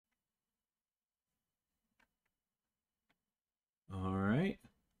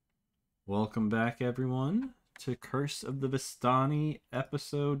Welcome back, everyone, to Curse of the Vistani,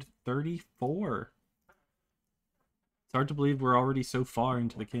 episode 34. It's hard to believe we're already so far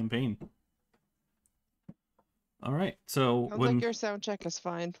into the campaign. All right, so Sounds like your sound check is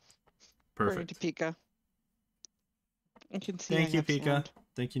fine. According to Perfect. Pika. I can see. Thank I you, have Pika. sound.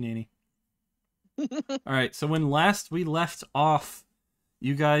 Thank you, Nani. All right, so when last we left off,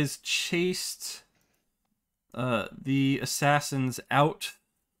 you guys chased the assassins out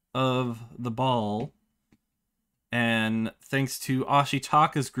of the ball, and thanks to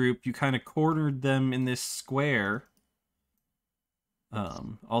Ashitaka's group, you kind of cornered them in this square.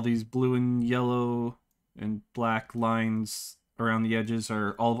 All these blue and yellow and black lines around the edges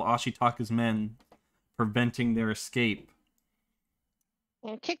are all of Ashitaka's men, preventing their escape.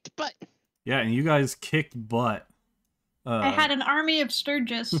 And kicked butt. Yeah, and you guys kicked butt. I had an army of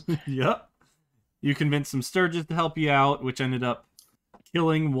Sturgis. Yep. You convinced some Sturgis to help you out, which ended up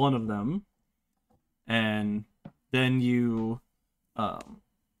killing one of them. And then you And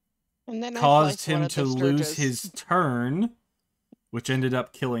then caused him to lose his turn, which ended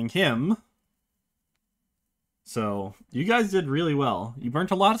up killing him. So, you guys did really well. You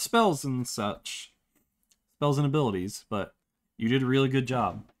burnt a lot of spells and such. Spells and abilities, but you did a really good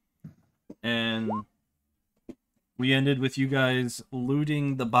job. And we ended with you guys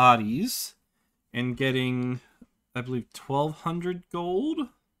looting the bodies and getting, I believe, 1,200 gold?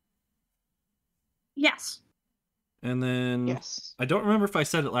 Yes. And then, yes. I don't remember if I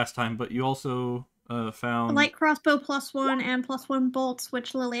said it last time, but you also found... A light crossbow +1 and +1 bolts,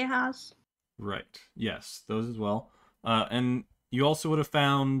 which Lilia has. Right. Yes, those as well. And you also would have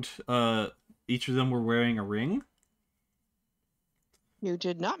found each of them were wearing a ring. You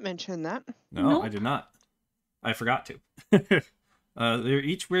did not mention that. No, Nope. I did not. I forgot to. They're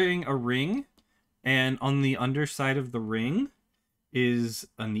each wearing a ring, and on the underside of the ring is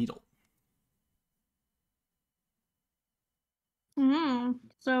a needle.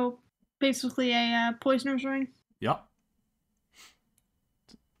 So, basically a poisoner's ring. Yep.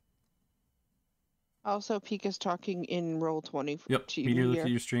 Also, Pika's talking in Roll20. Yep. To Immediately look here.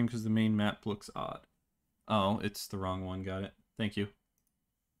 at your stream because the main map looks odd. Oh, it's the wrong one. Got it. Thank you.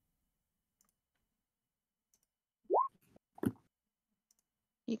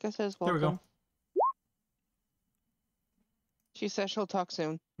 Pika says There welcome. we go. She says she'll talk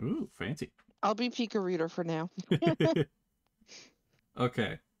soon. Ooh, fancy. I'll be Pika reader for now.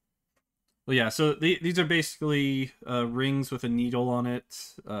 Okay. Well, yeah, so these are basically rings with a needle on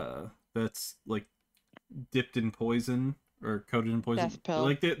it that's, like, dipped in poison or coated in poison. Death pill,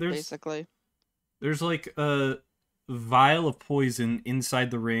 like, there's basically. There's, like, a vial of poison inside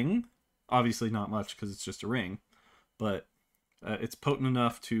the ring. Obviously not much because it's just a ring. But it's potent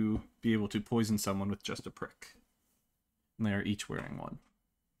enough to be able to poison someone with just a prick. And they are each wearing one.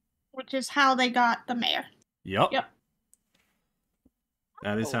 Which is how they got the mayor. Yep. Yep.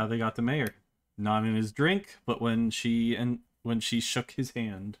 That is how they got the mayor. Not in his drink, but when she shook his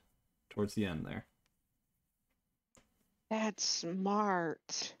hand towards the end there. That's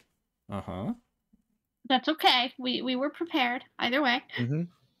smart. Uh-huh. That's okay. We were prepared. Either way. Mm-hmm.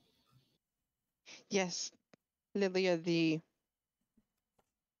 Yes. Lilia the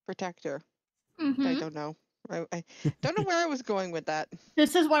protector. Mm-hmm. I don't know. I don't know where I was going with that.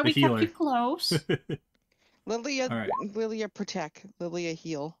 This is why we healer. kept you close. Lilia, All right. Lilia protect. Lilia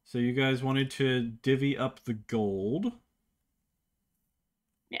heal. So you guys wanted to divvy up the gold.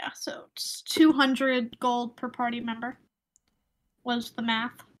 Yeah, so it's 200 gold per party member was the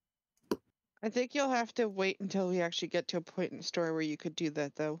math. I think you'll have to wait until we actually get to a point in the story where you could do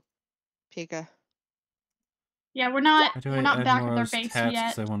that, though, Pika. Yeah, we're not How do I we're not add back more at their of those base tats?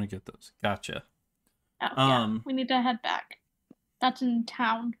 yet. 'Cause I want to get those. Gotcha. Oh, yeah. We need to head back. That's in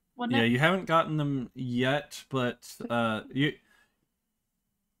town, wouldn't Yeah, it? you haven't gotten them yet, but you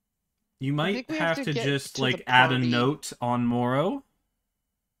might think we have have to to get just to like the add a party. note on Moro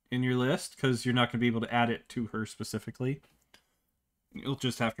in your list because you're not going to be able to add it to her specifically. You'll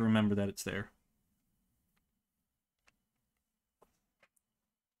just have to remember that it's there.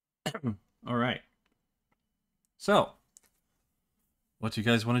 All right. So, what do you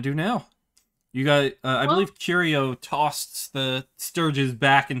guys want to do now? You guys, I believe Curio tossed the Sturges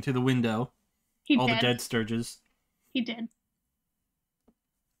back into the window. He All did. the dead Sturges. He did.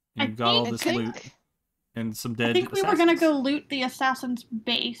 And you've got all I this think- loot and some dead I think we were assassins. gonna go loot the assassin's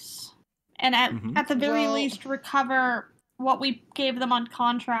base, and at the very Well- least recover what we gave them on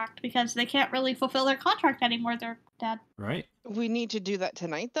contract because they can't really fulfill their contract anymore. They're dead. Right. We need to do that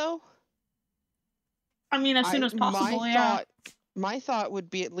tonight, though. I mean, as soon as possible. My Yeah. thought My thought would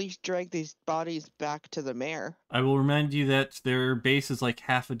be at least drag these bodies back to the mayor. I will remind you that their base is like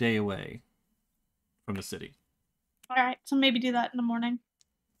half a day away from the city. Alright, so maybe do that in the morning.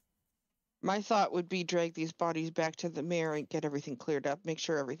 My thought would be drag these bodies back to the mayor and get everything cleared up, make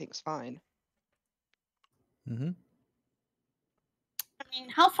sure everything's fine. Mm-hmm. I mean,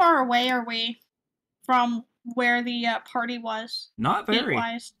 how far away are we from where the party was? Not very.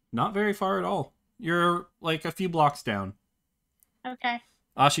 Feet-wise? Not very far at all. You're like a few blocks down. Okay.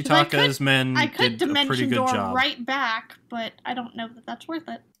 Ashitaka's men I could did a pretty dimension good door job. right back, but I don't know that that's worth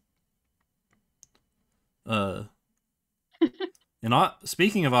it. And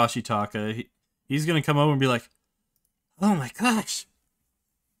speaking of Ashitaka, he's gonna come over and be like, "Oh my gosh,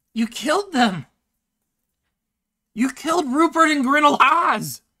 you killed them! You killed Rupert and Grinnell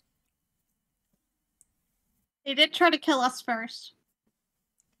Haas!" They did try to kill us first.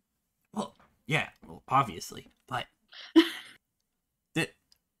 Well, yeah, obviously, but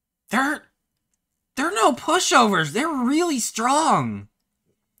they're no pushovers. They're really strong.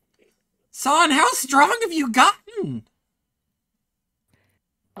 Son, how strong have you gotten?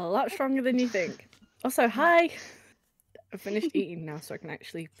 A lot stronger than you think. Also, hi! I finished eating now, so I can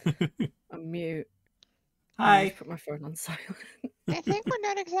actually unmute. Hi. Put my phone on silent. I think we're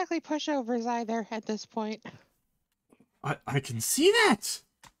not exactly pushovers either at this point. I can see that.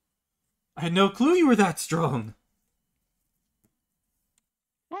 I had no clue you were that strong.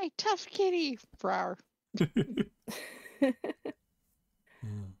 Hey, tough kitty! Frower.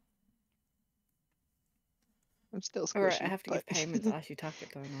 I'm still squishy. Alright, I have to but... give payment to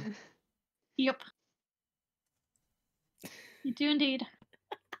Ashitaka going on. Yep. You do indeed.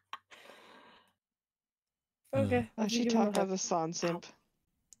 Okay. Ashitaka the Son Simp.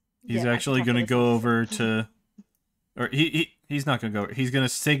 He's Yeah, actually Ashitaka going to the go Son over Simp. to... Or he's not going to go... He's going to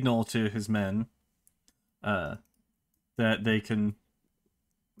signal to his men that they can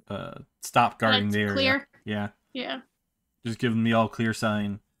stop guarding It's the area. clear. Yeah. Yeah. Just give them the all clear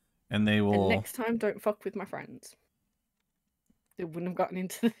sign, and they will... And next time, don't fuck with my friends. They wouldn't have gotten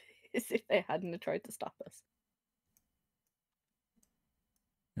into this if they hadn't have tried to stop us.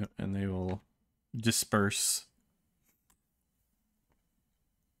 Yep, and they will disperse.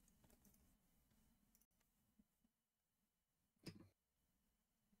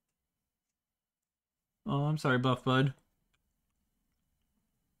 Oh, I'm sorry, Buff Bud.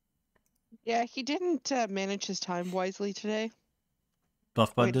 Yeah, he didn't manage his time wisely today.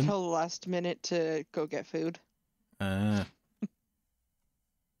 Buff Bud Wait didn't? till the last minute to go get food.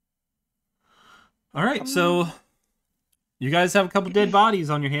 Alright, so... You guys have a couple dead bodies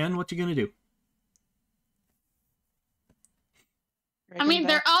on your hand. What you gonna do? I mean,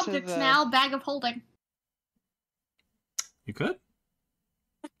 they're objects now. Bag of holding. You could.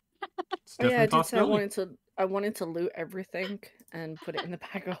 It's Oh, yeah, definitely a I did say I possibility. wanted to loot everything and put it in the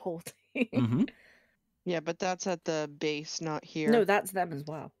bag of holding. Mm-hmm. Yeah, but that's at the base, not here. No, that's them as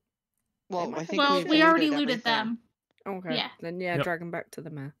well. well, might I have- think Well, we've we already looted everything. them. Okay. Yeah. Then yeah, Yep. drag them back to the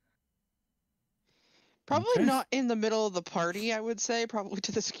mayor. Probably Okay. not in the middle of the party, I would say. Probably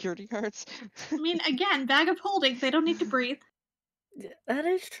to the security guards. I mean, again, bag of holding. They don't need to breathe. Yeah, that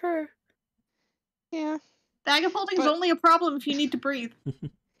is true. Yeah. Bag of holding is But- only a problem if you need to breathe.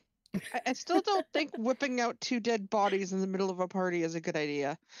 I still don't think whipping out 2 dead bodies in the middle of a party is a good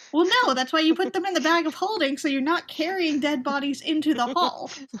idea. Well, no, that's why you put them in the bag of holding, so you're not carrying dead bodies into the hall.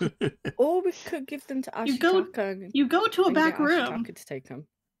 Or we could give them to You go- Ashitaka You go to a and back get room. Ashitaka to take them.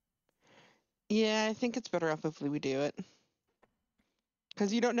 Yeah, I think it's better off if we do it.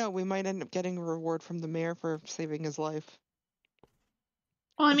 Because you don't know, we might end up getting a reward from the mayor for saving his life.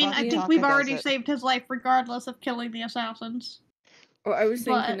 Well, I If mean, I think Ashitaka we've does already it. saved his life regardless of killing the assassins. Or I was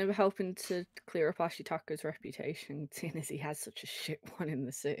thinking But- of helping to clear up Ashitaka's reputation, seeing as he has such a shit one in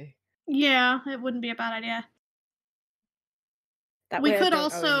the city. Yeah, it wouldn't be a bad idea. That We way I could don't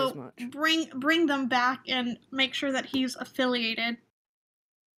owe him as also much. bring them back and make sure that he's affiliated.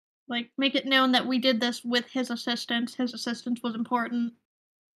 Like, make it known that we did this with his assistance. His assistance was important.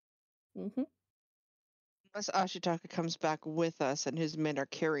 Mm-hmm. Unless Ashitaka comes back with us and his men are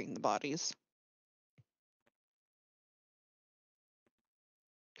carrying the bodies.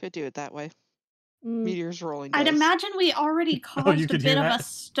 Could do it that way. Meteors rolling I'd dice. imagine we already caused you a could bit hear of that? a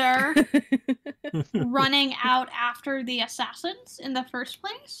stir running out after the assassins in the first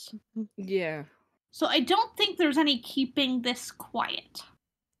place. Yeah. So I don't think there's any keeping this quiet.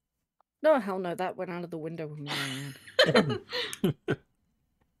 No, hell no, that went out of the window when we were around.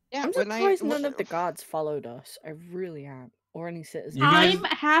 Yeah, I'm when surprised none of the guards followed us. I really am. Or any citizens. You guys- I'm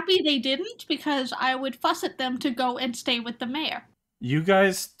happy they didn't, because I would fuss at them to go and stay with the mayor. You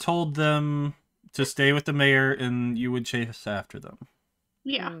guys told them to stay with the mayor, and you would chase after them.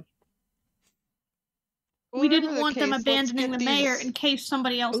 Yeah. Mm. We didn't Whatever the want them case, let's abandoning get the mayor these- in case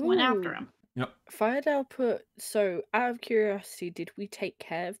somebody else went after Ooh. him. Yep. Firedale put, so out of curiosity, did we take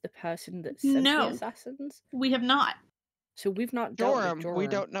care of the person that sent No. the assassins? We have not. So we've not dealt with Joram, we Joram.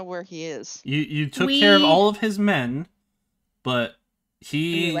 don't know where he is. You took care of all of his men, but And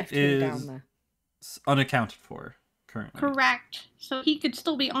he we left him down is there. unaccounted for currently. Correct. So he could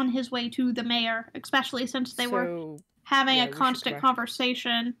still be on his way to the mayor, especially since they were So, having yeah, a we should constant correct.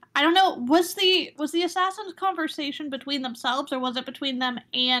 conversation. I don't know, was the assassins' conversation between themselves, or was it between them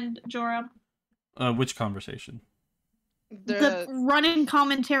and Joram? Which conversation? The running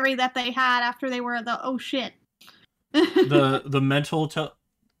commentary that they had after they were oh shit. The mental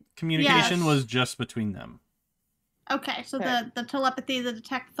communication Yes. was just between them. Okay, so Okay. the telepathy, the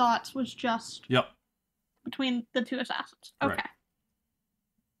detect thoughts was just Yep. between the two assassins. Okay. Right.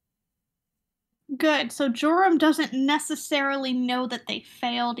 Good. So Joram doesn't necessarily know that they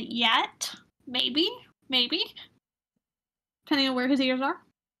failed yet. Maybe. Depending on where his ears are.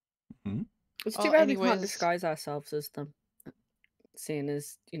 It's Well, too bad we anyways- can't disguise ourselves as them. Seeing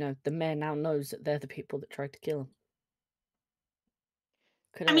as, the mayor now knows that they're the people that tried to kill him.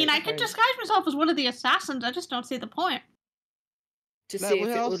 I mean, I could disguise myself as one of the assassins. I just don't see the point. to That see if would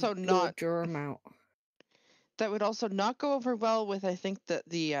it also would not- lure Joram out. That would also not go over well with, I think,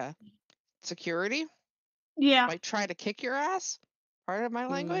 the security. Yeah. Might try to kick your ass. Part of my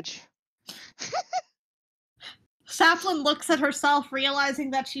language. Saplin looks at herself,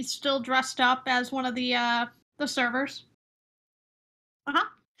 realizing that she's still dressed up as one of the servers. I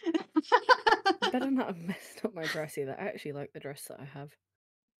better not have messed up my dress either. I actually like the dress that I have.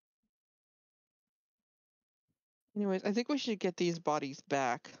 Anyways, I think we should get these bodies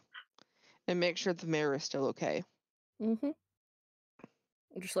back and make sure the mayor is still okay. Mm-hmm.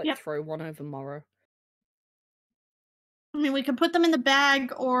 I'll just Yep. throw one over Morrow. I mean, we can put them in the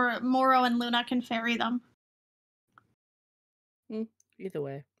bag, or Moro and Luna can ferry them. Either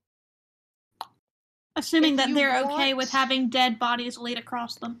way. Assuming If that you they're okay with want- having dead bodies laid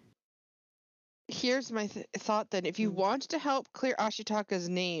across them. Here's my thought then. If you want to help clear Ashitaka's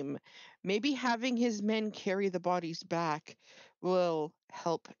name, maybe having his men carry the bodies back will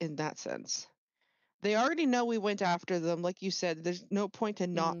help in that sense. They already know we went after them. Like you said, there's no point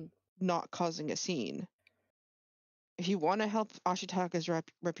in not causing a scene. If you want to help Ashitaka's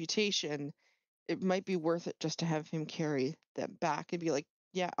reputation, it might be worth it just to have him carry them back and be like,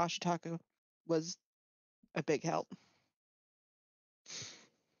 yeah, Ashitaka was a big help.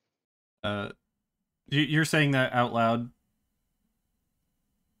 You're saying that out loud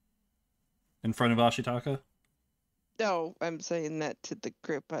in front of Ashitaka? No, I'm saying that to the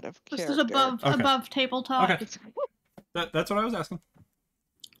group out of This character. is above Okay. above table talk. Okay. That's what I was asking.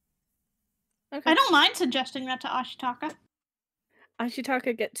 Okay. I don't mind suggesting that to Ashitaka.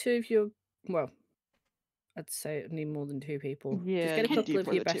 Ashitaka, get two of your... Well, I'd say it need more than two people. Yeah, Just get a you couple need of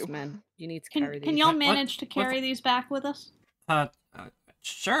more your than best two. men. You need to carry Can these. y'all What- manage to what- carry these back with us?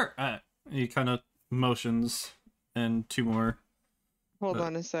 Sure. He kind of motions, and two more. Hold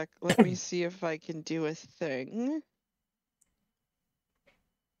on a sec. Let me see if I can do a thing.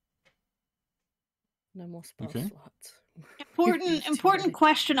 No more spell Okay. slots. Important Too many.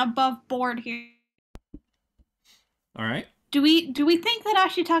 question above board here. All right. Do we think that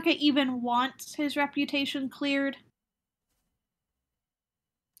Ashitaka even wants his reputation cleared?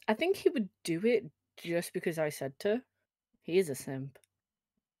 I think he would do it just because I said to. He is a simp.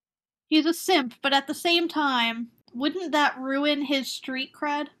 He's a simp, but at the same time, wouldn't that ruin his street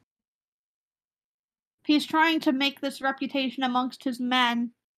cred? If he's trying to make this reputation amongst his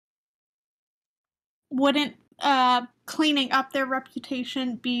men, wouldn't cleaning up their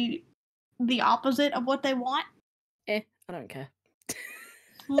reputation be the opposite of what they want? I don't care.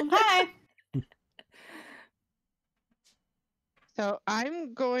 Okay. So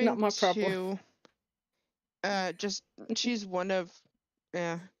I'm going Not my problem. to just choose one of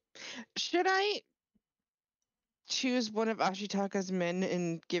should I choose one of Ashitaka's men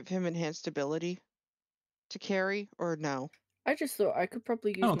and give him enhanced ability to carry or no? I just thought I could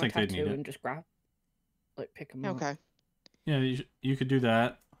probably use don't my think they'd need tattoo it. and just grab, pick him up. Okay. Yeah, you could do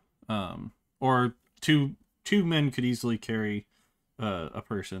that. Or two men could easily carry a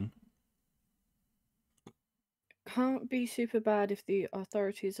person. Can't be super bad if the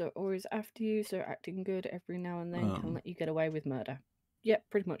authorities are always after you, so acting good every now and then can let you get away with murder. Yep,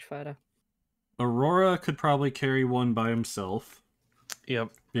 pretty much murder. Aurora could probably carry one by himself,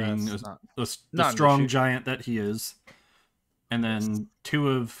 Yep. being That's the not an strong issue. giant that he is. And then two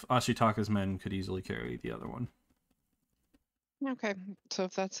of Ashitaka's men could easily carry the other one. Okay, so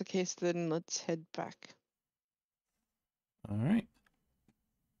if that's the case, then let's head back. All right.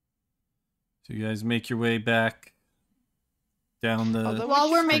 So you guys make your way back down the. While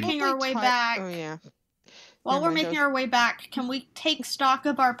we're street. making our way back. Oh yeah. While Never we're mind, making our way back, can we take stock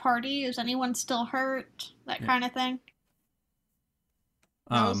of our party? Is anyone still hurt? That kind of thing.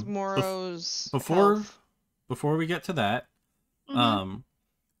 How's Moro's before health? Before we get to that,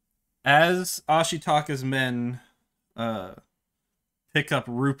 as Ashitaka's men pick up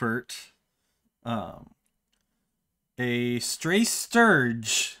Rupert, a stray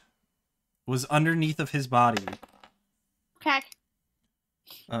sturge was underneath of his body. Okay.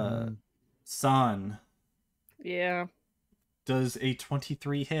 San. Yeah. Does a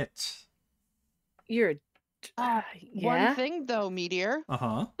 23 hit? You're yeah. One thing though, Meteor.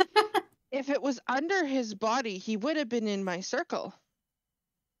 Uh-huh. If it was under his body, he would have been in my circle.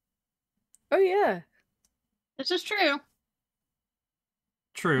 Oh yeah. This is true.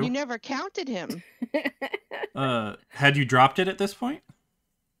 True. You never counted him. Had you dropped it at this point?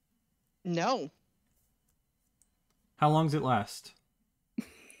 No. How long does it last?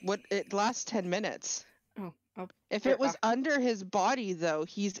 It lasts 10 minutes. Oh. If it was under his body, though,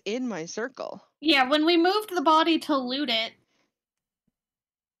 he's in my circle. Yeah, when we moved the body to loot it.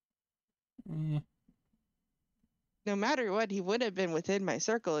 No matter what, he would have been within my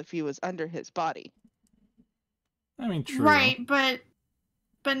circle if he was under his body. I mean, true. Right, but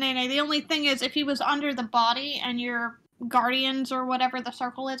Nene, the only thing is if he was under the body and your guardians or whatever the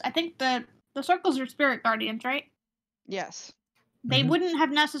circle is, I think the circles are spirit guardians, right? Yes. They wouldn't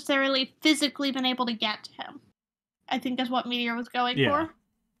have necessarily physically been able to get to him, I think is what Meteor was going for.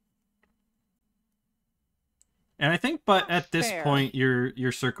 And I think, but at this Fair. point,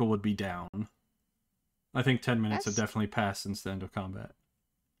 your circle would be down. I think 10 minutes have definitely passed since the end of combat.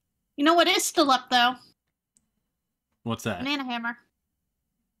 You know what is still up, though? What's that? Banana hammer.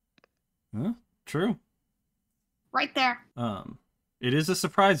 Huh? True. Right there. It is a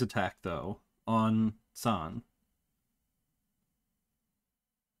surprise attack, though, on San.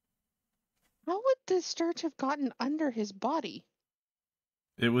 How would the sturge have gotten under his body?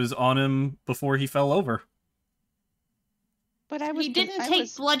 It was on him before he fell over. But He didn't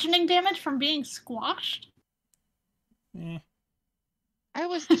take bludgeoning damage from being squashed? Eh. He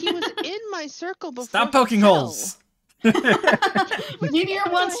was in my circle before. Stop poking holes! Meteor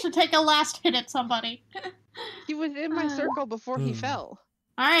wants to take a last hit at somebody. He was in my circle before he fell.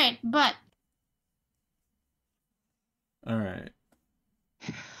 Alright, but... Alright.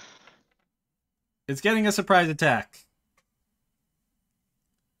 It's getting a surprise attack.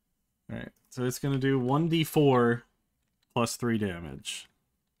 Alright, so it's going to do 1d4 plus 3 damage.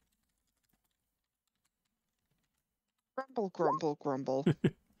 Grumble, grumble, grumble.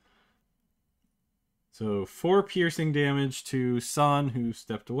 So 4 piercing damage to San, who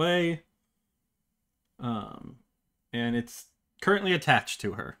stepped away. And it's currently attached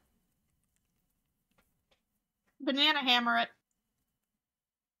to her. Banana hammer it.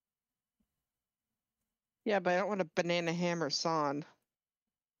 Yeah, but I don't want to banana hammer San.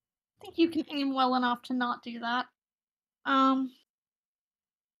 I think you can aim well enough to not do that.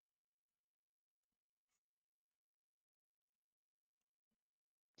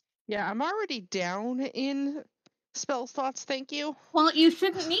 Yeah, I'm already down in spell slots, thank you. Well, you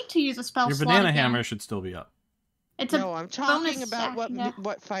shouldn't need to use a spell Your slot banana again. hammer should still be up. It's No, I'm talking bonus about action.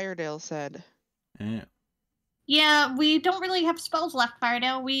 what Firedale said. Yeah. Yeah, we don't really have spells left,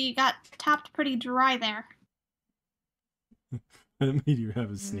 Firedale. We got tapped pretty dry there. Meteor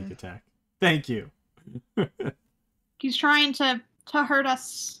have a sneak attack. Thank you. He's trying to hurt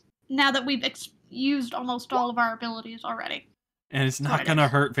us now that we've used almost all of our abilities already. And it's not going to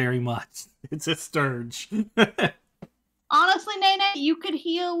hurt very much. It's a sturge. Honestly, Nene, you could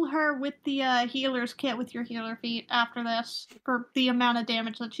heal her with the healer's kit with your healer feat after this for the amount of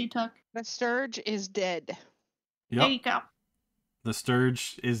damage that she took. The sturge is dead. There you go. The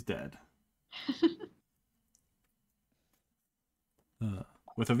sturge is dead.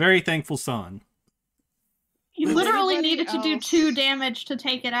 With a very thankful San. You literally Anybody needed to do else? 2 damage to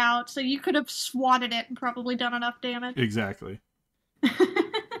take it out, so you could have swatted it and probably done enough damage. Exactly.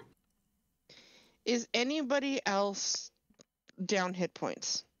 Is anybody else down hit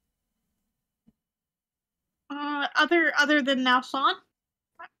points? Other than now San?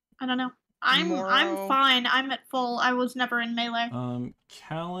 I don't know. I'm Moro. fine. I'm at full. I was never in melee.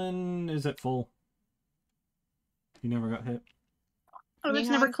 Callan is at full. He never got hit. I was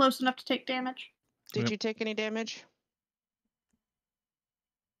never Nihan? close enough to take damage. Did Yep. you take any damage?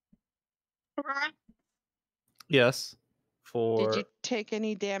 Aurora? Yes. Did you take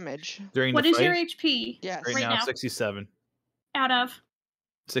any damage? During What the is fight? your HP? Yes. Right right now, now? 67. Out of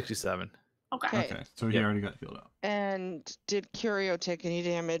 67. okay. Okay, so he Yep. already got healed up. And did Curio take any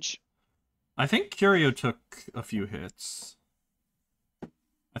damage? I think Curio took a few hits.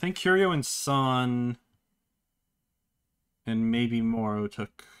 I think Curio and San and maybe Moro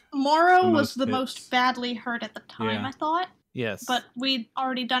took. Moro the was most the hits. most badly hurt at the time, Yeah. I thought. Yes. But we'd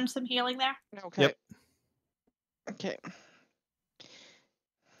already done some healing there. Okay. Yep. Okay.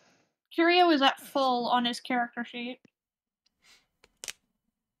 Curio is at full on his character sheet.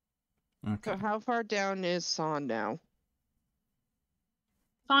 Okay. So how far down is San now?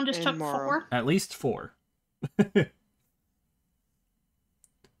 Son just And took Moro. 4. At least 4. Let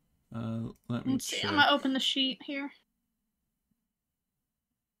me Let's see. check. I'm gonna open the sheet here.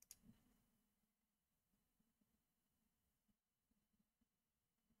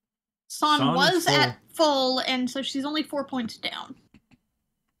 Son San is was full. at full, and so she's only 4 points down.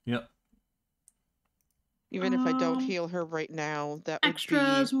 Yep. Even if I don't heal her right now, that would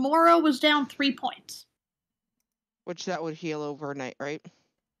Extras. be... Moro was down 3 points. Which that would heal overnight, right?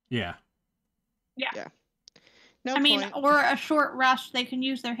 Yeah. Yeah. No I point. mean, or a short rest, they can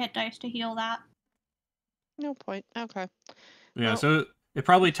use their hit dice to heal that. No point. Okay. Yeah, Well- so it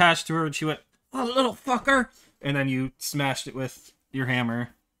probably attached to her and she went, "Oh, little fucker!" And then you smashed it with your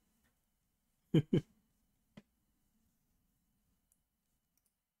hammer.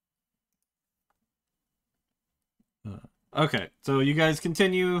 Okay, so you guys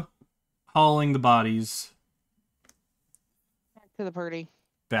continue hauling the bodies Back to the party.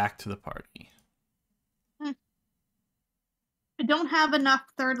 back to the party. I don't have enough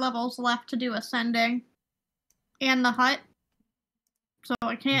 3rd levels left to do ascending and the hut. So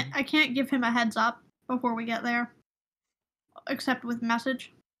I can't give him a heads up before we get there. Except with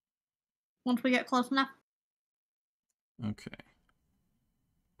message. Once we get close enough. Okay.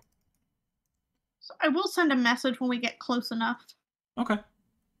 So I will send a message when we get close enough. Okay.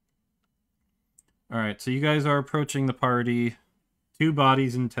 Alright, so you guys are approaching the party. 2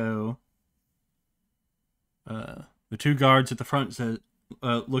 bodies in tow. The 2 guards at the front said,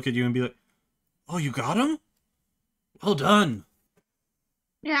 look at you and be like, "Oh, you got him? Well done."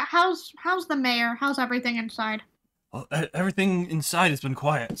 Yeah, how's the mayor? How's everything inside? Well, everything inside has been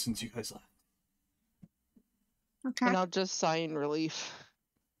quiet since you guys left. Okay. And I'll just sigh in relief.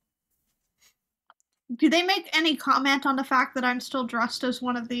 Do they make any comment on the fact that I'm still dressed as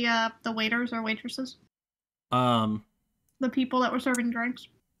one of the waiters or waitresses? The people that were serving drinks?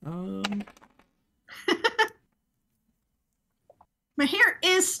 My hair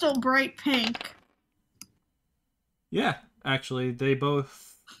is still bright pink. Yeah, actually, they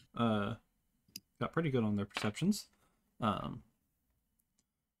both got pretty good on their perceptions.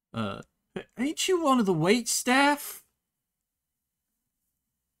 Ain't you one of the wait staff?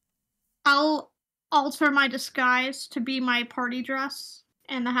 I'll alter my disguise to be my party dress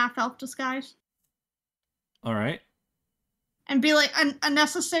and the half-elf disguise. Alright. And be like a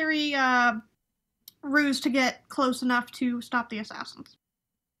necessary ruse to get close enough to stop the assassins.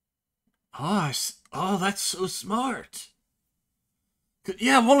 Oh, that's so smart.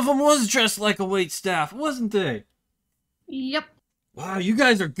 Yeah, one of them was dressed like a wait staff, wasn't they? Yep. Wow, you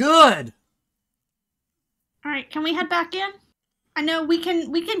guys are good. Alright, can we head back in? I know we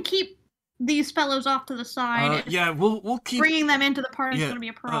can keep these fellows off to the side. Yeah, we'll keep Bringing them into the party is Yeah, going to be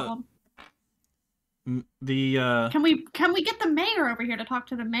a problem. the Can we get the mayor over here to talk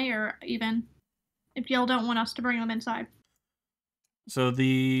to the mayor, even? If y'all don't want us to bring them inside. So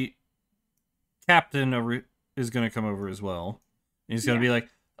the captain is going to come over as well. He's going to be like,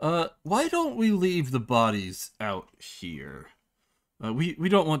 why don't we leave the bodies out here? We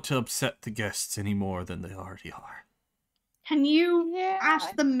don't want to upset the guests any more than they already are. Can you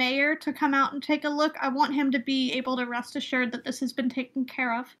ask the mayor to come out and take a look? I want him to be able to rest assured that this has been taken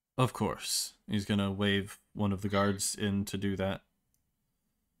care of. Of course. He's going to wave one of the guards in to do that.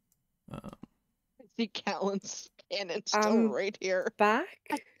 I see Callan's cannon still right here. Back?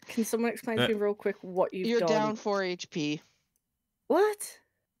 Can someone explain to me real quick what you've done? You're down 4 HP. What?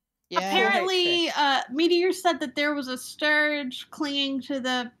 Yeah. Apparently, Meteor said that there was a scourge clinging to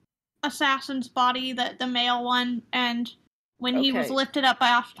the assassin's body, the male one, and when he was Okay. lifted up by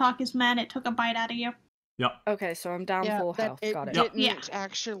Ashitaka's men, it took a bite out of you. Yep. Okay, so I'm down 4 that health. Got it. didn't Yeah.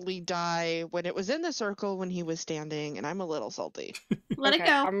 actually die when it was in the circle when he was standing, and I'm a little salty. Let it Okay,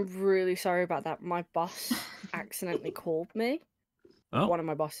 go. I'm really sorry about that. My boss accidentally called me. Oh. One of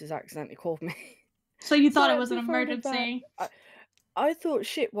my bosses accidentally called me. So you So thought I it had was an to phone her back. emergency. I thought,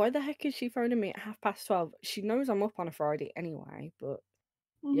 shit, why the heck is she phoning me at 12:30? She knows I'm up on a Friday anyway, but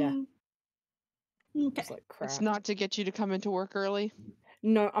yeah. Mhm. Okay. it's like crap. It's not to get you to come into work early.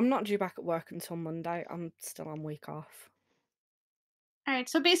 No, I'm not due back at work until Monday. I'm still on week off. Alright,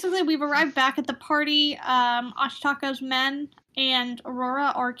 so basically we've arrived back at the party. Ashitaka's men and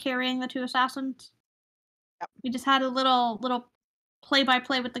Aurora are carrying the 2 assassins. Yep. We just had a little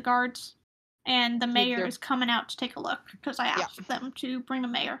play-by-play with the guards. And the mayor is coming out to take a look, because I asked them to bring the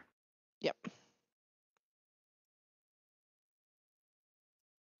mayor. Yep.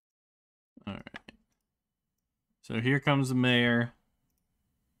 Alright. So here comes the mayor.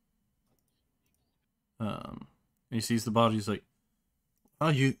 He sees the body, he's like, oh,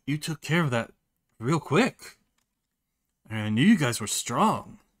 you took care of that real quick. I knew you guys were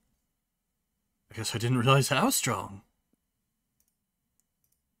strong. I guess I didn't realize how strong.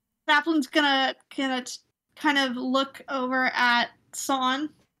 Zaplin's gonna kind of look over at San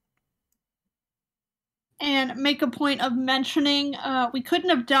and make a point of mentioning we couldn't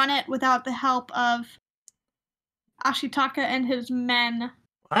have done it without the help of Ashitaka and his men.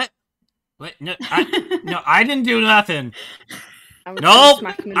 What? Wait, no, I didn't do nothing. Nope,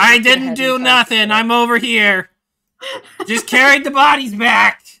 I didn't do nothing. I'm over here. Just carried the bodies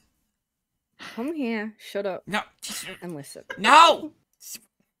back. Come here, shut up. No. And listen. No.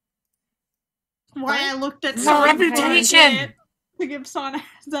 Why I looked at No San reputation. to give San a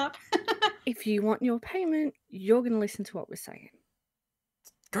heads up. If you want your payment, you're gonna listen to what we're saying.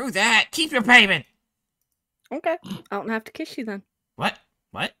 Screw that. Keep your payment. Okay, I don't have to kiss you then. What?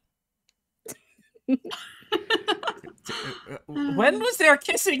 What? When was there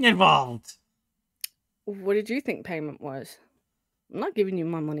kissing involved? What did you think payment was? I'm not giving you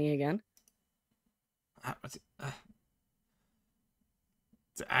my money again.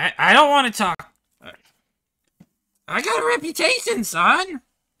 I don't want to talk. I got a reputation, son.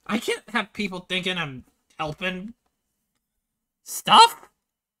 I can't have people thinking I'm helping stuff.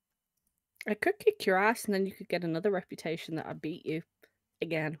 I could kick your ass and then you could get another reputation that I beat you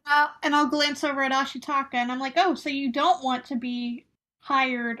again. And I'll glance over at Ashitaka and I'm like, oh, so you don't want to be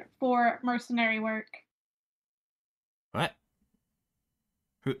hired for mercenary work. What?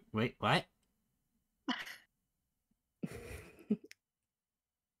 Wait, what?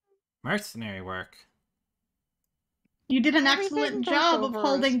 Mercenary work. You did an Everything excellent goes job of over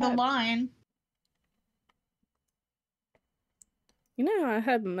holding his the head. line. You know, I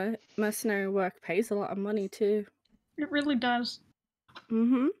heard mercenary work pays a lot of money too. It really does.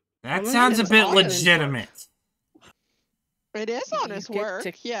 Mm-hmm. That Well, sounds a it's bit honest legitimate. It is You honest get work,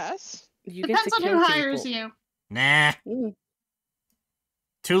 to- yes. You Depends get to on kill who hires people. you. Nah, Ooh,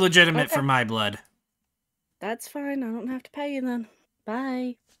 too legitimate Okay. for my blood. that's fine. I don't have to pay you then.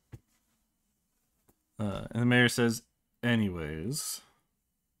 Bye. And the mayor says, anyways,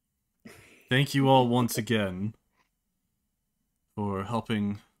 thank you all once again for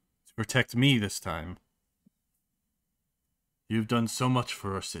helping to protect me this time. You've done so much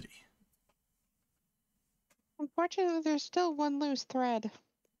for our city. Unfortunately, there's still one loose thread. I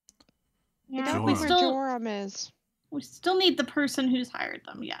Yeah, don't we know where still Joram is. need the person who's hired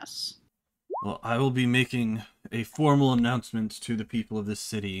them, yes. Well, I will be making a formal announcement to the people of this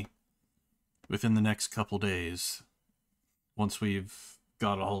city within the next couple days, once we've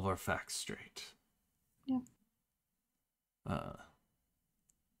got all of our facts straight. Yeah. I'll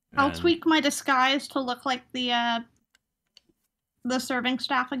And- tweak my disguise to look like the serving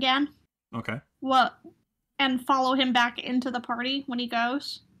staff again. Okay. And follow him back into the party when he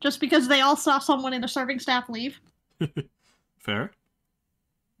goes. Just because they all saw someone in the serving staff leave. Fair.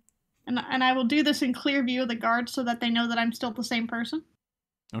 And I will do this in clear view of the guards so that they know that I'm still the same person.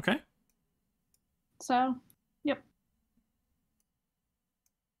 Okay. So, yep.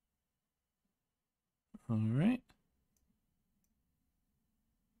 All right.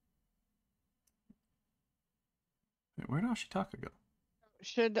 Wait, where did Ashitaka go?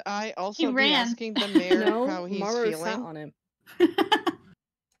 Should I also He be ran. asking the mayor No, how he's Morrow sat feeling? on him.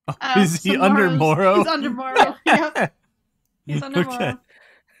 Oh, is he under Morrow? He's under Morrow. Yep. He's under Okay. Morrow.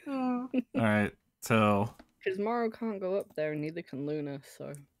 Oh. All right. So, Because Morrow can't go up there, and neither can Luna,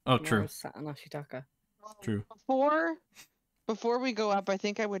 so oh, true, Morrow sat on Ashitaka. true. Before we go up, I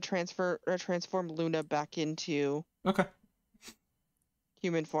think I would transform Luna back into Okay.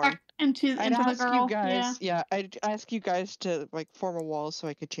 human form. Back into I'd the ask girl. you guys, I'd ask you guys to like form a wall so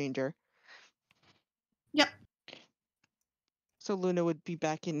I could change her. Yep. So Luna would be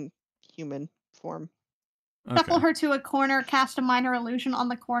back in human form. Shuffle Okay. her to a corner, cast a minor illusion on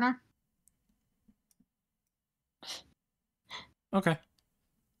the corner. Okay.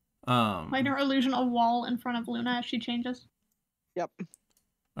 Minor illusion a wall in front of Luna as she changes. Yep.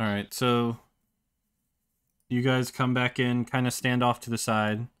 All right. So, you guys come back in, kind of stand off to the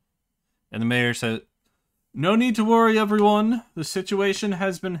side, and the mayor said, "No need to worry, everyone. The situation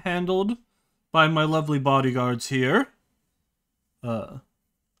has been handled by my lovely bodyguards here.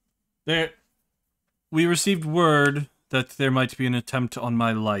 There, we received word that there might be an attempt on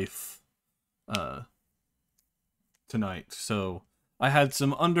my life, tonight. So I had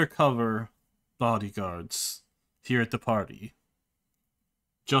some undercover bodyguards here at the party,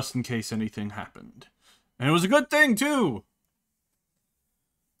 just in case anything happened. And it was a good thing, too!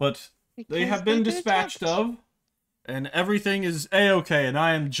 But they have been dispatched of, and everything is A-okay, and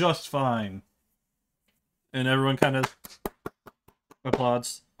I am just fine. And everyone kind of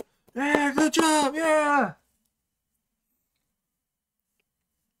applauds. Yeah, good job, yeah!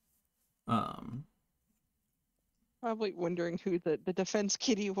 Probably wondering who the defense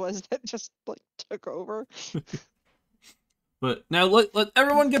kitty was that just, like, took over. But now let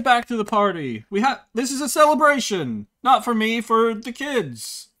everyone get back to the party. This is a celebration! Not for me, for the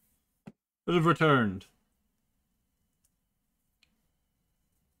kids that have returned.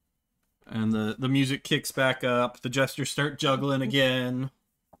 And the music kicks back up. The jesters start juggling again.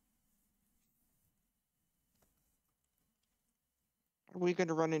 Are we going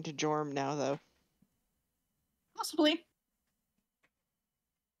to run into Jorm now, though? Possibly.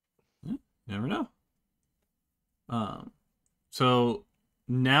 Never know. So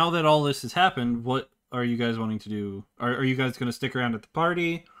now that all this has happened, what are you guys wanting to do? Are you guys going to stick around at the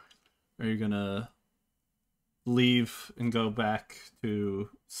party? Are you going to leave and go back to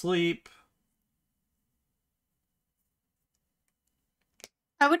sleep?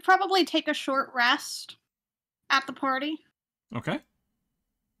 I would probably take a short rest at the party. Okay.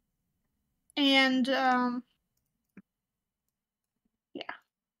 And, yeah.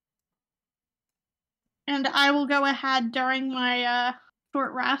 And I will go ahead during my,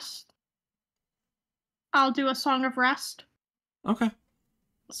 short rest. I'll do a Song of Rest. Okay.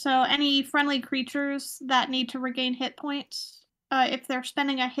 So any friendly creatures that need to regain hit points, if they're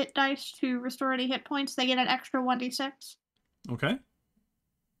spending a hit dice to restore any hit points, they get an extra 1d6. Okay.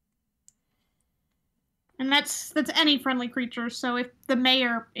 And that's any friendly creature, so if the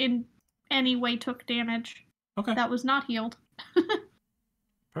mayor in any way took damage, okay, that was not healed.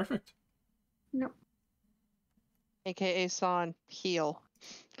 Perfect. Nope. AKA San, heal.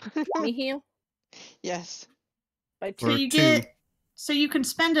 Me heal? Yes. By So two. you get, so you can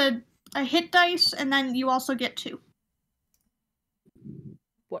spend a hit dice, and then you also get 2.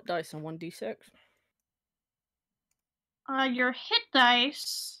 What dice on 1d6? Your hit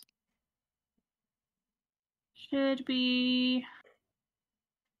dice should be...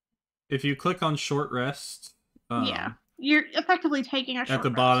 If you click on short rest, yeah, you're effectively taking a short at the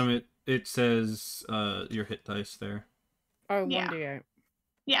rest. bottom it says your hit dice there. Oh, Yeah. 1d8.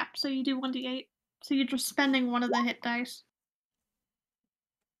 Yeah, so you do 1d8. So you're just spending one of the hit dice.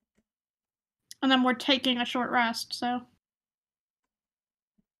 And then we're taking a short rest, so...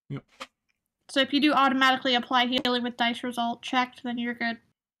 Yep. So if you do automatically apply healing with dice result checked, then you're good.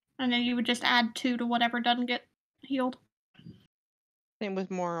 And then you would just add 2 to whatever doesn't get healed. Same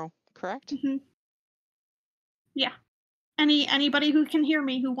with Moro, correct? Mm-hmm. Yeah. Anybody who can hear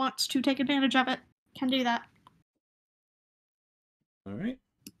me who wants to take advantage of it can do that. Alright.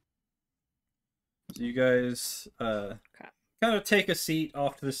 So you guys kind of take a seat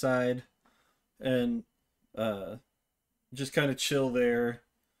off to the side and just kind of chill there,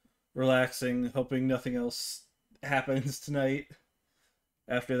 relaxing, hoping nothing else happens tonight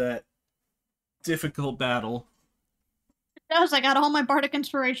after that difficult battle. It does, I got all my bardic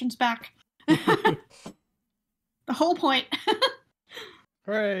inspirations back. The whole point.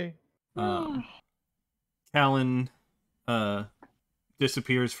 Hooray. Callan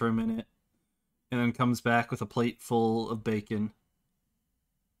disappears for a minute and then comes back with a plate full of bacon.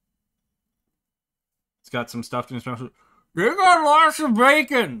 He's got some stuff in his mouth. You got lots of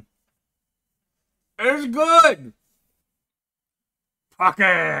bacon! It's good!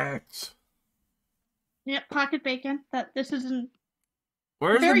 Pockets! Yep, pocket bacon. This isn't...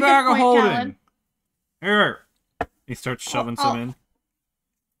 Where's Very the good bag of point, holding? Callan. Here. He starts shoving some in.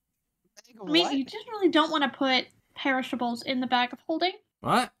 I mean, you just really don't want to put perishables in the bag of holding.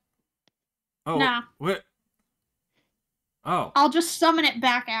 What? Oh, Nah. what? Oh. I'll just summon it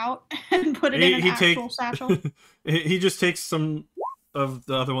back out and put it in an actual satchel. He just takes some of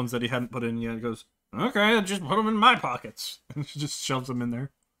the other ones that he hadn't put in yet. He goes, okay, I'll just put them in my pockets. And he just shoves them in there.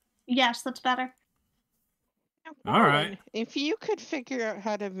 Yes, that's better. All right. If you could figure out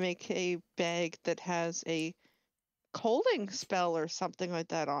how to make a bag that has a holding spell or something like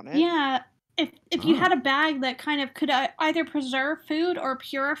that on it. Yeah, if you had a bag that kind of could either preserve food or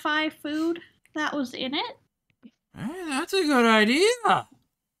purify food that was in it. Hey, that's a good idea.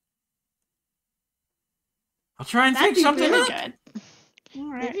 I'll try and That'd think be something really up. good.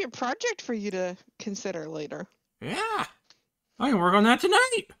 All right. Maybe a project for you to consider later. Yeah. I can work on that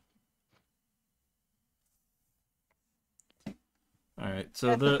tonight. All right, so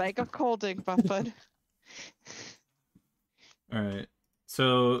That's a bag of colding, Buff Bud. All right,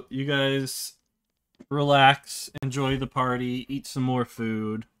 so you guys relax, enjoy the party, eat some more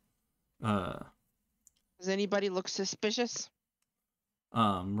food. Does anybody look suspicious?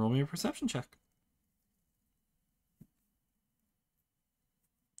 Roll me a perception check.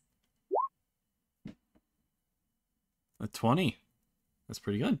 A 20. That's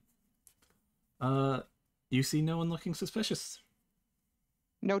pretty good. You see no one looking suspicious.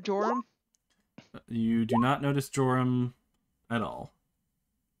 No Joram? You do not notice Joram at all.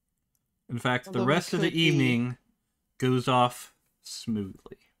 In fact, Although the he rest of the could be. evening goes off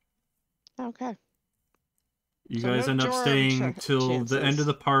smoothly. Okay. You So guys no end up Joram staying till the end of chances.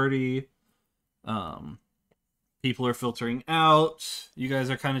 the party. People are filtering out. You guys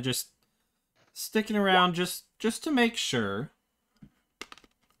are kind of just sticking around just to make sure.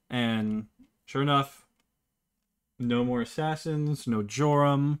 And sure enough, no more assassins, no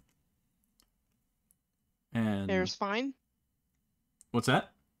Joram. And Mayor's fine? what's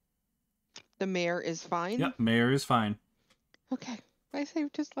that? The mayor is fine? Yep, Mayor is fine. Okay. I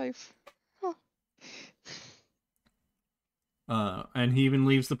saved his life. Oh. And he even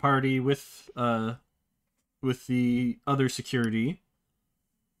leaves the party with the other security.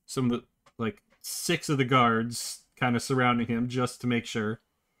 Some of the 6 of the guards kind of surrounding him just to make sure,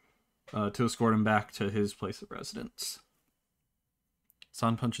 to escort him back to his place of residence.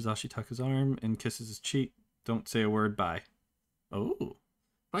 San punches Ashitaka's arm and kisses his cheek. Don't say a word. Bye. Oh.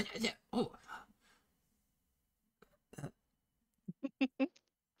 Oh.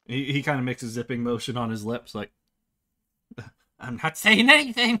 He kind of makes a zipping motion on his lips, like, I'm not saying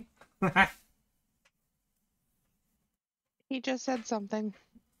anything. He just said something.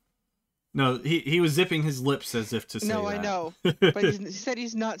 No, he was zipping his lips as if to say No, that. I know. But he said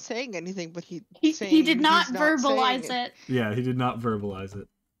he's not saying anything, but He did not verbalize it. Yeah, he did not verbalize it.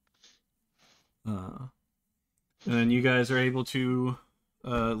 And then you guys are able to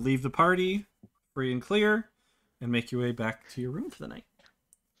leave the party free and clear and make your way back to your room for the night.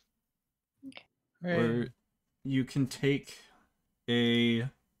 Where you can take a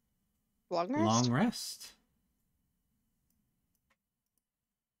long rest.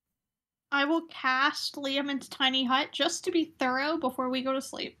 I will cast Liamon's tiny hut just to be thorough before we go to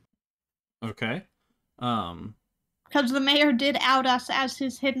sleep. Okay. Because the mayor did out us as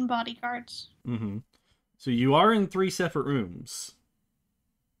his hidden bodyguards. Mm-hmm. So you are in 3 separate rooms.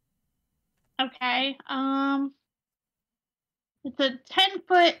 Okay. It's a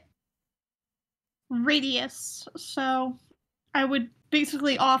 10-foot radius, so I would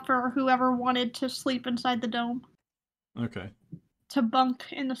basically offer whoever wanted to sleep inside the dome Okay. to bunk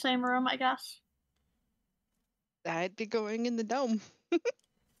in the same room, I guess. I'd be going in the dome.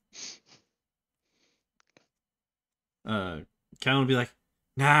 Callan will be like,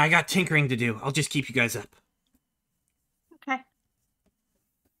 nah, I got tinkering to do. I'll just keep you guys up. Okay.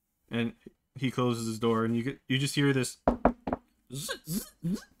 And he closes his door, and you just hear this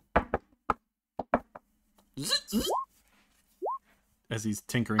as he's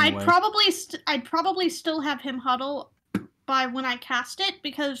tinkering away. I'd probably still have him huddle by when I cast it,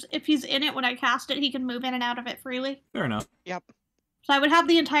 because if he's in it when I cast it, he can move in and out of it freely. Fair enough. Yep. So I would have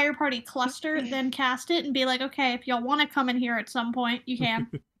the entire party cluster, then cast it, and be like, okay, if y'all want to come in here at some point, you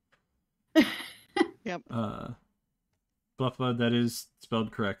can. Yep. Bluffbud, that is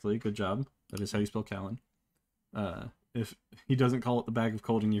spelled correctly. Good job. That is how you spell Callan. If he doesn't call it the bag of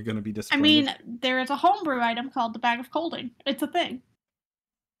colding, you're going to be disappointed. I mean, there is a homebrew item called the bag of colding. It's a thing.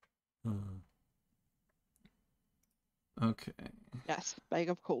 Okay. Yes, bag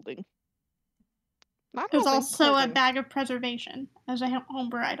of colding. Not There's holding, also a holding. bag of preservation as a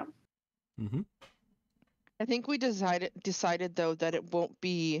homebrew item. Mm-hmm. I think we decided though that it won't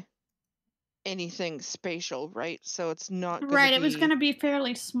be anything spatial, right? So it's not gonna Right, be, it was going to be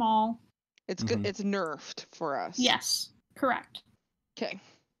fairly small. It's Mhm. It's nerfed for us. Yes, correct. Okay.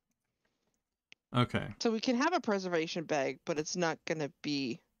 Okay. So we can have a preservation bag, but it's not gonna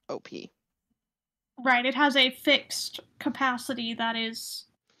be OP. Right, it has a fixed capacity that is...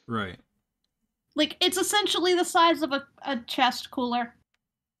 Right. Like, it's essentially the size of a chest cooler.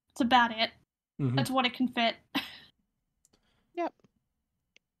 That's about it. Mm-hmm. That's what it can fit. Yep.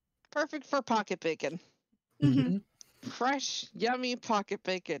 Perfect for pocket bacon. Mm-hmm. Fresh, yummy pocket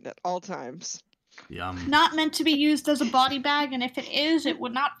bacon at all times. Yum. Not meant to be used as a body bag, and if it is, it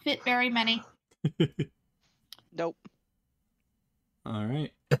would not fit very many. Nope. All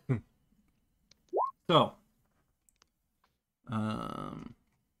right. So, how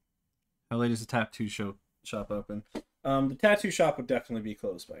late is the tattoo shop open? The tattoo shop would definitely be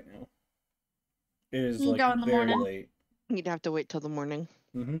closed by now. It is You like go in the very morning. late. You'd have to wait till the morning.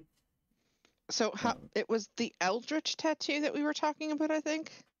 Mm-hmm. So it was the Eldritch tattoo that we were talking about, I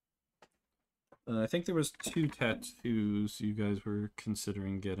think. I think there was 2 tattoos you guys were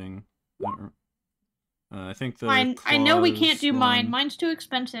considering getting. I think the I know we can't claws do mine. one- Mine's too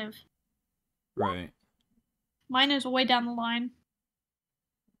expensive. Right. Mine is way down the line.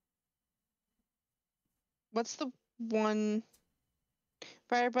 What's the one?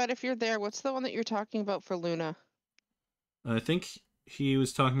 Firebud, if you're there, what's the one that you're talking about for Luna? I think he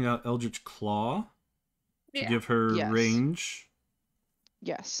was talking about Eldritch Claw to give her Yes. range.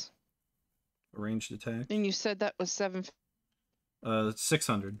 Yes. A ranged attack. And you said that was 600.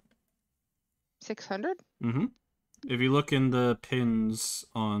 600? Mm-hmm. If you look in the pins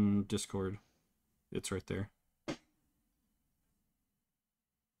on Discord, it's right there.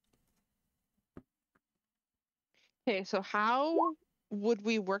 Okay, so how would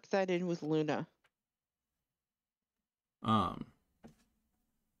we work that in with Luna? Like,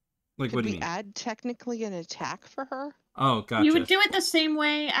 Could what do we you mean? add technically an attack for her? Oh, gotcha. You would do it the same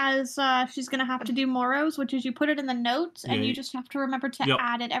way as she's gonna have to do Moros, which is you put it in the notes, and Yeah, you just have to remember to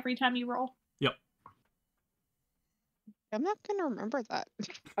add it every time you roll. Yep. I'm not gonna remember that.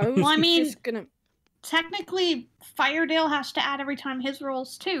 Well, I mean, just gonna... technically, Firedale has to add every time his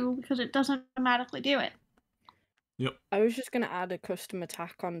rolls too, because it doesn't automatically do it. Yep. I was just gonna add a custom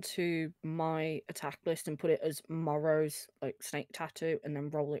attack onto my attack list and put it as Morrow's like snake tattoo, and then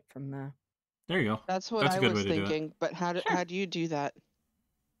roll it from there. There you go. That's what That's a I good was way to do it. thinking, but how do you do that?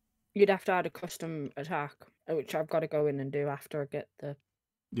 You'd have to add a custom attack, which I've got to go in and do after I get the...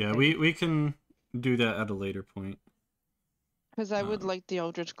 Yeah, thing. we can do that at a later point. Because I would like the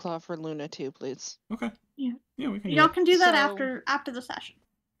Eldritch Claw for Luna too, please. Okay. Yeah. Yeah, we can do Y'all it. can do that So- after the session.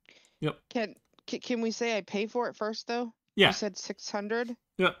 Yep. Can we say I pay for it first though? Yeah. You said 600.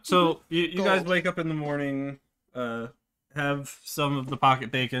 Yeah. So you guys Gold. wake up in the morning, have some of the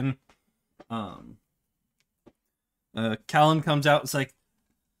pocket bacon. Callan comes out. It's like,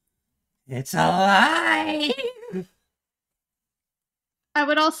 it's alive. I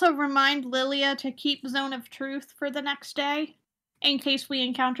would also remind Lilia to keep Zone of Truth for the next day, in case we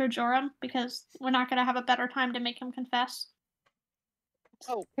encounter Joram, because we're not going to have a better time to make him confess.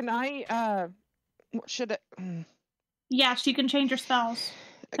 Oh, can I? Should I? Yes, you can change your spells.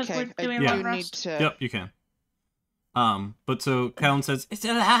 'Cause Okay, we're I doing do long need rest. to. Yep, you can. But so Callan says, it's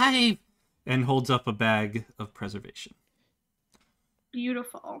alive, and holds up a bag of preservation.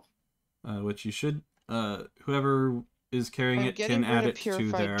 Beautiful. Which you should, whoever is carrying I'm it getting can rid add of it to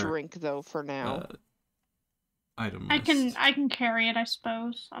purified their drink though for now. item I list. can carry it, I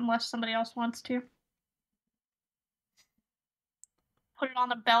suppose, unless somebody else wants to. Put it on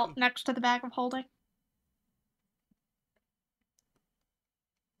the belt next to the bag of holding.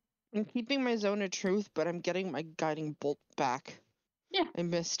 I'm keeping my Zone of Truth, but I'm getting my guiding bolt back. Yeah. I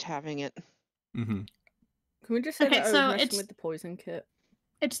missed having it. Mm-hmm. Can we just say Okay, that I so was messing it's- with the poison kit?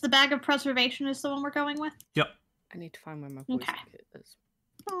 It's the bag of preservation is the one we're going with? Yep. I need to find where my poison Okay. kit is.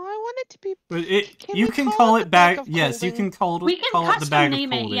 Oh, I want it to be. But Can you we can call call it it the bag bag. of Yes, you holding? can call We can call it the custom bag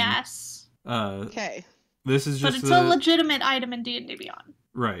name of it, holding. yes. Okay. This is But just it's a legitimate item in D&D Beyond.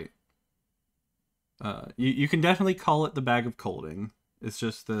 right. You can definitely call it the bag of holding. It's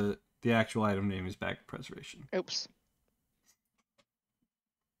just the actual item name is bag of preservation. Oops.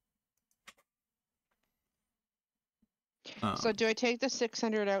 So do I take the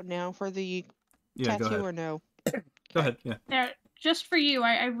 600 out now for the Yeah, go tattoo ahead. or no? Go ahead. Yeah. There, just for you,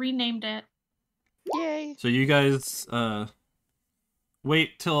 I renamed it. Yay! So you guys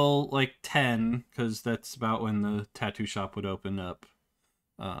wait till like 10 because that's about when the tattoo shop would open up.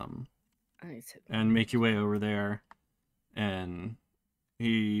 I need to... And make your way over there, and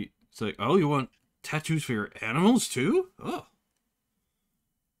he's like, "Oh, you want tattoos for your animals too? Oh,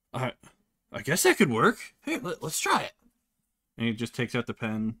 I guess that could work. Hey, let's try it." And he just takes out the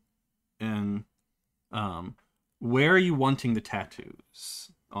pen, and where are you wanting the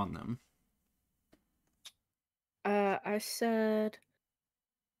tattoos on them? I said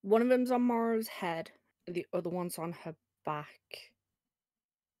one of them's on Mara's head, the other one's on her back.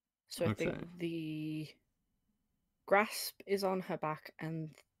 So I think Okay. the grasp is on her back and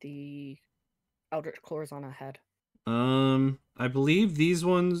the Eldritch Claw is on her head. I believe these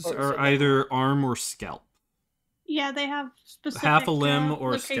ones Or is are it either arm or scalp. Yeah, they have specific Half a limb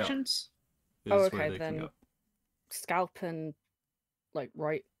or a scalp. locations. Is Oh, where okay, they can then go. scalp and like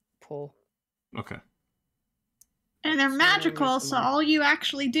right paw. Okay. And they're So magical, make so them- all you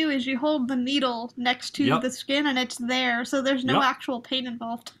actually do is you hold the needle next to Yep. the skin and it's there, so there's no Yep. actual pain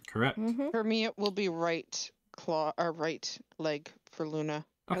involved. Correct. Mm-hmm. For me, it will be right claw or right leg for Luna.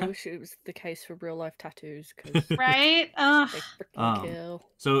 Okay. I wish it was the case for real life tattoos because Right? Ugh. they freaking kill.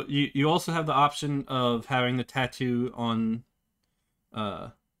 So you also have the option of having the tattoo on,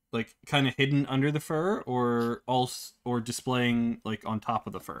 like kind of hidden under the fur, or displaying like on top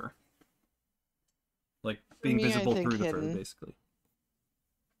of the fur, like being me, I visible think through the hidden. fur, basically.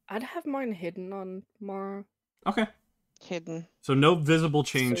 I'd have mine hidden on Mara. Okay. Hidden. So no visible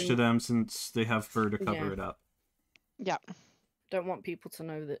change So- to them since they have fur to cover Yeah. it up, Yeah. Don't want people to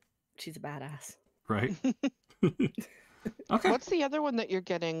know that she's a badass. right? Okay. What's the other one that you're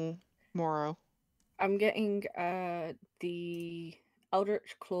getting, Moro? I'm getting the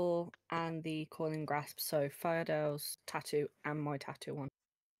Eldritch Claw and the Coiling Grasp, so Firedale's tattoo and my tattoo one.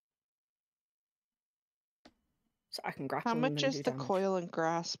 So I can grapple How them much and is do the damage. coil and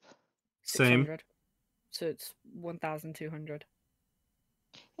grasp? Same. 600. So it's 1,200.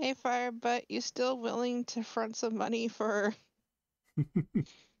 Hey, Firebutt, you still willing to front some money for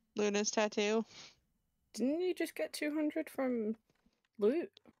Luna's tattoo? Didn't you just get 200 from loot?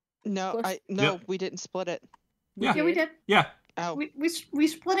 No, Plus- we didn't split it. Yeah. Yeah, we did. Yeah. Oh, We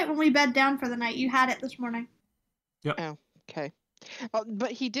split it when we bed down for the night. You had it this morning. okay.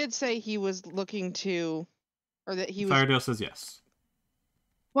 But he did say he was looking to, or that he was. Firedale says yes.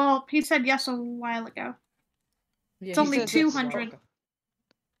 Well, he said yes a while ago. Yeah, It's he only says 200.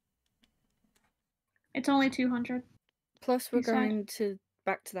 It's only 200. Plus, we're He said. going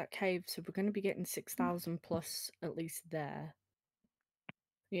back to that cave, so we're going to be getting 6,000 plus at least there.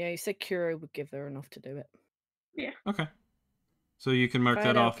 Yeah, he said Kuro would give her enough to do it. Okay. So you can mark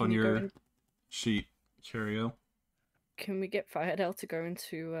that Firedale, off can on you go your in- sheet, Cheerio. Can we get Firedale to go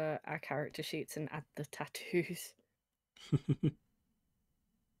into our character sheets and add the tattoos?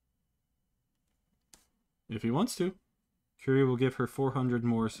 If he wants to. Curie will give her 400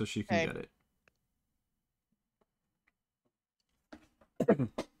 more so she can Okay. get it.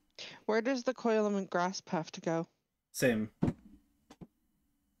 Where does the coil and grasp have to go? Same.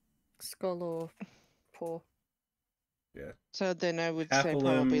 Skull or paw? So then I would Half say a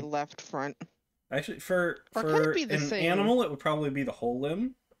probably limb. left front. Actually, for Or could it be the an same? animal, it would probably be the whole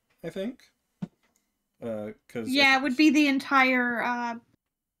limb, I think. Cause Yeah, it would be the entire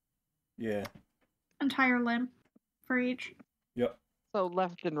Yeah. entire limb for each. Yep. So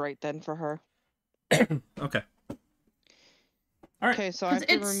left and right then for her. Okay. All right. Okay, so I have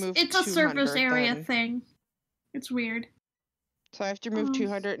to remove It's a surface 200 area then. thing. It's weird. So I have to remove Um,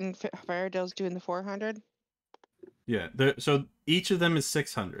 200 and Firedale's doing the 400? Yeah. So each of them is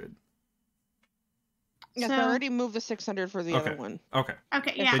 600. Yes, So- I already moved the 600 for the other Okay. one. Okay.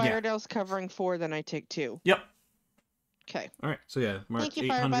 Okay, If yeah. Good, yeah. Firedale's covering 4, then I take 2. Yep. Okay, All right. So yeah, mark Thank you,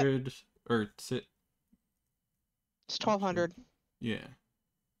 Firebutt. 800 or sit. it's 1200 Yeah.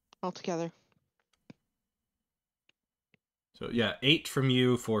 altogether. So yeah, 8 from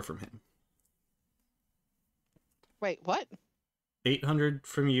you, 4 from him. Wait, what? 800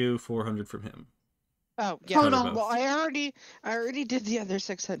 from you, 400 from him. Oh, yeah. Total. Well, I already did the other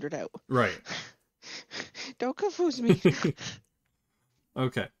 600 out. Right. Don't confuse me.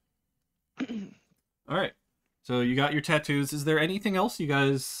 Okay. All right. So you got your tattoos. Is there anything else you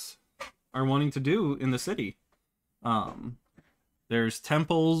guys are wanting to do in the city? There's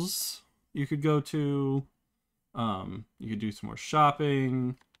temples you could go to. You could do some more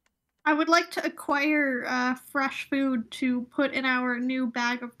shopping. I would like to acquire fresh food to put in our new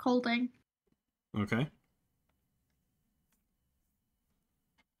bag of colding. Okay.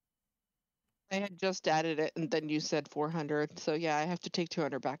 I had just added it, and then you said 400. So yeah, I have to take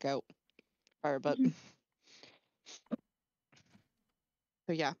 200 back out. Firebutt. Mhm.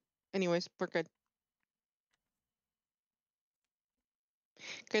 So yeah. Anyways, we're good.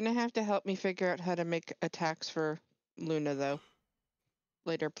 Gonna have to help me figure out how to make attacks for Luna though.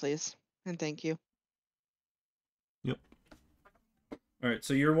 Later, please. And thank you. All right.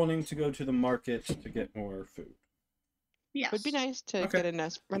 So you're wanting to go to the market to get more food. Yes. Would be nice to Okay. get a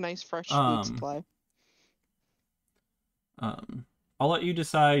nice fresh Um, food supply. I'll let you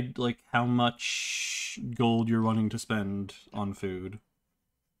decide like how much gold you're wanting to spend on food.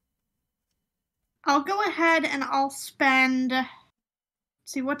 I'll go ahead and I'll spend. Let's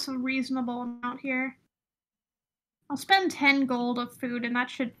see, what's a reasonable amount here? I'll spend 10 gold of food, and that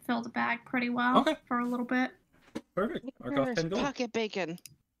should fill the bag pretty well Okay. for a little bit. Perfect. Mark off There's 10 gold. pocket bacon.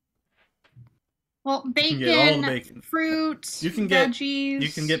 Well, can bacon, get all the bacon. fruits, You can get- veggies. You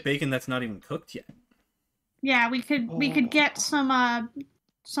can get bacon that's not even cooked yet. Yeah, we could get some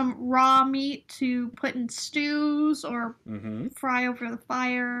raw meat to put in stews or Mm-hmm. fry over the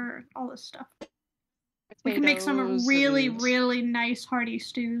fire, all this stuff. We can make some Potatoes really, and- really nice hearty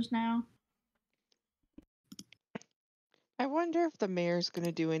stews now. I wonder if the mayor's going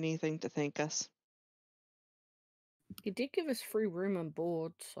to do anything to thank us. He did give us free room and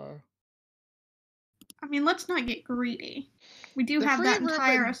board, so. I mean, let's not get greedy. We do The have free that room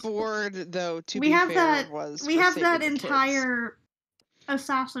entire and board, though, to we be have fair, that was we for have saving that the kids. entire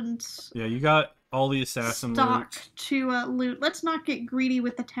assassins Yeah, you got all the assassin loot. stocked to loot. Let's not get greedy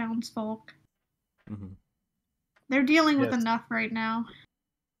with the townsfolk. Mm-hmm. They're dealing with enough right now.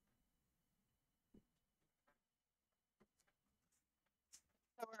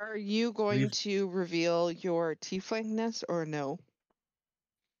 So are you going to reveal your tieflingness or no?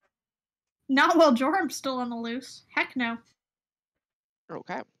 Not while Jorm's still on the loose. Heck no.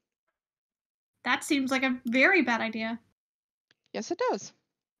 Okay. That seems like a very bad idea. Yes, it does.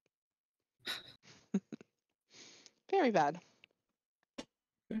 Very bad.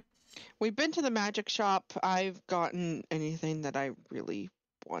 Okay. We've been to the magic shop. I've gotten anything that I really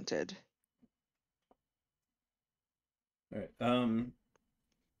wanted. All right.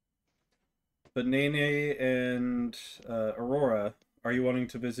 But Nene and Aurora, are you wanting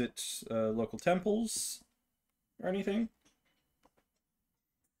to visit local temples or anything?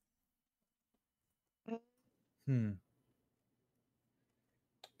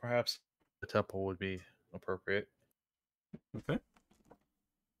 Perhaps the temple would be appropriate. Okay.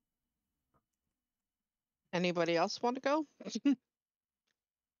 Anybody else want to go?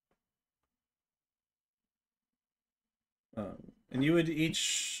 And you would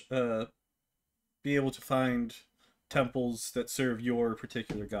each be able to find temples that serve your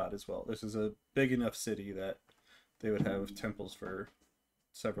particular god as well. This is a big enough city that they would have temples for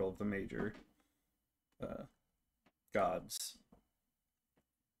several of the major gods.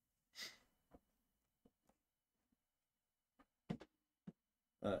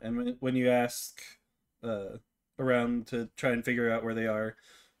 And when you ask around to try and figure out where they are,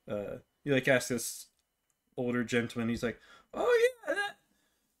 you ask this older gentleman. He's like, "Oh yeah,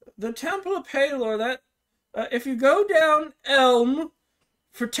 the Temple of Palor. That if you go down Elm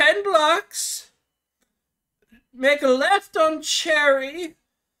for 10 blocks, make a left on Cherry,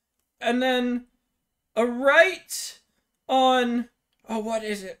 and then a right on what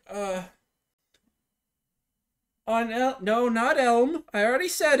is it? On Elm? No, not Elm. I already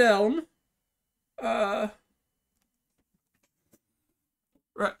said Elm. Right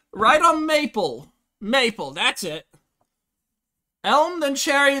on Maple. Maple, that's it. Elm, then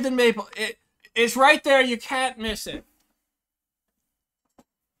Cherry, then Maple. It's right there. You can't miss it.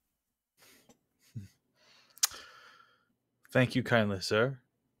 Thank you kindly, sir.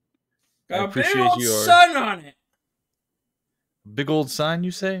 Got a big old sun on it. Big old sign, you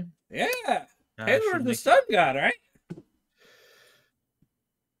say? Yeah. Palor's the sun god, right?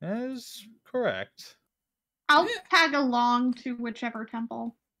 That is correct. I'll tag along to whichever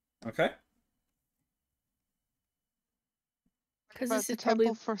temple. Okay. Because About this the is probably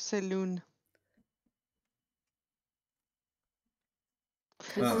temple for Selûne.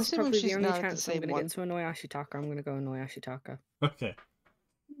 Because I'm it's assuming probably she's the only not at the chance I'm same going to one. get to annoy Ashitaka. I'm going to go annoy Ashitaka. Okay.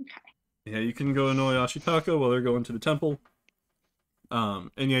 Okay. Yeah, you can go annoy Ashitaka while they're going to the temple.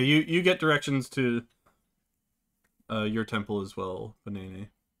 And yeah, you get directions to your temple as well, Banane.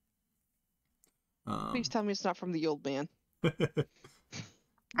 Please tell me it's not from the old man.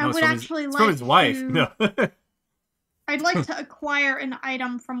 I would actually like from his wife. to... No. I'd like to acquire an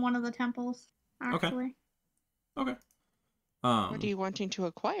item from one of the temples, actually. Okay. What are you wanting to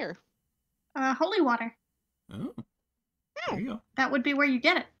acquire? Holy water. Oh. There you go. That would be where you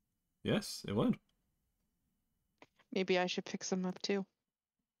get it. Yes, it would. Maybe I should pick some up too.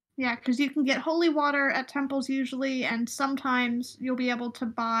 Yeah, because you can get holy water at temples usually, and sometimes you'll be able to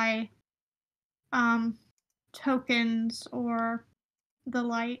buy tokens or the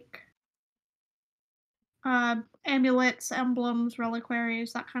like. Amulets, emblems,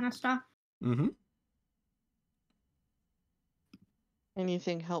 reliquaries, that kind of stuff. Mm-hmm.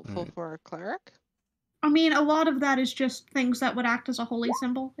 Anything helpful Right. for a cleric? I mean, a lot of that is just things that would act as a holy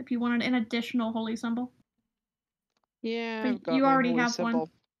symbol, if you wanted an additional holy symbol. Yeah, But I've got you my already holy have symbol.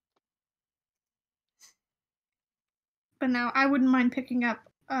 one. But no, I wouldn't mind picking up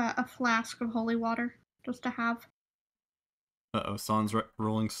a flask of holy water, just to have. Uh-oh, San's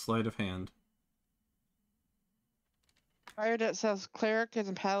rolling sleight of hand. It says clerics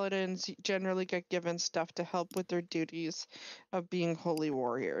and paladins generally get given stuff to help with their duties of being holy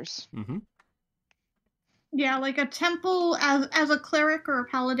warriors. Mm-hmm. Yeah, like a temple, as a cleric or a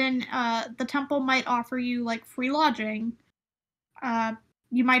paladin, the temple might offer you like free lodging.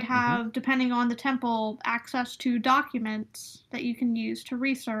 You might have, depending on the temple, access to documents that you can use to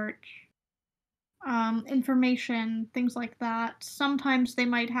research, information, things like that. Sometimes they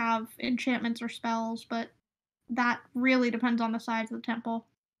might have enchantments or spells, but that really depends on the size of the temple.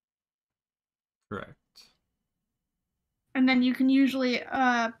 Correct. And then you can usually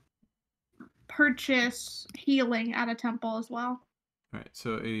purchase healing at a temple as well. Alright,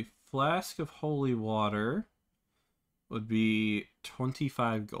 so a flask of holy water would be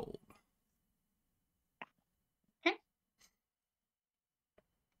 25 gold. Okay.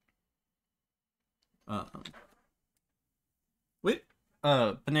 Wait,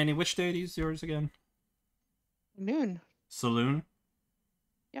 Banani, which deity is yours again? Noon. Saloon?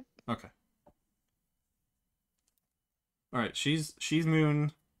 Yep. Okay. Alright, she's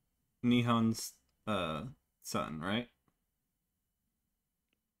Moon Nihon's son, right?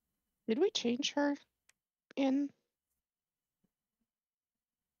 Did we change her in?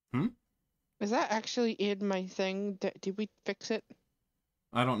 Is that actually in my thing? Did we fix it?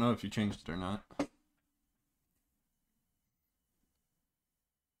 I don't know if you changed it or not.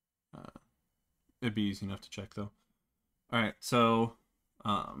 It'd be easy enough to check though. Alright, so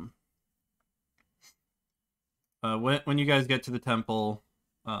when you guys get to the temple,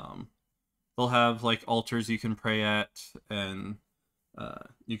 they'll have like altars you can pray at, and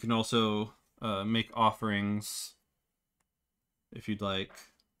you can also make offerings if you'd like.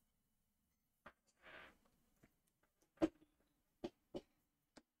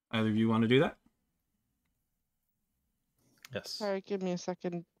 Either of you want to do that? Yes. Sorry, give me a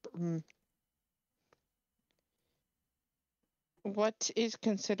second. What is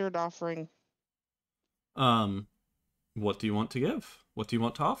considered offering? What do you want to give? What do you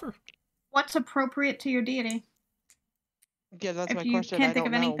want to offer? What's appropriate to your deity? Yeah, that's If my you question. can't I think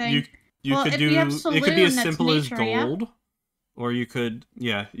don't of know. anything. You Well, could if do you have it could be as Saloon, that's simple as nature, yeah? gold, or you could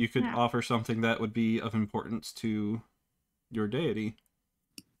Yeah. offer something that would be of importance to your deity.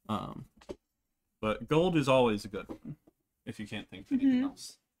 But gold is always a good one if you can't think of anything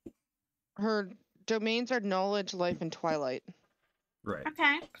else. Her domains are knowledge, life, and twilight. Right.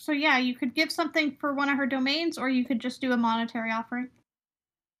 Okay, so yeah, you could give something for one of her domains, or you could just do a monetary offering.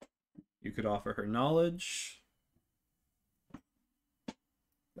 You could offer her knowledge,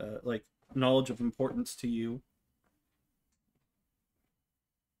 like knowledge of importance to you.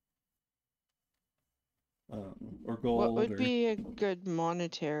 Or gold. What would be a good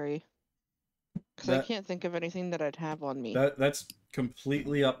monetary? Because I can't think of anything that I'd have on me. That's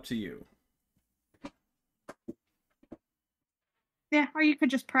completely up to you. Yeah, or you could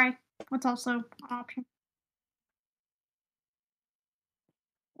just pray. That's also an option.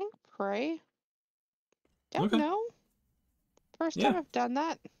 I think pray. Don't Okay. know. First time I've done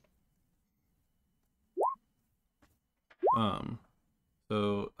that.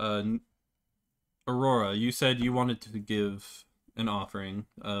 So, Aurora, you said you wanted to give an offering.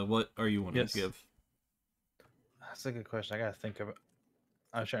 What are you wanting to give? That's a good question. I gotta think of it.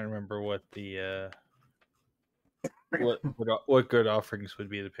 I'm trying to remember what the what good offerings would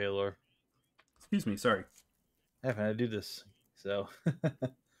be to Paylor. Excuse me, sorry. I haven't had to do this, so.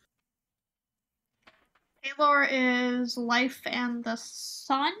 Paylor is life and the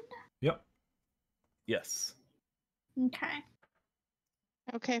sun? Yep. Yes. Okay.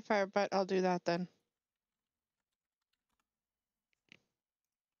 Okay, Firebutt, I'll do that then.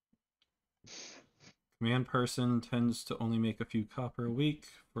 Command person tends to only make a few copper a week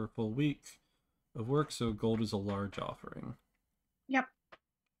for a full week of work, so gold is a large offering. Yep.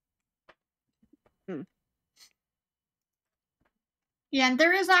 Yeah, and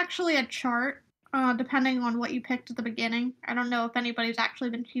there is actually a chart, depending on what you picked at the beginning. I don't know if anybody's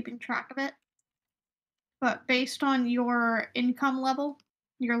actually been keeping track of it. But based on your income level,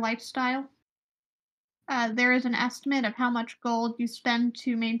 your lifestyle, there is an estimate of how much gold you spend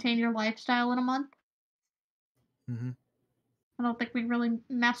to maintain your lifestyle in a month. Mm-hmm. I don't think we really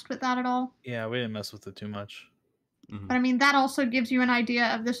messed with that at all. Yeah, we didn't mess with it too much. Mm-hmm. But I mean, that also gives you an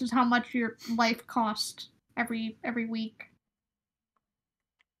idea of this is how much your life costs every week.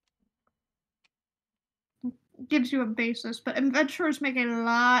 Gives you a basis, but adventurers make a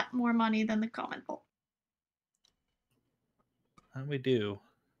lot more money than the common folk. And we do.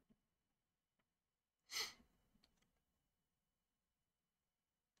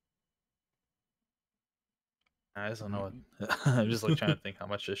 I just don't know what. I'm just like trying to think how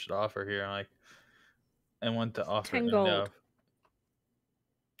much I should offer here. And want to offer 10 gold. enough.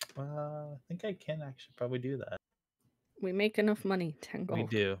 I think I can actually probably do that. We make enough money. 10 gold. We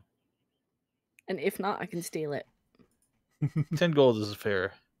do. And if not, I can steal it. 10 gold is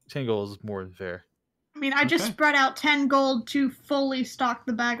fair. 10 gold is more than fair. I mean, I just spread out 10 gold to fully stock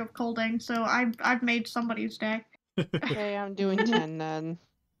the bag of colding, so I've made somebody's day. Okay, I'm doing 10 then.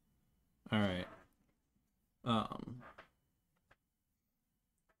 Alright.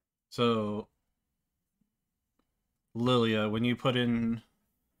 So Lilia, when you put in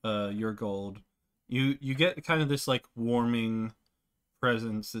your gold, you get kind of this like warming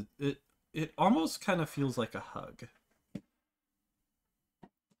presence. It almost kind of feels like a hug.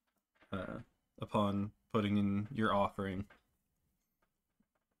 Upon putting in your offering.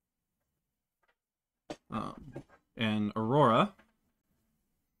 And Aurora,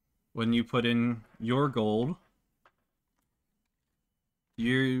 when you put in your gold,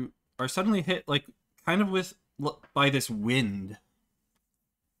 you are suddenly hit like kind of with by this wind,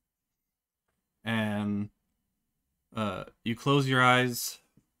 and you close your eyes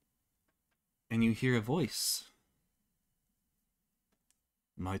and you hear a voice.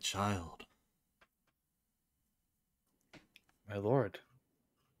 My child. My lord.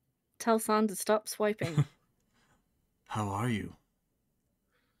 Tell San to stop swiping. How are you?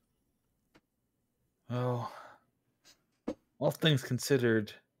 Oh, all things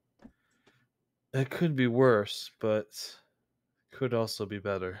considered, it could be worse, but could also be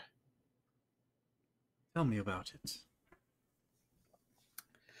better. Tell me about it.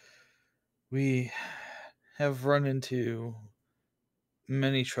 We have run into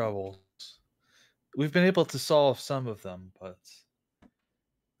many troubles. We've been able to solve some of them, but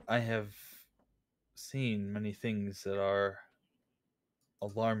I have seen many things that are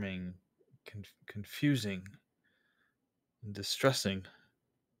alarming, confusing, and distressing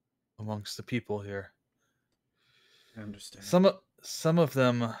amongst the people here. I understand. Some of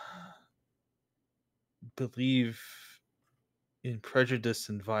them believe in prejudice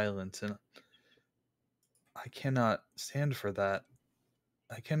and violence, and I cannot stand for that.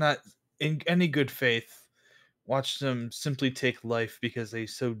 I cannot, in any good faith, watch them simply take life because they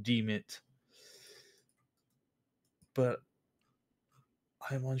so deem it. But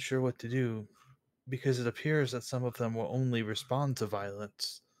I'm unsure what to do, because it appears that some of them will only respond to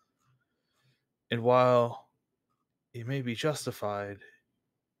violence. And while it may be justified,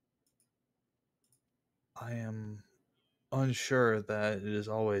 I am unsure that it is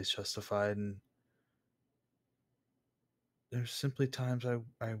always justified, and there's simply times I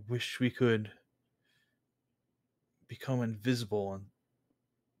wish we could become invisible and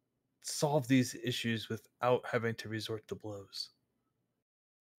solve these issues without having to resort to blows.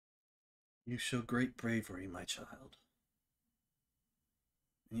 You show great bravery, my child.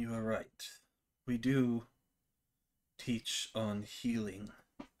 And you are right. We do teach on healing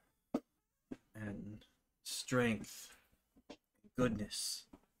and strength, goodness.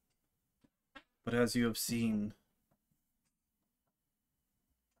 But as you have seen,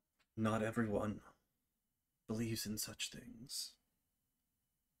 not everyone believes in such things.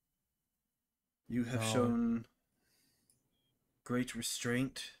 You have shown great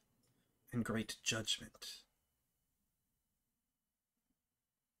restraint and great judgment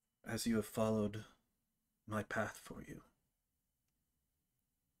as you have followed my path for you.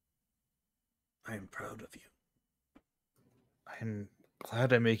 I am proud of you. I'm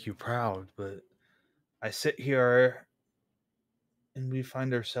glad I make you proud, but I sit here and we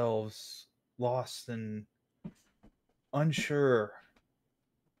find ourselves lost and unsure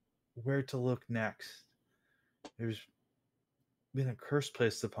where to look next. There's been a curse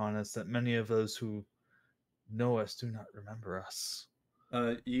placed upon us that many of those who know us do not remember us.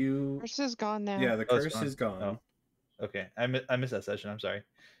 Curse is gone now. Yeah, the curse is gone. Oh, okay. I missed that session. I'm sorry.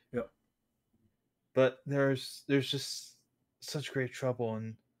 Yep. But there's just such great trouble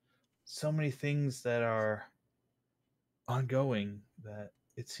and so many things that are ongoing that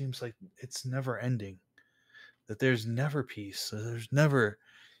it seems like it's never ending. That there's never peace. That there's never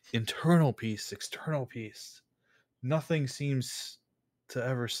internal peace, external peace. Nothing seems to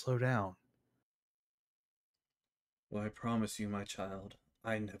ever slow down. Well, I promise you, my child,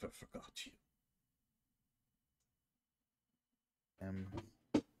 I never forgot you. I'm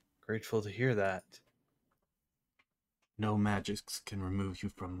grateful to hear that. No magics can remove you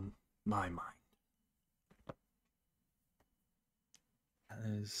from my mind. That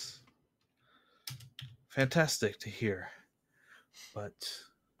is fantastic to hear. But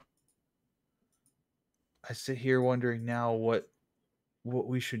I sit here wondering now what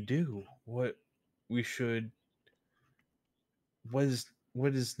we should do. What is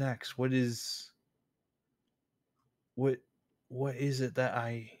next? What is it that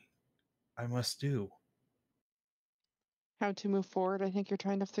I must do? How to move forward, I think you're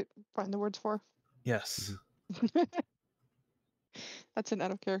trying to find the words for. Yes. That's an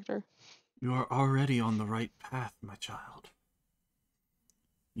out of character. You are already on the right path, my child.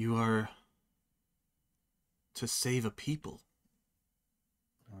 You are to save a people.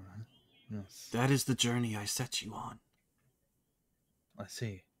 Yes. That is the journey I set you on. I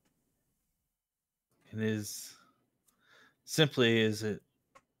see. It is Simply, is it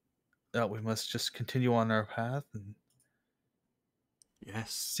that we must just continue on our path and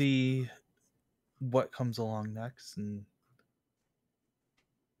Yes. see what comes along next and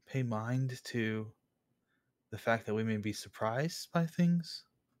pay mind to the fact that we may be surprised by things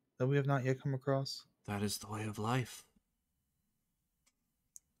that we have not yet come across? That is the way of life.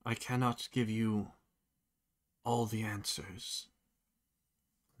 I cannot give you all the answers,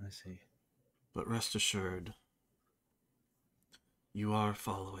 I see. but rest assured, you have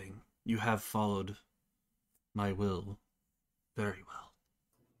followed my will very well.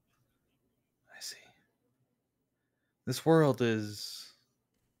 I see. This world is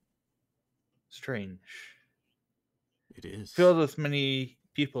strange. It is. Filled with many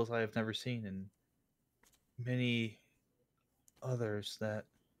peoples I have never seen and many others that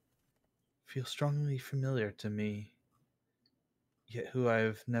feel strongly familiar to me, yet who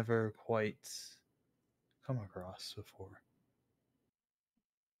I've never quite come across before.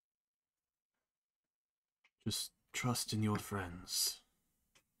 Just trust in your friends.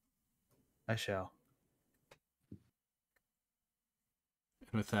 I shall.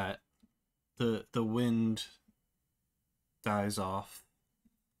 And with that, the wind dies off,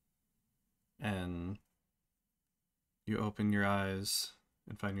 and you open your eyes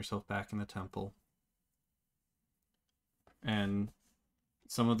and find yourself back in the temple. And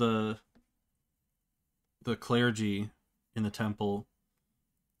some of the clergy in the temple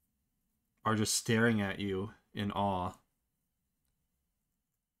are just staring at you in awe.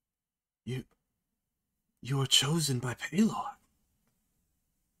 You were chosen by Paylor.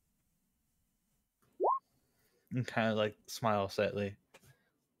 And kind of like smile slightly.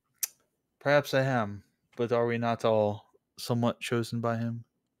 Perhaps I am, but are we not all somewhat chosen by him?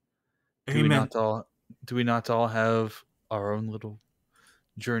 Do we Amen. not all have our own little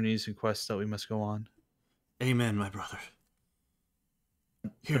journeys and quests that we must go on? Amen, my brother.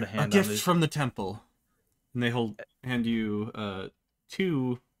 Here, Put a hand on gift his- from the temple. And they hand you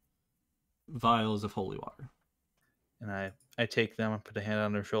 2 vials of holy water. And I take them and put a hand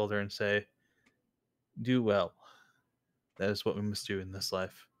on their shoulder and say, do well. That is what we must do in this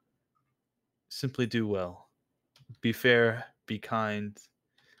life. Simply do well. Be fair, be kind,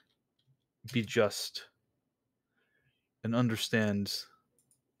 be just, and understand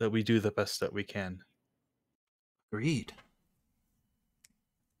that we do the best that we can. Agreed.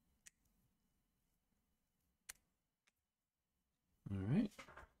 All right.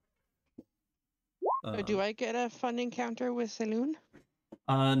 So do I get a fun encounter with Saloon?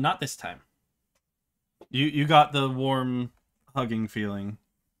 Not this time. You got the warm hugging feeling,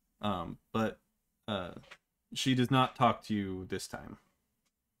 but she does not talk to you this time.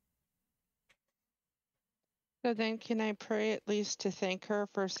 So then can I pray at least to thank her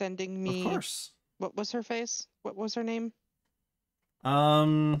for sending me... Of course. What was her face? What was her name?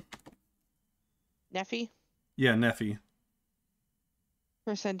 Neffy? Yeah, Neffy.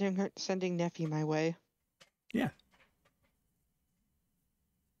 For sending Neffy my way. Yeah.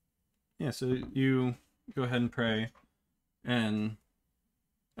 Yeah, so you go ahead and pray. And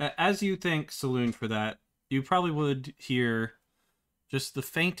as you thank Saloon for that, you probably would hear just the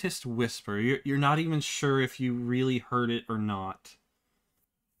faintest whisper. You're not even sure if you really heard it or not.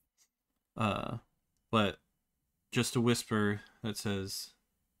 But just a whisper that says,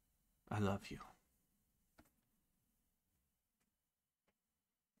 I love you.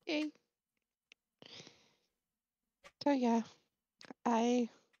 Okay. So yeah, I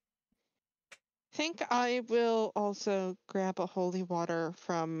think I will also grab a holy water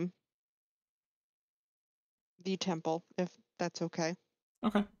from the temple, if that's okay.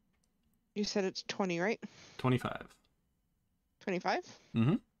 Okay. You said it's 20, right? 25. 25?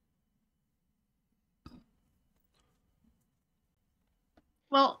 Mm-hmm.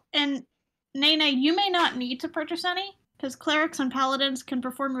 Well, and Nene, you may not need to purchase any, because clerics and paladins can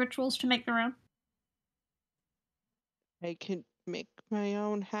perform rituals to make their own. I can make my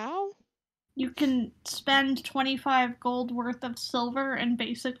own how? You can spend 25 gold worth of silver and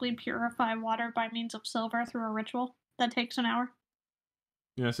basically purify water by means of silver through a ritual. That takes an hour.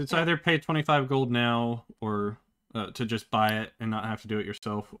 Yes, it's either pay 25 gold now or to just buy it and not have to do it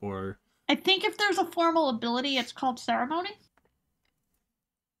yourself, or... I think if there's a formal ability, it's called ceremony.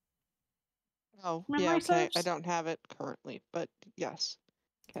 Oh, Memory yeah, okay. I serves? don't have it currently, but yes.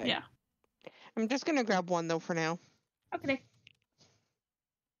 Okay. Yeah. I'm just gonna grab one, though, for now. Okay.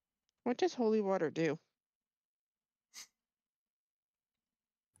 What does holy water do?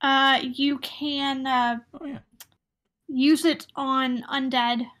 You can Oh, yeah. use it on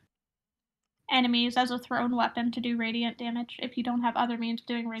undead enemies as a thrown weapon to do radiant damage if you don't have other means of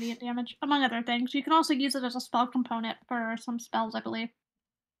doing radiant damage, among other things. You can also use it as a spell component for some spells, I believe.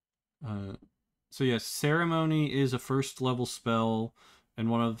 So yes, Ceremony is a first level spell, and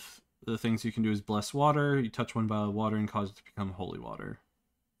one of the things you can do is Bless Water. You touch one vial of water and cause it to become holy water.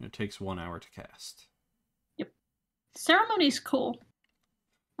 And it takes 1 hour to cast. Yep. Ceremony's cool.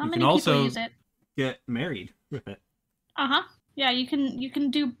 Not You many can also people use it. get married with it. Uh-huh. Yeah, you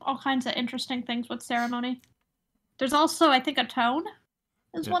can do all kinds of interesting things with Ceremony. There's also, I think, a tone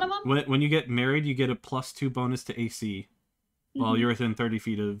is one of them. When you get married, you get a +2 bonus to AC while you're within 30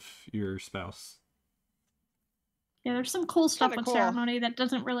 feet of your spouse. Yeah, there's some cool stuff with cool. Ceremony that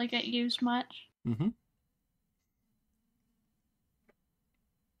doesn't really get used much. Mm-hmm.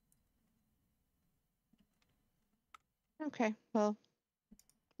 Okay, well,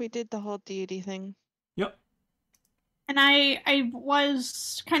 we did the whole deity thing. Yep. And I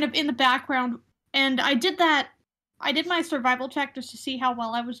was kind of in the background, and I did my survival check just to see how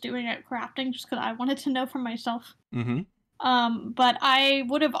well I was doing at crafting, just because I wanted to know for myself. Mm-hmm. But I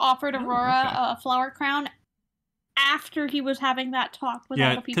would have offered Aurora a flower crown after he was having that talk with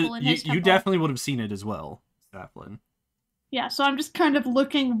all the people in his temple. You definitely would have seen it as well, Staplin. Yeah, so I'm just kind of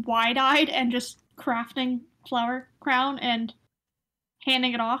looking wide-eyed and just crafting flower crown and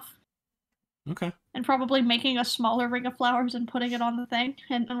handing it off. Okay. And probably making a smaller ring of flowers and putting it on the thing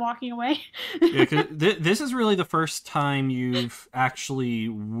and walking away. Yeah, because this is really the first time you've actually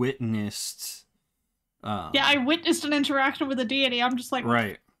witnessed... yeah, I witnessed an interaction with a deity. I'm just like,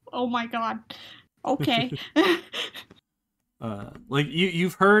 right. Oh my god. Okay. Like,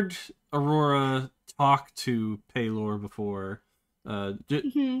 you've heard Aurora talk to Paylor before,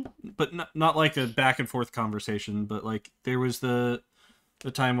 but not like a back and forth conversation, but like there was the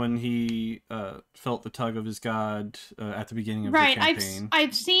time when he felt the tug of his god at the beginning of the campaign.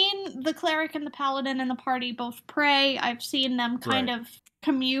 I've seen the cleric and the paladin and the party both pray. I've seen them kind of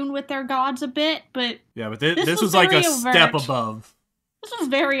commune with their gods a bit, but yeah, but this was like a step above. This was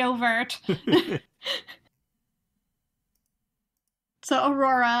very overt. So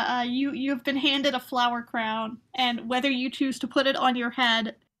Aurora, you've been handed a flower crown, and whether you choose to put it on your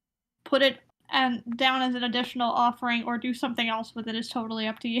head, put it down as an additional offering, or do something else with it is totally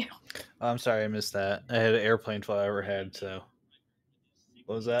up to you. I'm sorry, I missed that. I had an airplane fly overhead, so...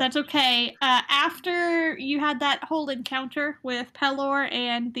 What was that? That's okay. After you had that whole encounter with Pelor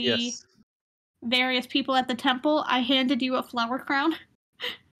and the various people at the temple, I handed you a flower crown.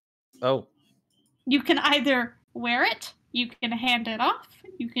 Oh. You can either wear it, you can hand it off,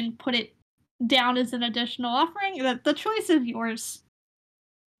 you can put it down as an additional offering. The choice is yours.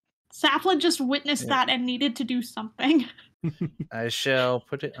 Saplin just witnessed that and needed to do something. I shall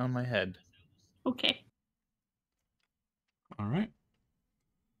put it on my head. Okay. All right.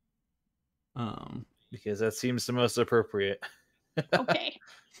 Because that seems the most appropriate. Okay.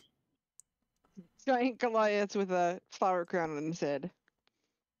 Giant Goliath with a flower crown on his head.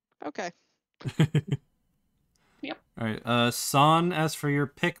 Okay. Yep. All right. San, as for your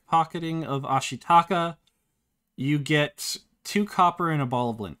pickpocketing of Ashitaka, you get 2 copper and a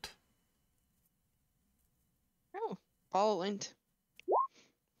ball of lint. Oh, ball of lint.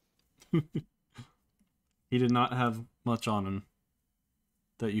 He did not have much on him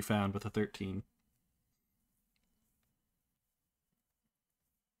that you found with a 13.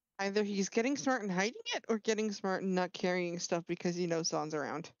 Either he's getting smart and hiding it, or getting smart and not carrying stuff because he knows San's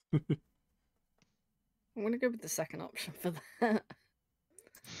around. I'm gonna go with the second option for that.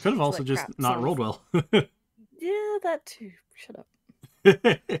 Could have also just not rolled well. Yeah, that too. Shut up.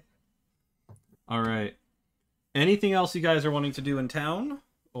 All right. Anything else you guys are wanting to do in town,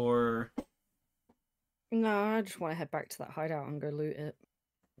 or? No, I just want to head back to that hideout and go loot it.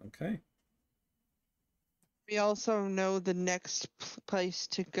 Okay. We also know the next place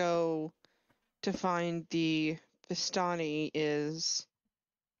to go to find the Vistani is...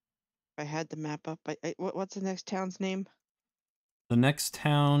 I had the map up. What's the next town's name? The next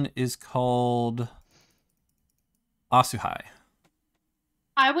town is called Asuhai.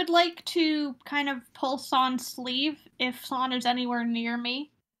 I would like to kind of pull San's sleeve if San is anywhere near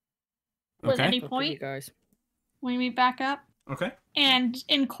me. At any point. You guys. When we meet back up. Okay. And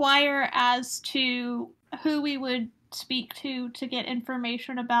inquire as to who we would speak to get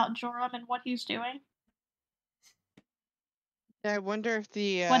information about Joram and what he's doing. I wonder if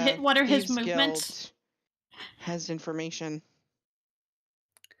the what are his Thieves movements? Guild has information.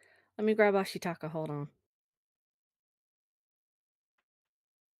 Let me grab Ashitaka, hold on.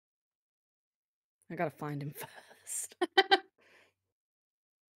 I gotta find him first.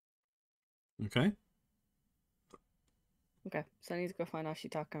 Okay. Okay, so I need to go find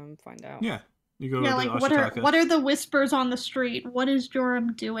Ashitaka and find out. Yeah. You go Yeah, to like Ashitaka. what are the whispers on the street? What is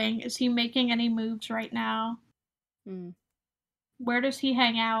Joram doing? Is he making any moves right now? Where does he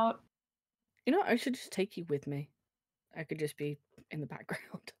hang out? You know, I should just take you with me. I could just be in the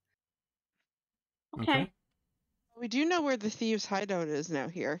background. Okay. We do know where the thieves' hideout is now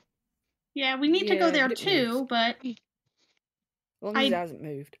here. Yeah, we need to go there but it too, moves. but As long as it hasn't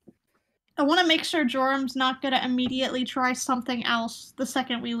moved. I want to make sure Joram's not going to immediately try something else the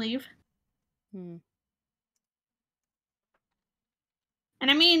second we leave. And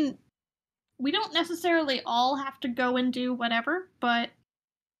I mean, we don't necessarily all have to go and do whatever, but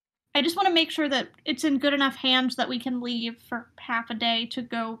I just want to make sure that it's in good enough hands that we can leave for half a day to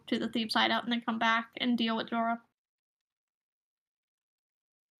go to the thieves' hideout and then come back and deal with Joram.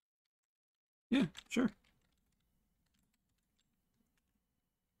 Yeah, sure.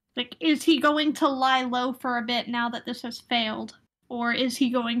 Like, is he going to lie low for a bit now that this has failed? Or is he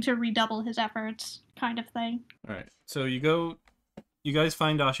going to redouble his efforts, kind of thing? Alright, so you guys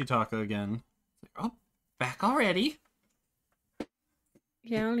find Ashitaka again. Oh, back already?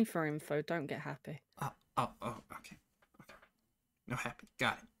 Yeah, only for info. Don't get happy. Oh, okay. No happy.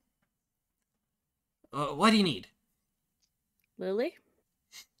 Got it. What do you need? Lily?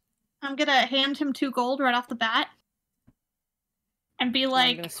 I'm gonna hand him 2 gold right off the bat. And be like...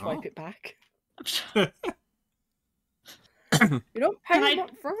 I'm gonna swipe it back. You don't pay him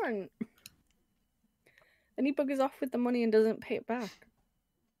up front. Then he buggers off with the money and doesn't pay it back.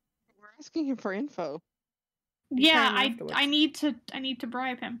 We're asking him for info. Yeah, I need to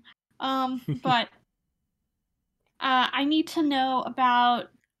bribe him. But I need to know about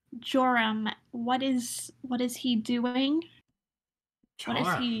Joram. What is he doing? What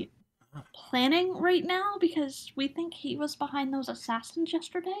is he planning right now? Because we think he was behind those assassins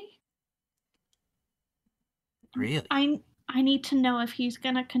yesterday. Really? I need to know if he's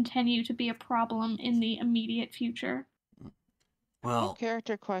gonna continue to be a problem in the immediate future. Well,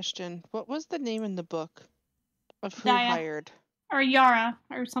 character question. What was the name in the book of who Daya. hired? Or Yara,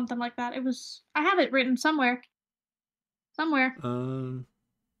 or something like that. It was... I have it written somewhere. Somewhere.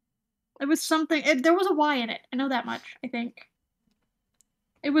 It was something... there was a Y in it. I know that much, I think.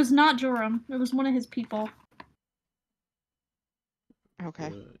 It was not Joram. It was one of his people.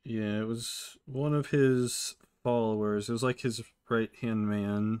 Okay. Yeah, it was one of his followers. It was like his right-hand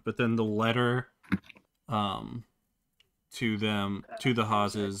man, but then the letter to the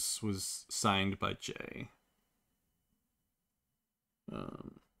Haases was signed by Jay. Okay.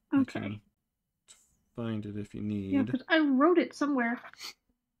 I can find it if you need. Yeah, because I wrote it somewhere.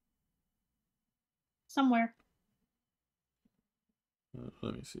 Somewhere.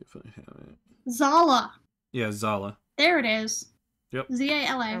 Let me see if I have it. Zala. Yeah, Zala. There it is. Yep.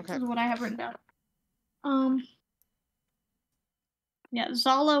 Zala Okay. is what I have written down. Yeah,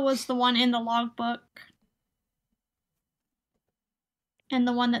 Zala was the one in the logbook. And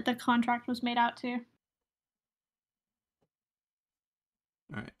the one that the contract was made out to.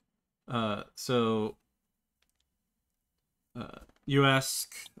 Alright. So you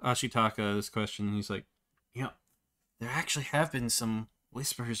ask Ashitaka this question, and he's like, you know, there actually have been some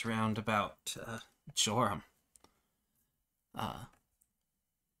whispers around about Joram.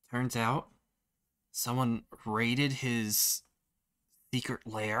 Turns out someone raided his secret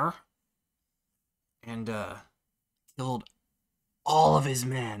lair and killed all of his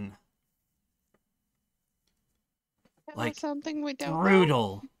men. Like, something we don't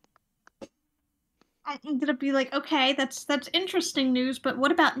brutal. I'm gonna be like, okay, that's interesting news, but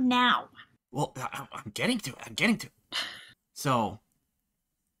what about now? Well, I'm getting to it. So,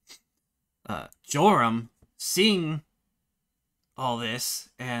 Joram, seeing all this,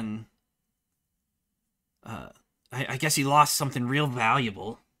 and I guess he lost something real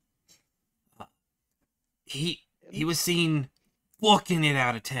valuable. He was seen booking it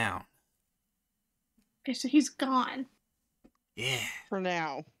out of town. Okay, so he's gone. Yeah. For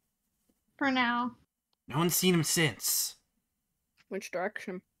now. No one's seen him since. Which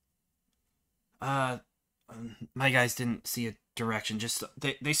direction? My guys didn't see a direction. Just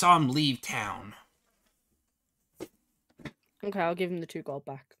they saw him leave town. Okay, I'll give him the 2 gold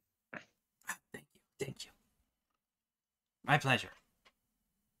back. Thank you. My pleasure.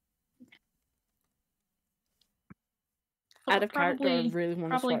 Out of character, I really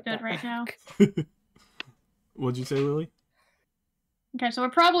want to swipe good that right back. now. What'd you say, Lily? Okay, so we're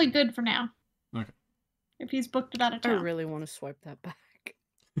probably good for now. Okay. If he's booked it out of I town. really want to swipe that back.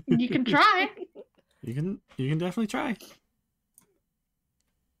 You can try. You can definitely try.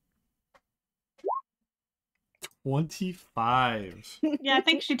 25. Yeah, I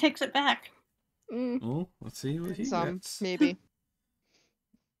think she takes it back. Oh, let's see what he Some, gets. maybe.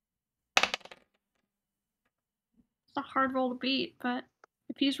 It's a hard roll to beat, but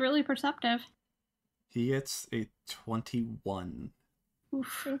if he's really perceptive. He gets a 21.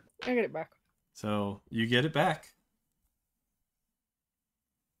 Oof. I get it back. So you get it back.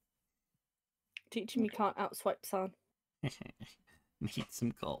 Teaching me can't outswipe San. Need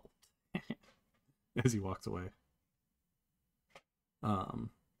some gold. As he walks away.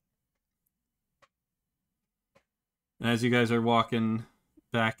 As you guys are walking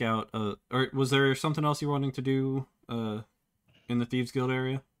back out, or was there something else you were wanting to do in the Thieves Guild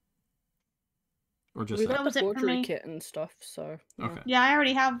area? Or just We that? got was the it for forgery me. kit and stuff, so yeah. Okay. Yeah, I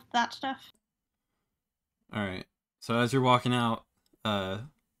already have that stuff. All right. So as you're walking out,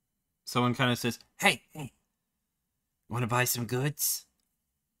 someone kind of says, "Hey, want to buy some goods?"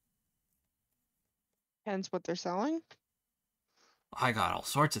 Depends what they're selling. I got all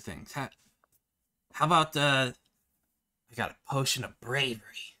sorts of things. How about I got a potion of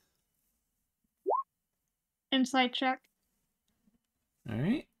bravery. Insight check. All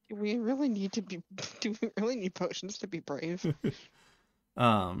right. We really need to be. Do we really need potions to be brave?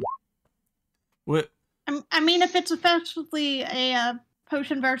 What? I mean, if it's effectively a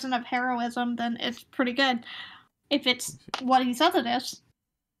potion version of heroism, then it's pretty good. If it's what he says it is.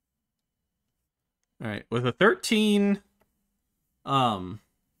 All right. With a 13,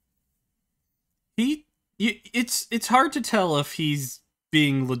 it's hard to tell if he's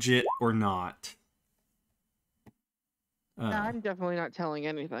being legit or not. I'm definitely not telling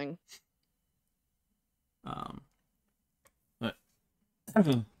anything. But,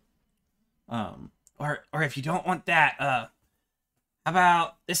 or if you don't want that, how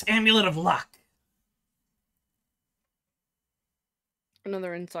about this amulet of luck?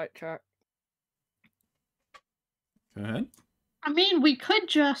 Another insight check. Go ahead. I mean, we could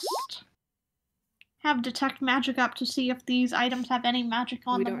just have detect magic up to see if these items have any magic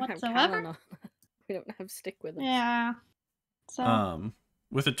on We them don't have whatsoever. Callan. We don't have stick with us. Yeah. So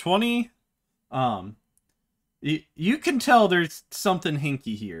With a 20, you can tell there's something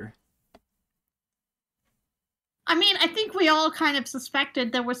hinky here. I mean, I think we all kind of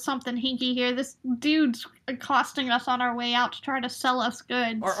suspected there was something hinky here. This dude's accosting us on our way out to try to sell us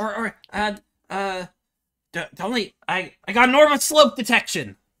goods. I got normal slope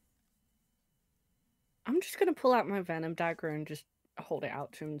detection. I'm just gonna pull out my venom dagger and just hold it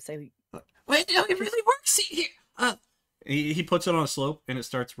out to him and say, Wait, no, it really works. See here. He puts it on a slope and it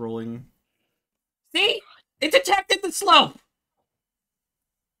starts rolling. See, it detected the slope.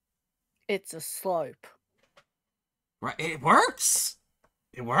 "It's a slope." Right, it works.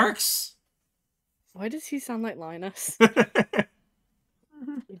 It works. Why does he sound like Linus?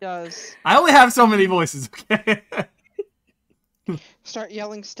 He does. I only have so many voices. Okay. Start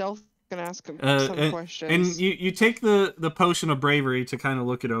yelling stealth and ask him And questions. you take the potion of bravery to kind of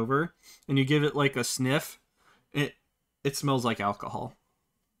look it over, and you give it like a sniff. It smells like alcohol.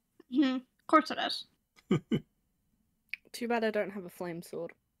 Of course it is. Too bad I don't have a flame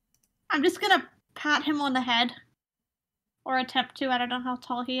sword. I'm just gonna pat him on the head. Or attempt to, I don't know how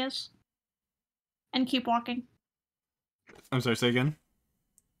tall he is. And keep walking. I'm sorry, say again?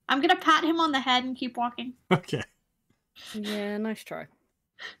 I'm gonna pat him on the head and keep walking. Okay. Yeah, nice try.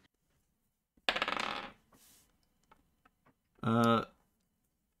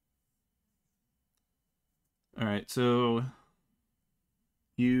 Alright, so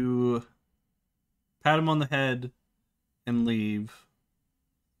you pat him on the head and leave.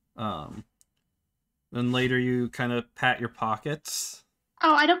 Then later you kind of pat your pockets.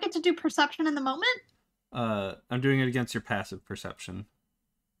 Oh, I don't get to do perception in the moment? I'm doing it against your passive perception.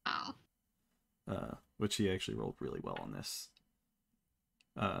 Oh. Which he actually rolled really well on this.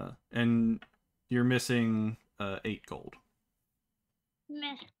 And you're missing 8 gold.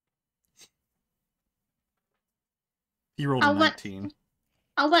 Meh. He rolled a 19.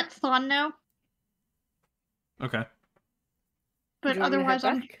 I'll let Thon know, Okay. but Do you want me to head otherwise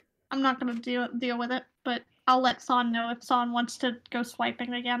back? I'm not gonna deal with it. But I'll let Son know if Son wants to go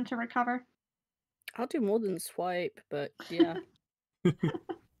swiping again to recover. I'll do more than swipe, but yeah.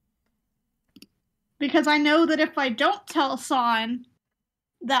 Because I know that if I don't tell Son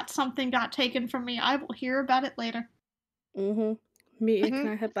that something got taken from me, I will hear about it later. Mia, can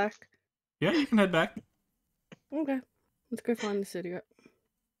I head back? Yeah, you can head back. Okay. Let's go find this idiot.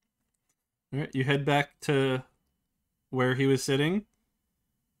 Alright, you head back to where he was sitting,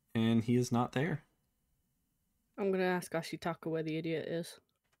 and he is not there. I'm gonna ask Ashitaka where the idiot is.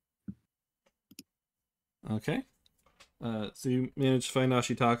 Okay. So you managed to find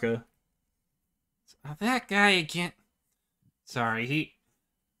Ashitaka. That guy again. Sorry,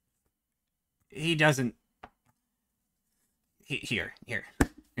 he doesn't. Here.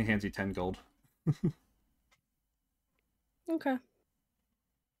 He hands you 10 gold. Okay.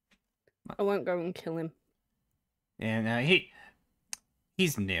 I won't go and kill him. And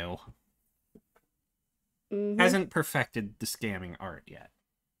he's new. Mhm. Hasn't perfected the scamming art yet.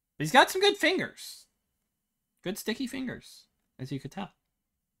 But he's got some good fingers. Good sticky fingers, as you could tell.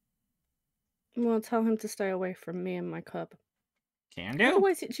 Well, tell him to stay away from me and my cub. Can do.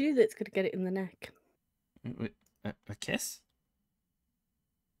 Otherwise, it's you that's going to get it in the neck. A kiss?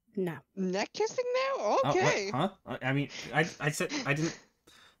 No. Neck kissing now? Okay. Huh? I mean, I said I didn't.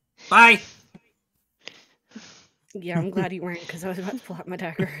 Bye. Yeah, I'm glad you ran because I was about to pull out my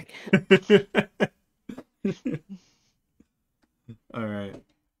dagger again. All right.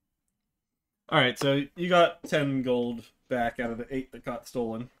 So you got 10 gold back out of the 8 that got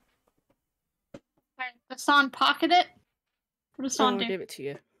stolen. Alright, Vistani pocket it? What does Vistani I'll do? give it to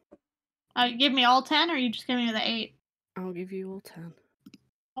you. You give me all 10, or you just give me the 8? I'll give you all 10.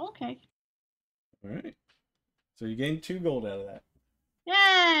 Okay. All right. So you gained 2 gold out of that.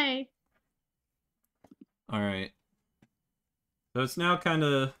 Yay! All right. So it's now kind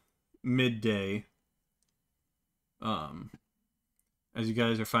of midday. As you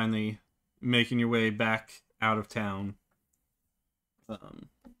guys are finally making your way back out of town.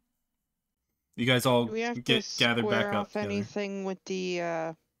 You guys all Do we have get to gathered square back up off together. anything with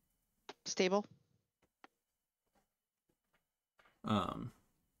the stable? Well,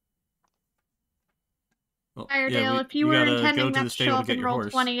 Iredale, if you were intending that to show up in roll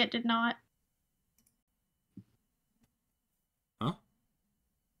 20, it did not. Huh?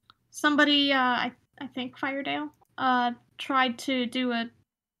 Somebody, I think Firedale, tried to do a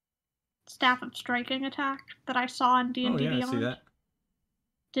Staff of Striking attack that I saw in D&D Oh, yeah, Beyond. I see that.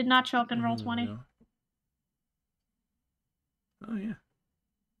 Did not show up in roll 20. No. Oh, yeah.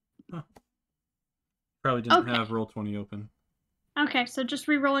 Huh. Probably didn't have roll 20 open. Okay, so just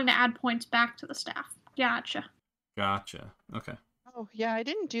re-rolling to add points back to the staff. Gotcha. Okay. Oh, yeah, I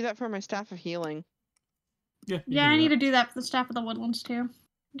didn't do that for my Staff of Healing. Yeah, I need to do that for the Staff of the Woodlands, too.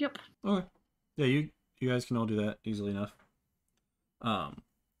 Yep. Okay. Yeah, you guys can all do that easily enough.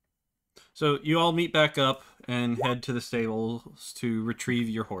 So you all meet back up and head to the stables to retrieve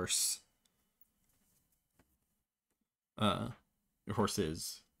your horse. Your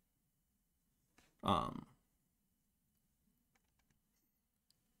horses.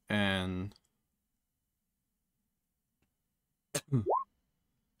 And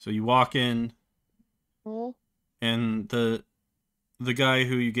so you walk in, and the guy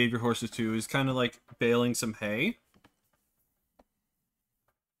who you gave your horses to is kind of like baling some hay.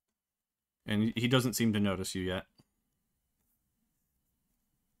 And he doesn't seem to notice you yet.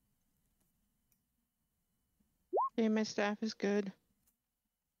 Okay, my staff is good.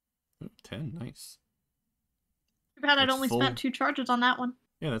 10, nice. Too bad I'd That's only full. spent 2 charges on that one.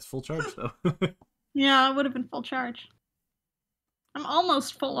 Yeah, that's full charge, though. Yeah, it would have been full charge. I'm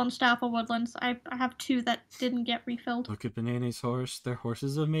almost full on Staff of Woodlands. I have 2 that didn't get refilled. Look at Banana's horse. Their horse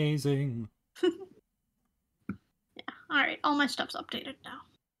is amazing. Yeah, alright, all my stuff's updated now.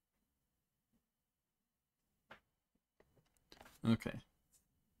 Okay.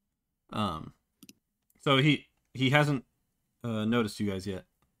 So he hasn't noticed you guys yet.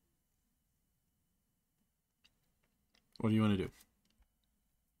 What do you want to do?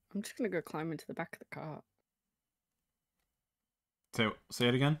 I'm just gonna go climb into the back of the cart. Say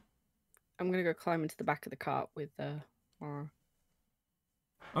it again. I'm gonna go climb into the back of the cart with Mara.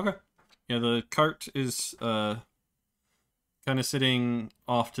 Okay. Yeah, the cart is kind of sitting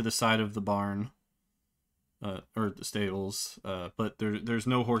off to the side of the barn, or the stables, but there's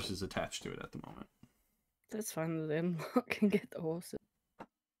no horses attached to it at the moment. That's fine, then I can get the horses.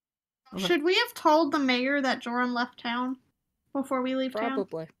 Okay. Should we have told the mayor that Joram left town before we leave town?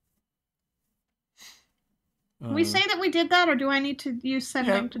 Probably. Can we say that we did that, or do I need to use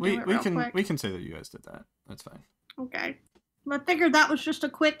sending to do it real quick? We can say that you guys did that. That's fine. Okay. I figured that was just a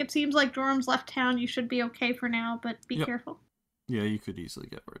quick, it seems like Joram's left town, you should be okay for now, but be careful. Yeah, you could easily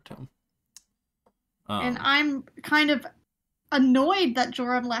get word to him. And I'm kind of annoyed that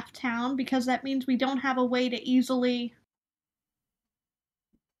Joram left town, because that means we don't have a way to easily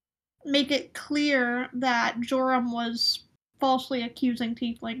make it clear that Joram was falsely accusing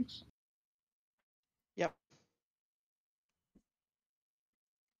tieflings. Yep.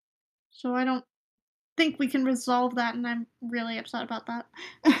 So I don't think we can resolve that, and I'm really upset about that.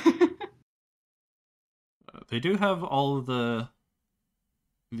 They do have all of the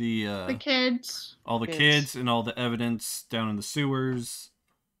kids. all the kids and all the evidence down in the sewers.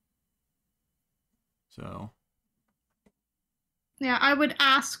 So Yeah, I would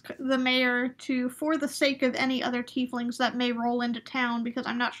ask the mayor to, for the sake of any other tieflings that may roll into town, because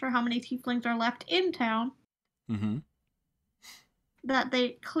I'm not sure how many tieflings are left in town, that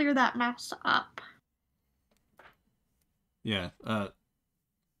they clear that mess up. Yeah.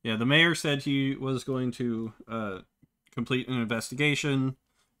 Yeah, the mayor said he was going to complete an investigation,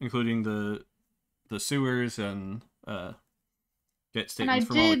 including the sewers and get statements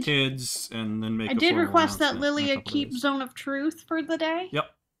from all the kids, and then make I a did formal request that announcement in a Lilia couple keep days. Zone of Truth for the day.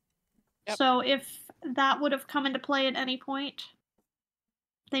 Yep. So if that would have come into play at any point,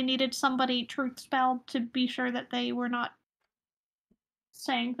 they needed somebody truth spelled to be sure that they were not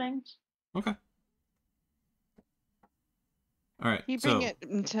saying things. Okay. All right. Keeping it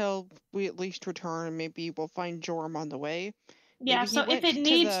until we at least return, and maybe we'll find Jorm on the way. Yeah, Maybe so if it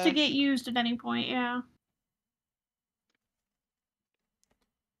needs to get used at any point, yeah.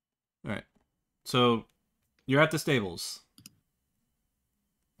 All right. So you're at the stables.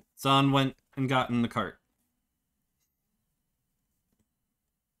 Zahn went and got in the cart.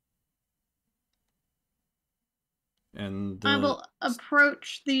 And I will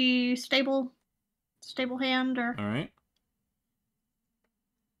approach the stable hand, or... All right.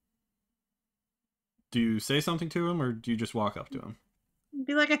 Do you say something to him, or do you just walk up to him?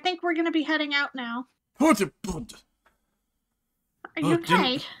 Be like, I think we're gonna be heading out now. Are you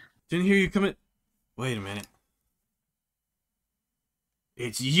okay? Didn't hear you come in. Wait a minute.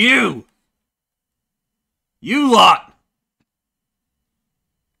 It's you! You lot!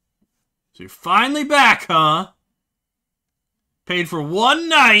 So you're finally back, huh? Paid for one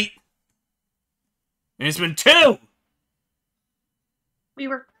night, and it's been 2! We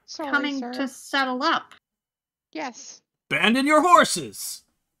were coming to settle up. Yes. Abandon your horses!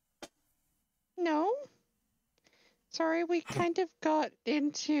 No. Sorry, we kind of got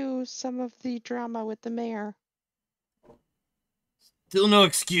into some of the drama with the mayor. Still no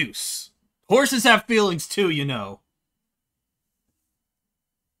excuse. Horses have feelings too, you know.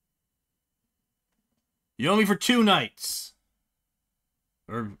 You owe me for 2 nights.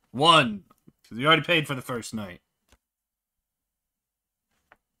 Or 1, because you already paid for the first night.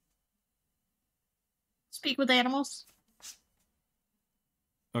 Speak with animals.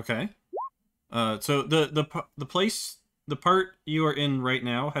 Okay. So the place, the part you are in right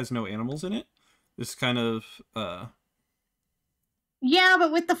now has no animals in it. This kind of Yeah,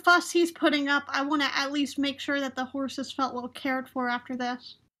 but with the fuss he's putting up, I want to at least make sure that the horses felt well cared for after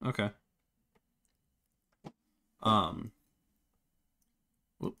this. Okay.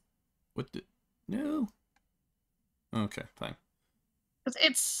 What did... No. Okay, fine.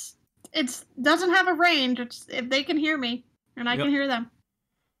 It's doesn't have a range. It's if they can hear me and I can hear them.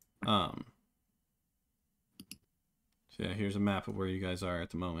 So yeah, here's a map of where you guys are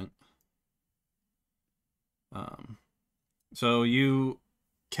at the moment. So you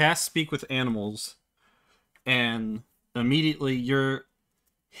cast Speak with Animals, and immediately you're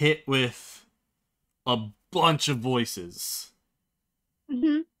hit with a bunch of voices.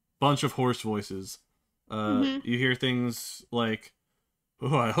 Mm-hmm. Bunch of horse voices. You hear things like,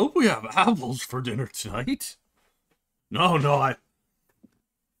 "Oh, I hope we have apples for dinner tonight." No, I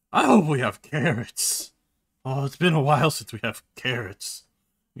hope we have carrots. Oh, it's been a while since we have carrots.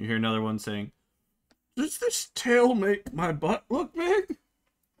 You hear another one saying, "Does this tail make my butt look big?"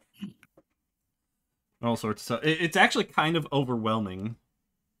 All sorts of stuff. It's actually kind of overwhelming.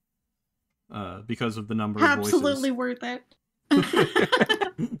 Because of the number of voices. Absolutely worth it.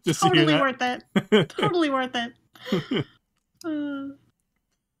 Just totally worth it. Totally worth it.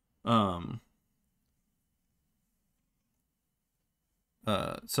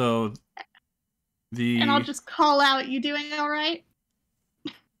 So the... And I'll just call out, you doing alright?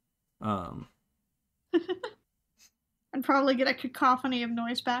 And probably get a cacophony of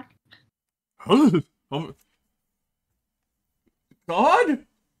noise back. Oh, God?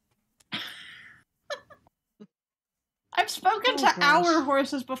 I've spoken to our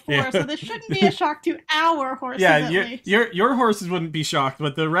horses before, so this shouldn't be a shock to our horses. Yeah, your horses wouldn't be shocked,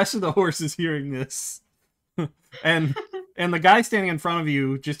 but the rest of the horses hearing this, and the guy standing in front of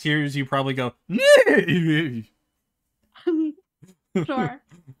you just hears you probably go, "Nee!" Sure.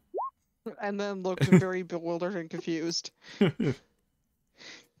 And then looks very bewildered and confused. And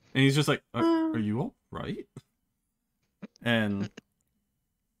he's just like, "Are you all right?" And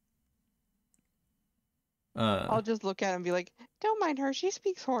I'll just look at him and be like, "Don't mind her. She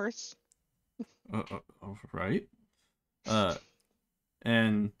speaks horse." Right.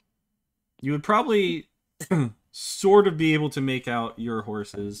 And you would probably sort of be able to make out your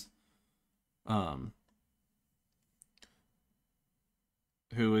horses. Who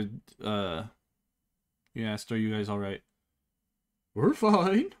would you asked, "Are you guys all right?" "We're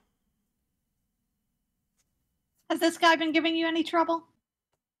fine." Has this guy been giving you any trouble?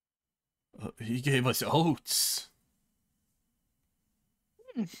 He gave us oats.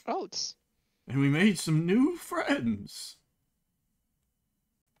 Oats. And we made some new friends.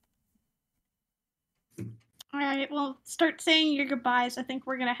 All right, well, start saying your goodbyes. I think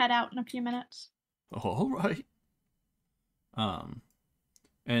we're gonna head out in a few minutes. All right.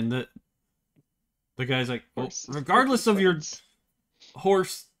 And the guy's like, well, regardless of your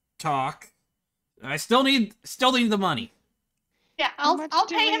horse talk, I still need the money. Yeah, How I'll much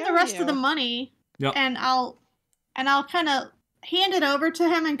do pay we him the owe rest of the you? money, Yep. and I'll kind of hand it over to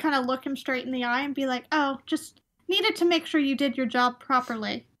him and kind of look him straight in the eye and be like, "Oh, just needed to make sure you did your job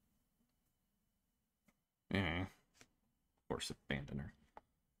properly." Horse abandoner.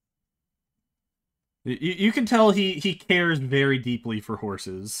 You can tell he cares very deeply for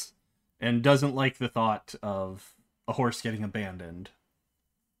horses and doesn't like the thought of a horse getting abandoned.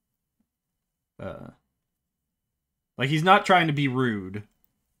 Like, he's not trying to be rude.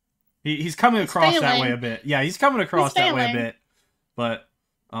 He's coming across that way a bit. Yeah, he's coming across that way a bit. But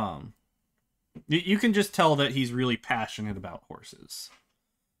you can just tell that he's really passionate about horses.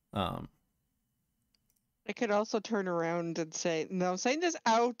 I could also turn around and say, no, I'm saying this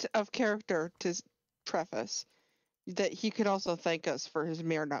out of character to preface, that he could also thank us for his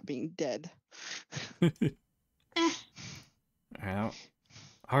mare not being dead. Well,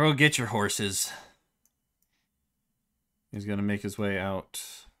 I'll go get your horses. He's gonna make his way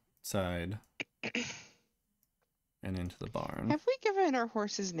outside and into the barn. Have we given our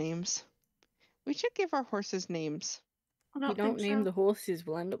horses names? We should give our horses names. I If you don't think name so. the horses,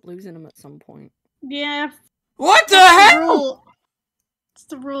 we'll end up losing them at some point. Yeah. What the That's the hell? rule. It's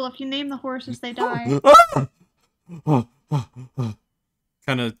the rule. If you name the horses, they die.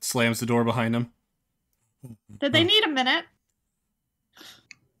 Kind of slams the door behind him. Did they need a minute?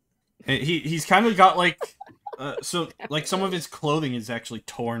 He's kind of got like some of his clothing is actually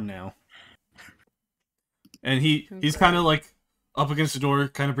torn now, and he's kind of like up against the door,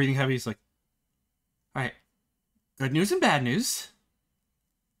 kind of breathing heavy. He's like, "All right, good news and bad news.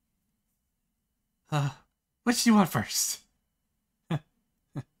 Which do you want first?"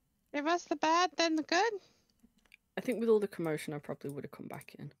 Give us the bad, then the good. I think with all the commotion, I probably would have come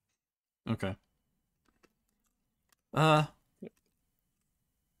back in. Okay.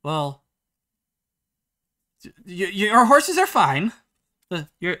 Well, your horses are fine.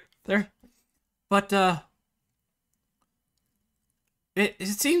 It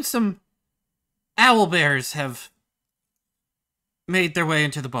seems some owl bears have made their way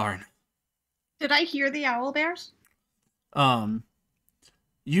into the barn. Did I hear the owl bears?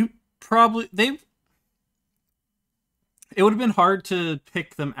 You probably it would have been hard to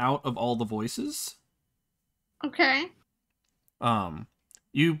pick them out of all the voices. Okay.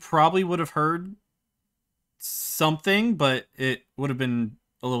 You probably would have heard something, but it would have been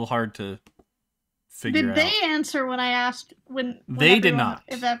a little hard to figure out. Did they answer when I asked when They did everyone- not.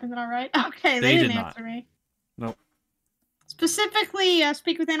 If everything all right? Okay, They they didn't did not. answer me. Nope. Specifically,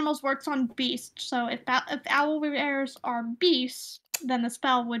 Speak with Animals works on beasts, so if owl bears are beasts, then the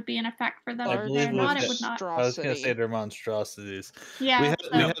spell would be in effect for them. I If believe they're not, it would not. I was gonna say they're monstrosities. Yeah,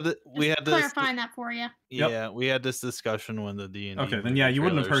 We had this. clarifying that for you. Yeah, we had this discussion when the D&D. Okay, then yeah, you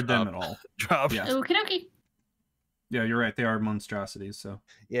wouldn't have heard them at all. Dropped. Yeah. Okie dokie. Yeah, you're right. They are monstrosities. So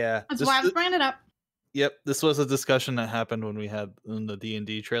Yeah. That's why I was bringing it up. Yep, this was a discussion that happened when the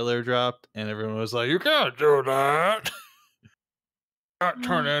D&D trailer dropped, and everyone was like, "You can't do that. Not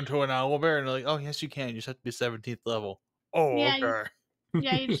turn into an owlbear." And they're like, "Oh, yes, you can. You just have to be 17th level." Oh, Yeah, okay.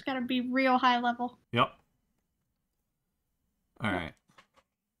 Yeah, you just gotta be real high level. Yep. All right.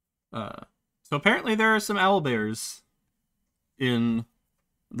 So apparently there are some owlbears in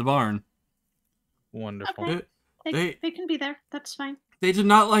the barn. Wonderful. Okay. They can be there. That's fine. They did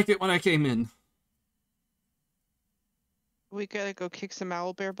not like it when I came in. We gotta go kick some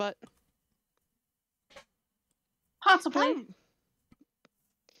owlbear butt. Possibly.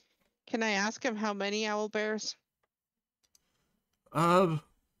 Can I ask him how many owlbears? Can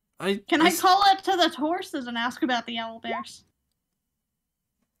I call it to the horses and ask about the owl bears?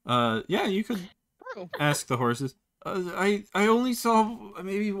 Yeah, you could ask the horses. I only saw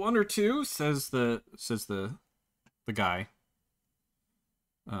maybe one or two, says the guy.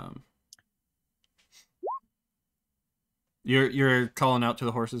 You're calling out to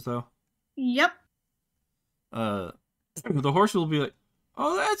the horses though? Yep. The horse will be like,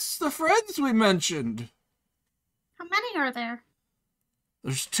 "Oh, that's the friends we mentioned. How many are there?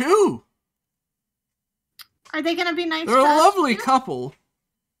 There's two. Are they gonna be nice? They're a to us, lovely too? couple.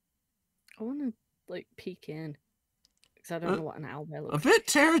 I want to like peek in because I don't know what an owlbear looks A bit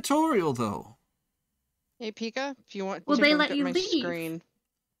territorial though. Hey, Pika, if you want Will to they go let get you my leave? screen.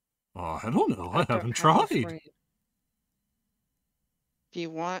 Oh, I don't know. I like. haven't Don't have a tried. screen. If you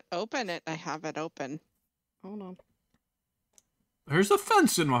want, open it. I have it open. Hold on. There's a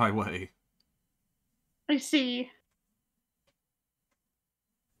fence in my way. I see.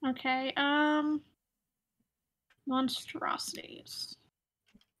 Okay, monstrosities.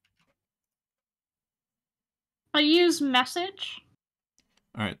 I use message.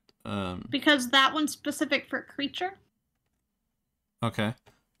 Alright, because that one's specific for creature. Okay.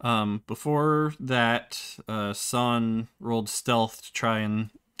 Before that, Sun rolled stealth to try and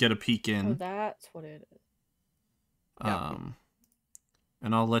get a peek in. Oh, that's what it is.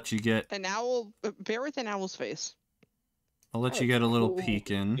 And I'll let you get... An owl... bear with an owl's face. I'll let you get a little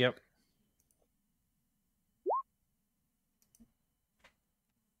peek in. Yep.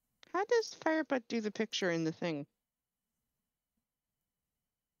 How does Firebutt do the picture in the thing?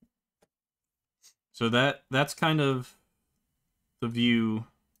 So that's kind of the view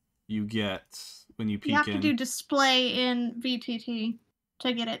you get when you peek in. You have to do display in VTT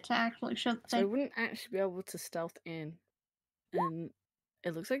to get it to actually show the So I thing. wouldn't actually be able to stealth in. And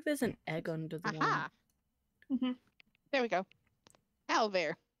it looks like there's an egg under the Aha! Mm-hmm. There we go.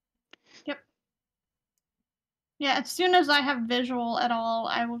 Owlbear. Yep. Yeah, as soon as I have visual at all,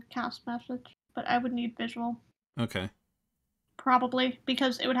 I will cast message. But I would need visual. Okay. Probably,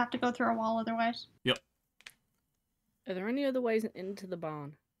 because it would have to go through a wall otherwise. Yep. Are there any other ways into the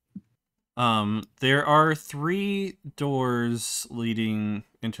barn? There are 3 doors leading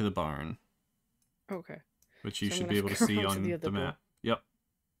into the barn. Okay. Which you So I'm should gonna be able to have to see go around to on the the other door. map. Yep.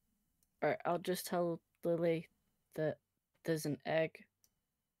 Alright, I'll just tell Lily that there's an egg.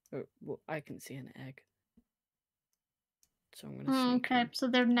 Or, well, I can see an egg. So I'm gonna sneak Okay, in. so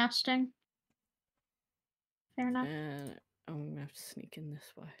they're nesting. Fair enough. And I'm gonna have to sneak in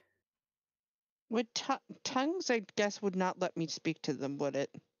this way. Would tongues, I guess, would not let me speak to them, would it?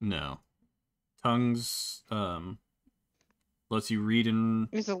 No. Tongues, lets you read in...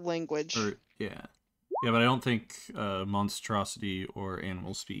 It's a language. Or, yeah. Yeah, but I don't think monstrosity or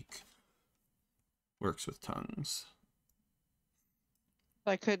animal speak works with tongues.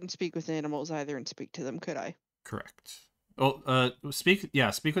 I couldn't speak with animals either and speak to them, could I? Correct. Oh, speak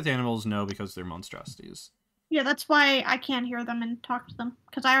with animals, no, because they're monstrosities. Yeah, that's why I can't hear them and talk to them.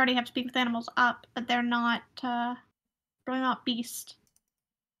 Because I already have speak with animals up, but they're not beast.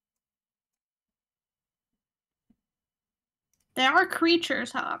 They are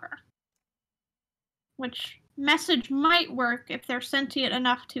creatures, however. Which message might work if they're sentient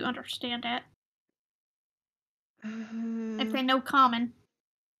enough to understand it. If they know common.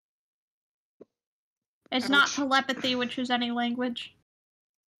 It's not telepathy, which is any language.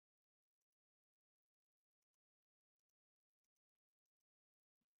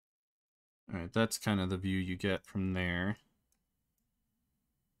 Alright, that's kind of the view you get from there.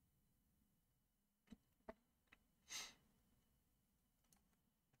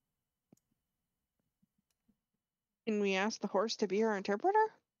 Can we ask the horse to be our interpreter?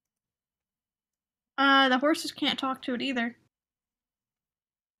 The horses can't talk to it either. As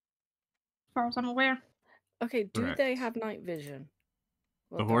far as I'm aware. Okay, do Correct. they have night vision?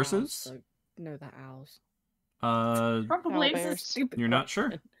 Well, The they're horses? Owls, so... No, they're owls. Probably. Owlbears. It's a stupid You're not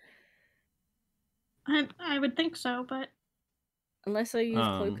sure? question. I would think so, but... Unless I use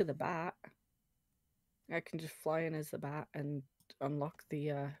Cloak of the Bat. I can just fly in as the bat and unlock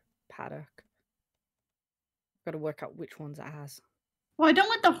the paddock. Gotta work out which one's it has. Well, I don't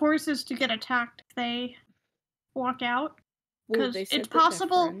want the horses to get attacked if they walk out. Well, Because they said it's that their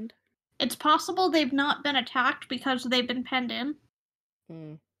possible... friend- It's possible they've not been attacked because they've been penned in.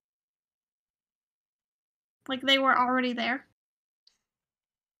 Hmm. Like they were already there.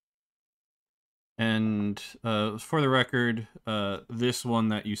 And for the record, this one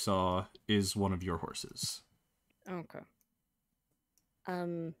that you saw is one of your horses. Okay.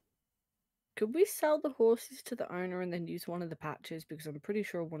 Could we sell the horses to the owner and then use one of the patches? Because I'm pretty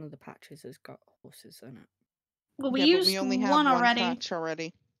sure one of the patches has got horses in it. Well, we Yeah, used but we only have one already. patch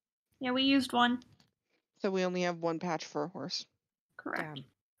already. Yeah, we used one. So we only have 1 patch for a horse. Correct. Damn.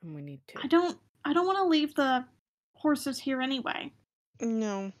 And we need 2. I don't want to leave the horses here anyway.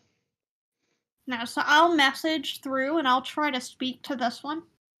 No. No, so I'll message through and I'll try to speak to this one.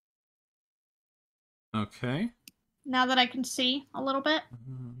 Okay. Now that I can see a little bit.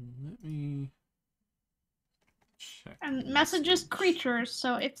 Let me check. And messages creatures,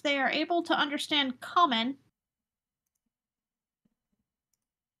 so if they are able to understand common.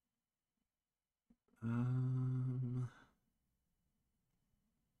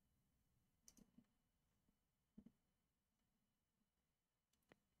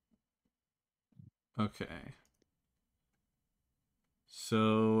 Okay.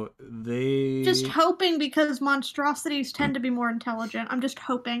 So they just hoping because monstrosities tend to be more intelligent. I'm just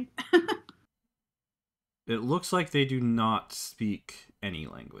hoping. It looks like they do not speak any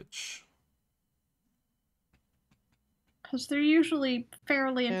language. Because they're usually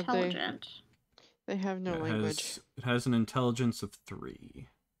fairly intelligent. They have no language. It has an intelligence of 3.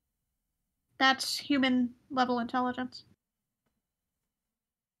 That's human level intelligence.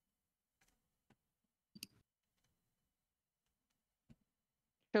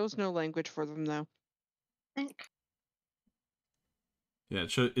 Shows no language for them, though. I think. Yeah,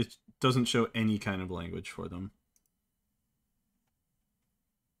 it doesn't show any kind of language for them.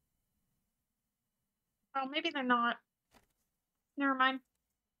 Oh, maybe they're not. Never mind.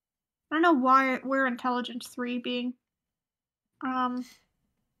 I don't know why we're intelligence 3 being. Yeah,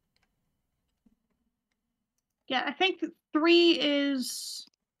 I think 3 is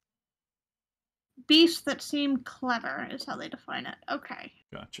beasts that seem clever is how they define it. Okay.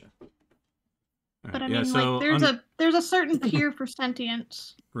 Gotcha. But I mean, like, there's a certain tier for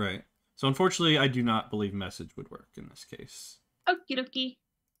sentience. Right. So unfortunately, I do not believe message would work in this case. Okie dokie.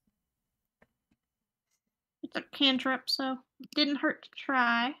 It's a cantrip, so it didn't hurt to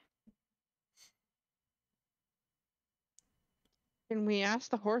try. Can we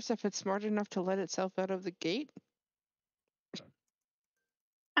ask the horse if it's smart enough to let itself out of the gate?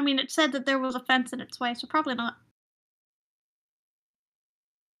 I mean, it said that there was a fence in its way, so probably not.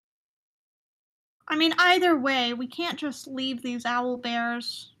 I mean, either way, we can't just leave these owl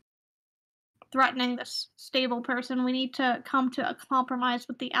bears threatening this stable person. We need to come to a compromise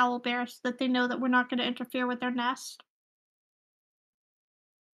with the owl bears so that they know that we're not going to interfere with their nest.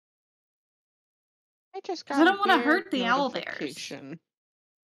 I just got. I don't want to hurt the owl bears.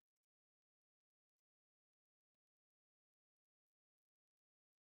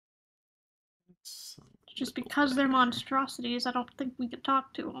 Just because they're monstrosities, I don't think we could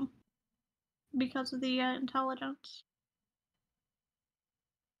talk to them because of the intelligence.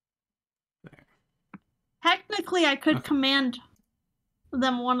 There. Technically, I could command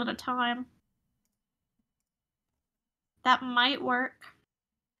them one at a time. That might work.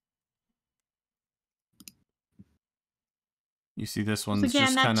 You see this one's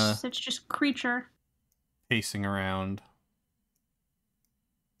just kind of... It's just creature. Pacing around.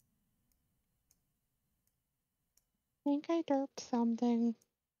 I think I derped something.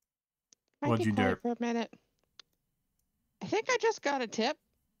 What'd you derp? For a minute. I think I just got a tip,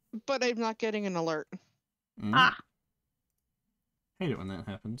 but I'm not getting an alert. Mm. Ah. Hate it when that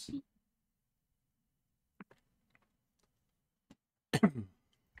happens. All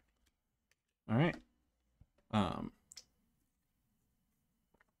right.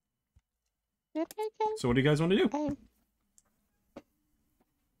 So what do you guys want to do?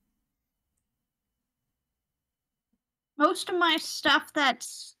 Most of my stuff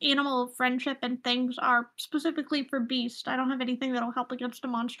that's animal friendship and things are specifically for beast. I don't have anything that'll help against a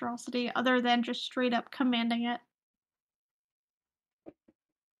monstrosity other than just straight up commanding it.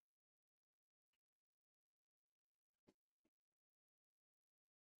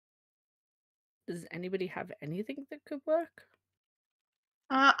 Does anybody have anything that could work?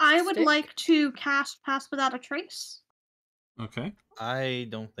 I would like to cast Pass Without a Trace. Okay. I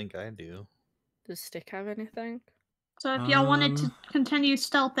don't think I do. Does Stick have anything? So if y'all wanted to continue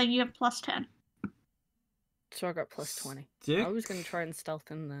stealthing, you have +10. So I got +20. Stick? I was going to try and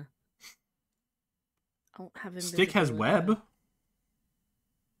stealth in there. I don't have invisibility. Stick has web.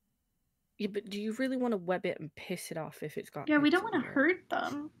 Yeah, but do you really want to web it and piss it off if it's got... Yeah, we don't want to hurt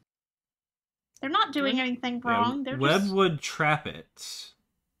them. They're not doing anything wrong. They're web just... would trap it.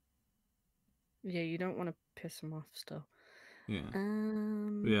 Yeah, you don't want to piss them off still. Yeah.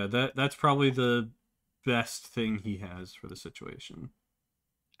 Yeah, that's probably the best thing he has for the situation.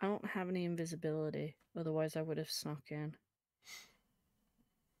 I don't have any invisibility. Otherwise, I would have snuck in.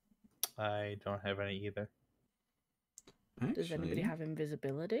 I don't have any either. Actually, does anybody have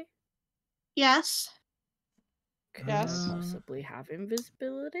invisibility? Yes. Could I possibly have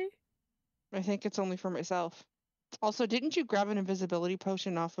invisibility? I think it's only for myself. Also, didn't you grab an invisibility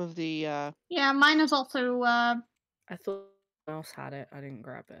potion off of the... Yeah, mine is also... I thought someone else had it. I didn't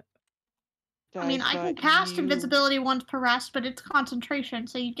grab it. I mean, I can cast invisibility once per rest, but it's concentration,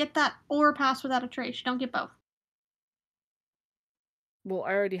 so you get that or Pass Without a Trace. You don't get both. Well,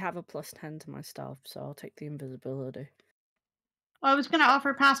 I already have a +10 to my stealth, so I'll take the invisibility. Well, I was going to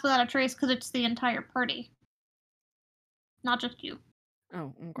offer Pass Without a Trace because it's the entire party. Not just you.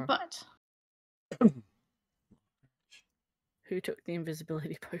 Oh, okay. But... Who took the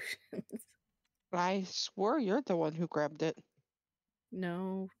invisibility potions? I swore you're the one who grabbed it.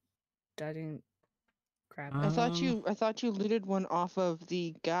 No, I didn't crab. I thought you looted one off of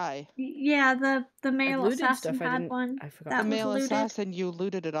the guy. Yeah, the male looted assassin stuff, had one. I forgot. That The was male looted. assassin, you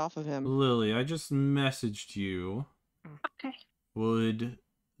looted it off of him. Lily, I just messaged you. Okay. Would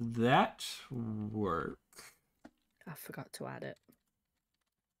that work? I forgot to add it.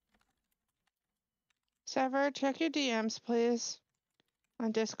 Sever, check your DMs, please.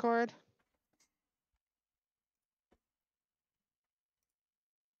 On Discord.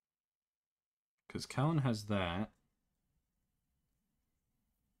 Because Callan has that.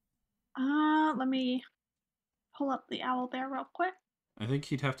 Let me pull up the owl bear real quick. I think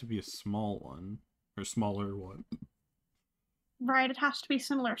he'd have to be a small one. Or smaller one. Right, it has to be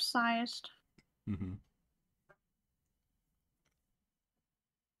similar sized. Mm-hmm.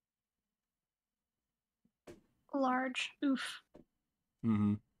 Large. Oof.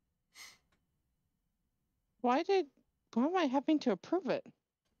 Mm-hmm. Why am I having to approve it?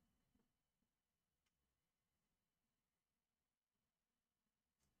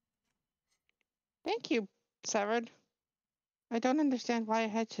 Thank you, Severed. I don't understand why I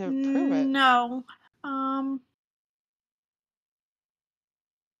had to approve it. No. You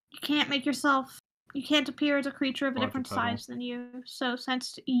can't make yourself. You can't appear as a creature of a different Quadrupedal. size than you. So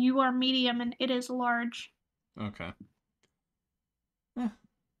since you are medium and it is large. Okay. I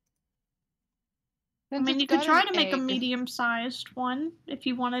mean, you could try to make a medium-sized one if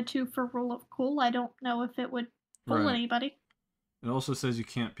you wanted to for Rule of Cool. I don't know if it would fool anybody. It also says you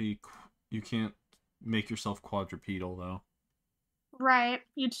can't make yourself quadrupedal though. Right.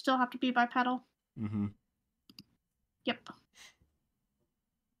 You'd still have to be bipedal. Mm-hmm. Yep.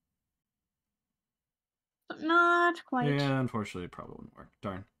 But not quite. Yeah, unfortunately it probably wouldn't work.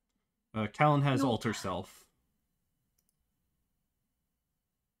 Darn. Callan has Alter Self,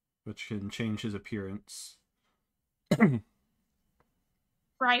 which can change his appearance.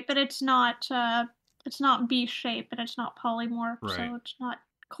 Right, but it's not B shape and it's not polymorph, so it's not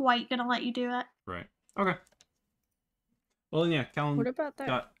quite gonna let you do it. Right. Okay. Well, yeah, Callan What about that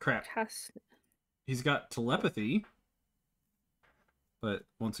got crap. He's got telepathy, but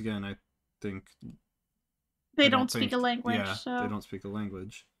once again, I think they don't speak a language. Yeah, so they don't speak a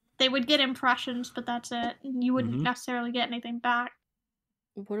language. They would get impressions, but that's it. You wouldn't necessarily get anything back.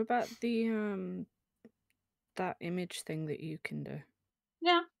 What about the that image thing that you can do?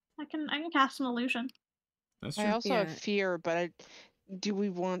 Yeah, I can cast an illusion. That's true. I also have fear, but do we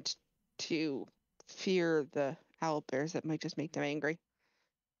want to fear the owl bears? That might just make them angry.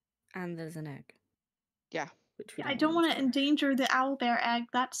 And there's an egg. Yeah. I don't want to endanger the owlbear egg.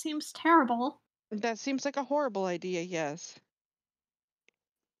 That seems terrible. That seems like a horrible idea, yes.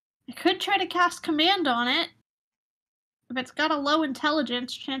 I could try to cast command on it. If it's got a low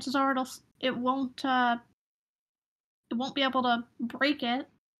intelligence, chances are it won't be able to break it.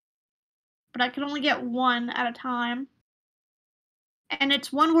 But I can only get one at a time. And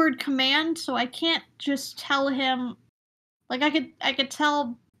it's one word command, so I can't just tell him, like I could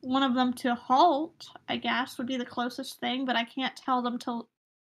tell one of them to halt, I guess, would be the closest thing, but I can't tell them to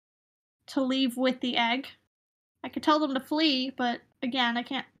leave with the egg. I could tell them to flee, but again, I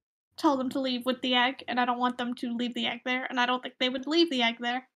can't tell them to leave with the egg, and I don't want them to leave the egg there, and I don't think they would leave the egg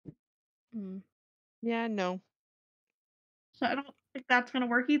there. Yeah, no. So I don't think that's gonna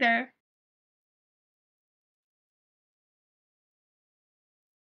work either.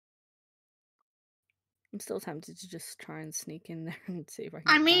 I'm still tempted to just try and sneak in there and see if I can.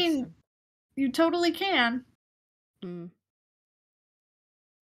 I mean, you totally can.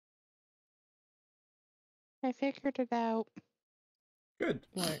 I figured it out. Good.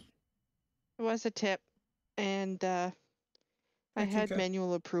 What? It was a tip, and I had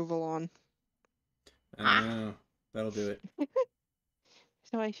manual approval on. That'll do it.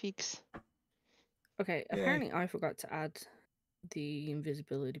 So I fix. Okay, apparently I forgot to add the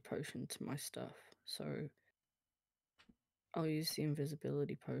invisibility potion to my stuff, so I'll use the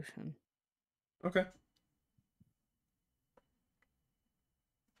invisibility potion. Okay.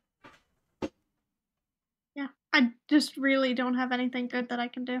 Yeah, I just really don't have anything good that I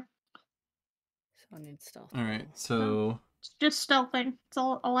can do. So I need stealth. All right, so it's just stealthing. That's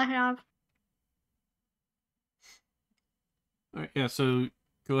all I have. All right, yeah. So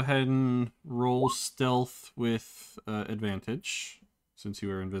go ahead and roll stealth with advantage, since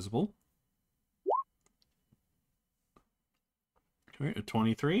you are invisible. All right, a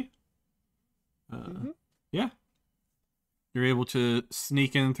 23. Yeah. You're able to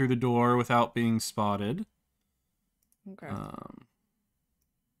sneak in through the door without being spotted. Okay.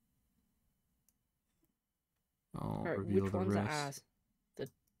 I'll reveal which the ones rest. are ours? The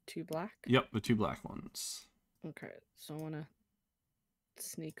two black? Yep, the two black ones. Okay, so I want to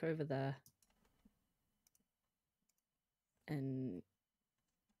sneak over there. and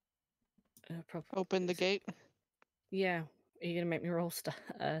Open the gate. Yeah. Are you gonna make me roll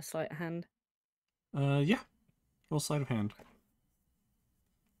sleight of hand? Yeah. Roll sleight of hand.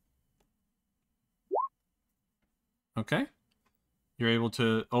 Okay. You're able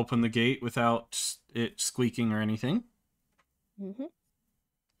to open the gate without it squeaking or anything. Mm-hmm.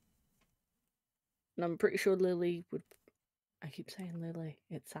 And I'm pretty sure Lily would... I keep saying Lily.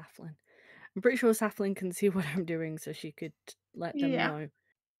 It's Saflin. I'm pretty sure Saflin can see what I'm doing, so she could let them know.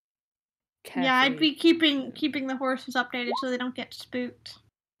 Carefully. Yeah, I'd be keeping the horses updated so they don't get spooked.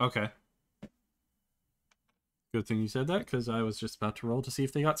 Okay. Good thing you said that, because I was just about to roll to see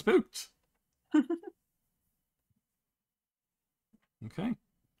if they got spooked. Okay.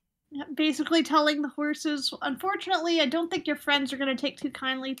 Yeah, basically telling the horses, unfortunately, I don't think your friends are going to take too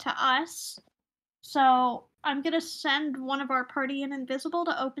kindly to us. So I'm going to send one of our party in invisible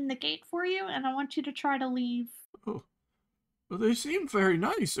to open the gate for you, and I want you to try to leave. Oh. Well, they seem very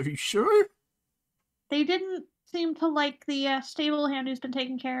nice. Are you sure? They didn't seem to like the stable hand who's been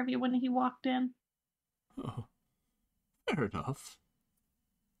taking care of you when he walked in. Oh. Fair enough.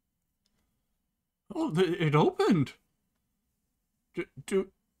 Oh, it opened.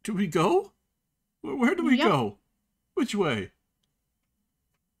 Do we go? Where do we go? Which way?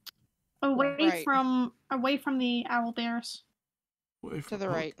 Away from the owl bears. To the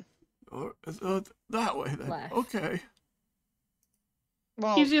right. Or that way then. Left. Okay.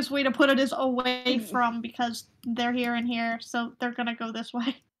 Well, Easiest way to put it is away from, because they're here and here, so they're gonna go this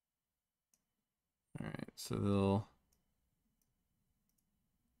way. Alright, so they'll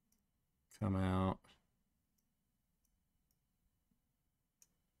come out.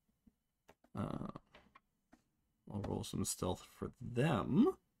 I'll roll some stealth for them.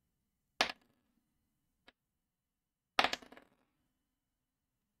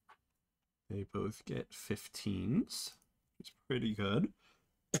 They both get 15s. It's pretty good.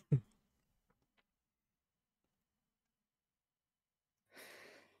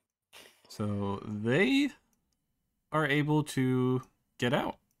 So they are able to get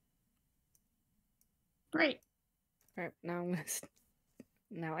out. Great. Right, now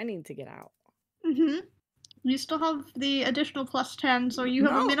I need to get out. Mm-hmm. You still have the additional plus 10, so you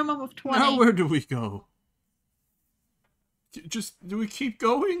have a minimum of 20. Now where do we go? Do we keep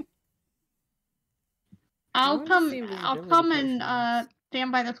going? I'll come and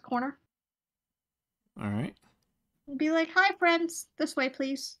stand by this corner. Alright. I'll be like, hi friends, this way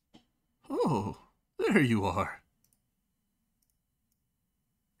please. Oh, there you are.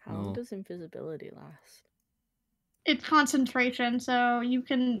 How long does invisibility last? It's concentration, so you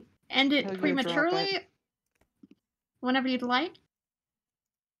can end it prematurely whenever you'd like.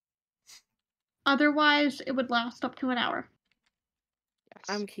 Otherwise, it would last up to an hour. Yes.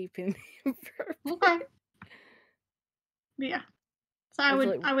 I'm keeping Okay. Yeah. So I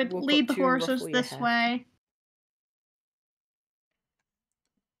would lead the horses this way.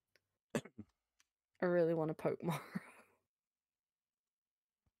 I really want to poke more.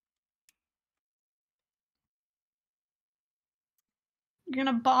 You're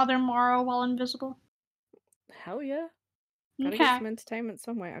gonna bother Morrow while invisible? Hell yeah. Gotta Okay. get some entertainment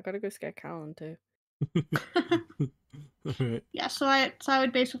somewhere. I gotta go scare Callan too. Alright. Yeah, so I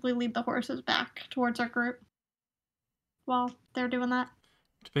would basically lead the horses back towards our group while they're doing that.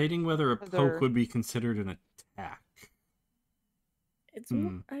 Debating whether a poke would be considered an attack. It's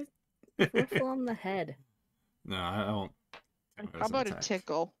a ruffle on the head. No, I don't. How about a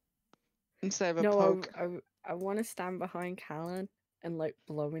tickle instead of a poke? I want to stand behind Callan and like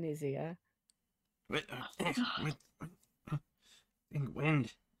blow in his ear.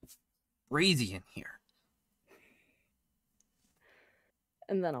 Wind. Crazy in here.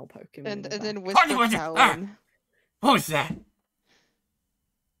 And then I'll poke him. And then whisper Callan. What was that?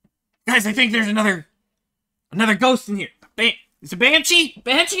 Guys, I think there's another ghost in here. It's a banshee?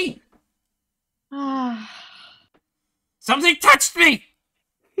 Banshee? Something touched me!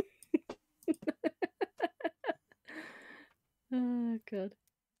 Oh, God.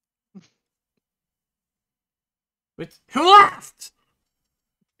 Wait, who left?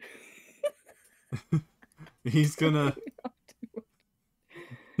 He's gonna...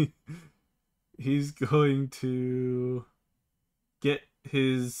 He's going to get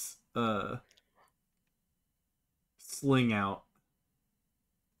his sling out.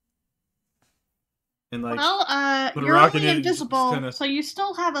 And like, you're only invisible, so you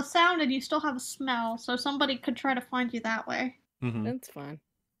still have a sound and you still have a smell, so somebody could try to find you that way. Mm-hmm. That's fine.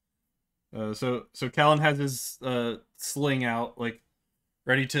 So Callan has his sling out, like,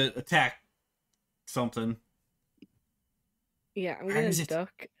 ready to attack something. Yeah, I'm gonna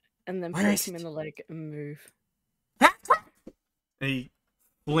duck and then poke him in the leg and move. He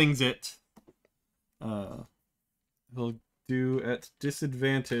flings it. He'll do at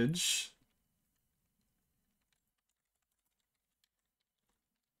disadvantage.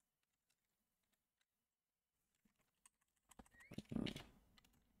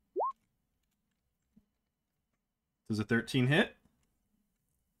 Does a 13 hit?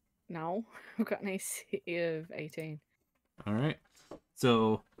 No, I've got an AC of 18. All right.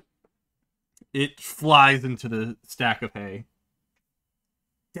 So it flies into the stack of hay.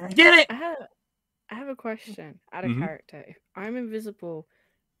 Did I get it? I have a question out of character. If I'm invisible,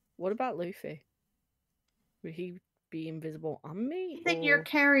 what about Luffy? Would he be invisible on me? Anything you're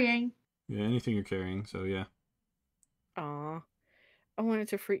carrying. Yeah, anything you're carrying, so yeah. Aw. I wanted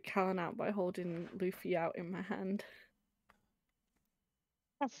to freak Callan out by holding Luffy out in my hand.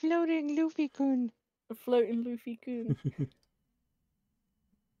 A floating Luffy-kun. A floating Luffy-kun. I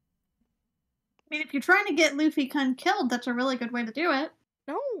mean, if you're trying to get Luffy-kun killed, that's a really good way to do it.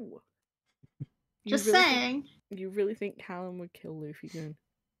 No! Just saying. You really think Callan would kill Luffy-kun?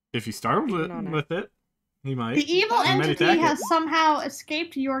 If he startled with it, he might. The evil He might entity attack has it. somehow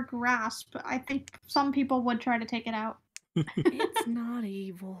escaped your grasp. I think some people would try to take it out. It's not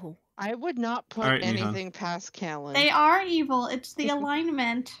evil. I would not put All right, anything past Callan. They are evil. It's the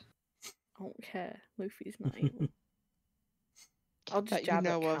alignment. I don't care. Luffy's not evil. I'll just That jab you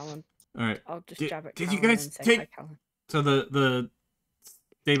at know of. Callan. All right. I'll just Did- jab at did Callan you guys and say take- hi, Callan. So the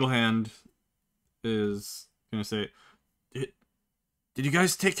stable hand is gonna say, "Did you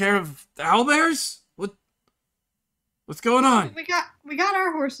guys take care of the owlbears? What's going on?" We got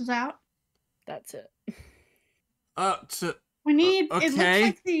our horses out. That's it. We need. okay. It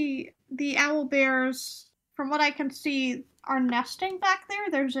looks like the owl bears, from what I can see, are nesting back there.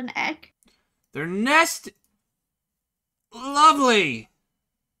 There's an egg. Their nest. Lovely.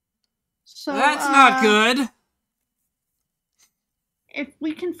 So That's not good. If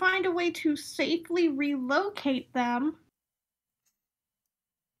we can find a way to safely relocate them,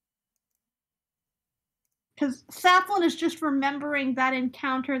 because Safflin is just remembering that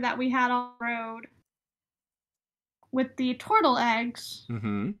encounter that we had on the road with the turtle eggs,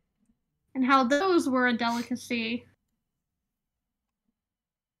 Mm-hmm. and how those were a delicacy.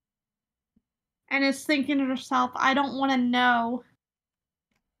 And is thinking to herself, I don't want to know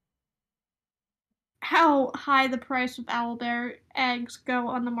how high the price of owlbear eggs go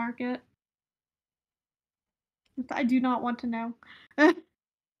on the market. I do not want to know.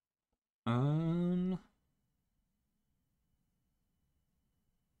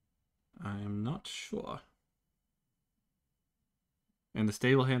 I'm not sure. And the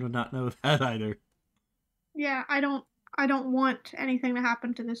stable hand would not know that either. Yeah, I don't want anything to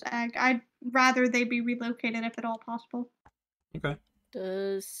happen to this egg. I'd rather they be relocated if at all possible. Okay.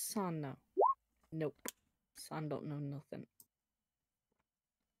 Does San know? Nope. San don't know nothing.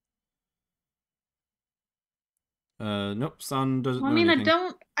 Nope, San doesn't Well, I know mean,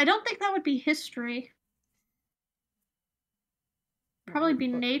 anything. I don't think that would be history. Probably be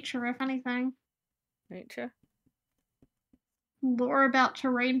What? nature, if anything. Nature? Lore about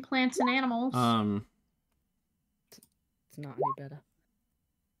terrain, plants, and animals. It's not any better.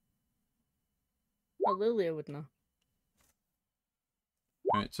 Oh, Lilia would know.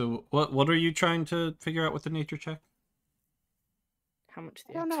 Alright, so what are you trying to figure out with the nature check? How much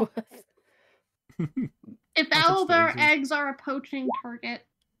the I don't egg's know. worth? If I'll touch the owlbear eggs. eggs are a poaching target,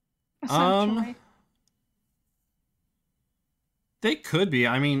 essentially. They could be.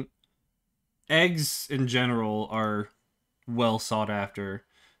 I mean, eggs in general are well sought after,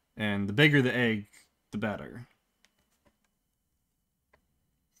 and the bigger the egg, the better.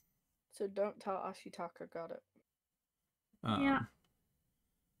 So don't tell Ashitaka got it. Yeah.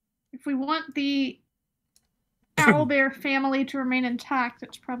 If we want the owlbear family to remain intact,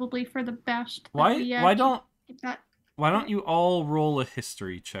 it's probably for the best. That Why we, keep that. Why don't you all roll a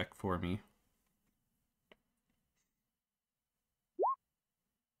history check for me?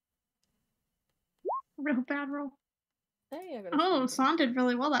 Real bad roll. Hey, I got a Oh, 17. San did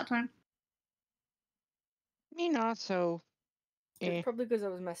really well that time. Me not so. It's probably because I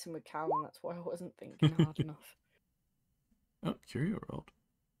was messing with Callan, that's why I wasn't thinking hard enough. Oh, Curio rolled.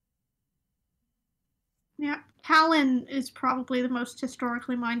 Yeah, Callan is probably the most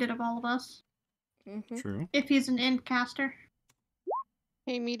historically minded of all of us. Mm-hmm. True. If he's an end caster.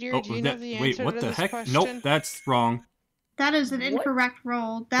 Hey, Meteor, do you know the answer wait, what to the this heck? question? Nope, that's wrong. That is an What? incorrect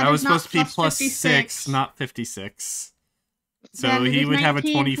roll. That is was not supposed to be plus 56. 6, not 56. So Then it he is would have a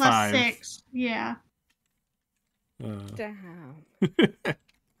 19 25. Plus 6. Yeah. Damn. That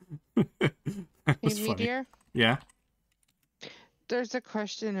Hey, was funny. Meteor, Yeah. there's a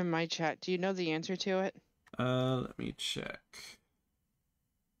question in my chat. Do you know the answer to it? Let me check.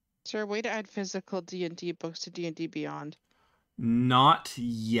 Is there a way to add physical D&D books to D&D Beyond? Not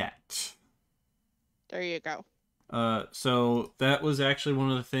yet. There you go. So that was actually one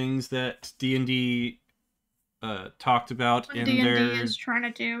of the things that D&D talked about What in D&D their is trying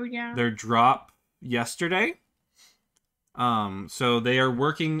to do, yeah. their drop yesterday. So they are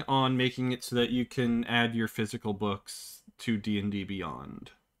working on making it so that you can add your physical books to D&D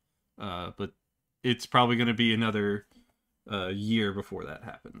Beyond. But it's probably going to be another year before that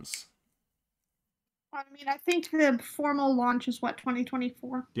happens. I mean, I think the formal launch is what,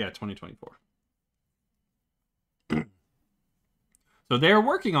 2024? Yeah, 2024. So they're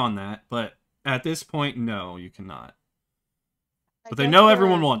working on that, but at this point, no, you cannot. But they know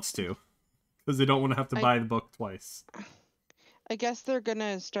everyone wants to, because they don't want to have to buy the book twice. I guess they're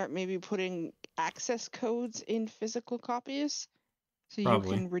gonna start maybe putting access codes in physical copies, so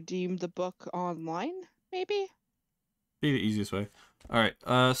Probably. you can redeem the book online. Maybe Be the easiest way. All right. it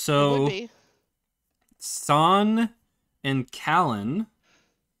would So be. San and Callan,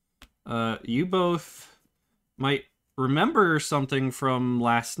 you both might remember something from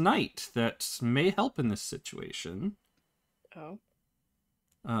last night that may help in this situation. Oh.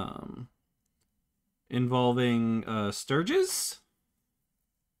 Involving Sturges.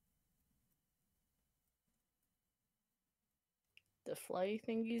 The fly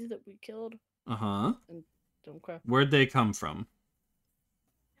thingies that we killed. Uh-huh. And okay. Where'd they come from?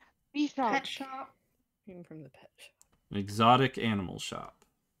 Pet shop. Came from the pet shop. An exotic animal shop.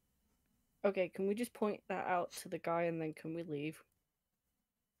 Okay, can we just point that out to the guy and then can we leave?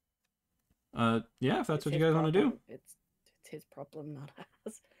 Yeah, if that's It's what you his guys want to do. problem. It's his problem, not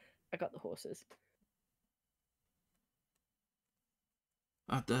ours. I got the horses.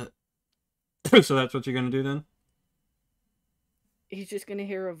 So that's what you're gonna do then? He's just gonna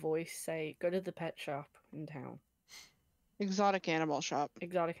hear a voice say, "Go to the pet shop in town." Exotic animal shop.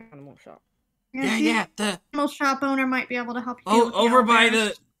 Exotic animal shop. Yeah. The animal shop owner might be able to help you. Oh, over by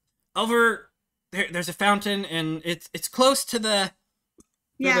the there's a fountain and it's close to the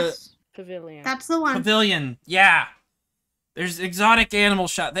yes pavilion. That's the one. Pavilion. Yeah. There's exotic animal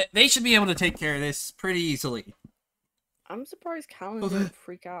shop. They should be able to take care of this pretty easily. I'm surprised Callan didn't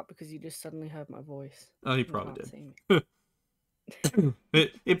freak out because he just suddenly heard my voice. Oh, he probably did.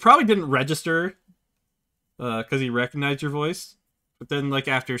 It probably didn't register because he recognized your voice. But then, like,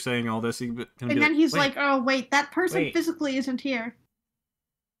 after saying all this, he's like, "Oh, wait, that person physically isn't here."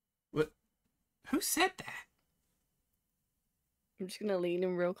 What? Who said that? I'm just gonna lean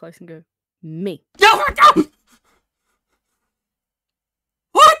in real close and go, "Me." No!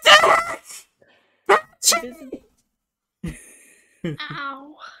 What the heck?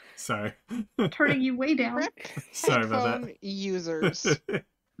 Ow. Sorry. Turning you way down. Sorry about that. Users.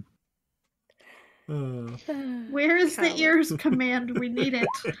 Where is the ears command? We need it.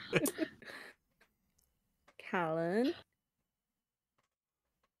 Callan.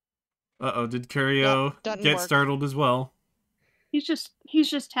 Uh-oh, did Curio get work. startled as well? He's just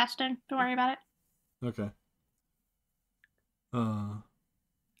testing. Don't worry about it. Okay. I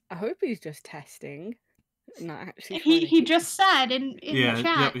hope he's just testing. Not actually. He just said in the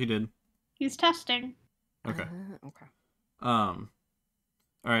chat. Yep, he did. He's testing. Okay. Okay. All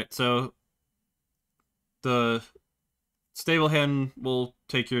right, so the stable hand will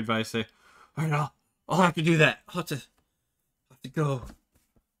take your advice. Say, all right, I'll have to do that. I'll have to go.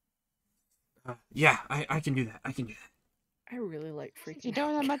 Yeah, I can do that. I can do that. I really like freaking. You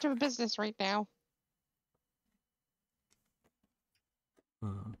don't have much of a business right now.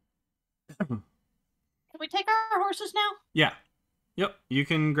 Can we take our horses now? Yeah. Yep. You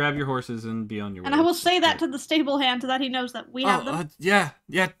can grab your horses and be on your way. And I will say that to the stable hand so that he knows that we have them. Yeah,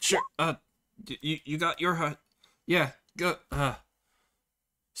 sure. You got your hut. Yeah, go.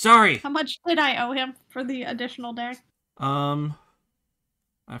 Sorry. How much did I owe him for the additional day? I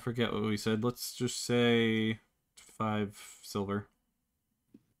forget what we said. Let's just say 5 silver.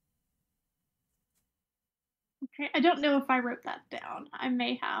 Okay, I don't know if I wrote that down. I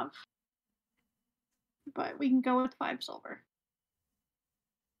may have. But we can go with 5 silver.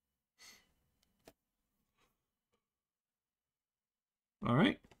 All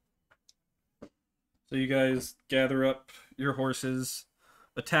right. So you guys gather up your horses,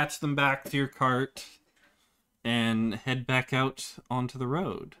 attach them back to your cart, and head back out onto the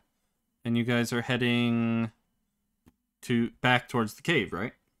road. And you guys are heading back towards the cave,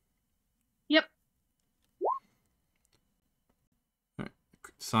 right? Yep. All right.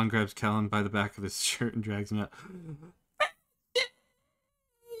 Son grabs Callan by the back of his shirt and drags him out.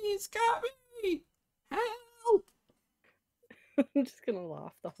 He's got me! Help! I'm just gonna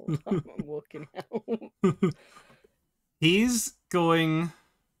laugh the whole time I'm walking out. He's going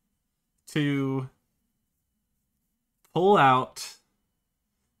to pull out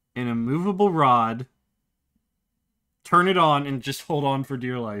an immovable rod, turn it on, and just hold on for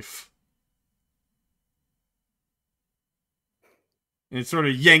dear life. And it sort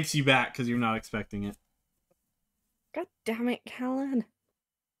of yanks you back because you're not expecting it. God damn it, Callan.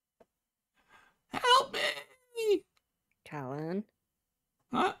 Help me! Callan.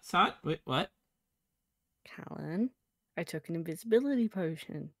 Huh? Son? Wait, what? Callan. I took an invisibility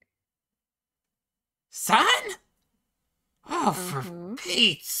potion. Son? Oh, for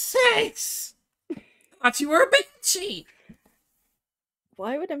Pete's sakes! I thought you were a banshee!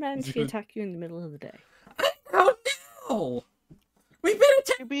 Why would a banshee attack you in the middle of the day? I don't know! We've been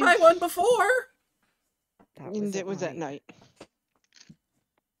attacked by one before! It was at night.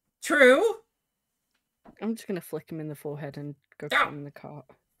 True. I'm just gonna flick him in the forehead and go put him in the cart.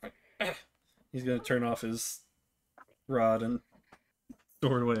 He's gonna turn off his rod and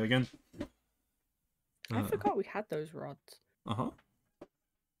store it away again. I forgot we had those rods. Uh-huh.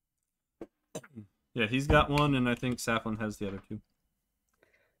 Yeah, he's got one, and I think Saplin has the other two.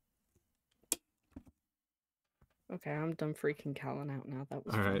 Okay, I'm done freaking Callan out now. That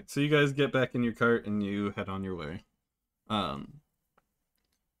was Alright, so you guys get back in your cart and you head on your way.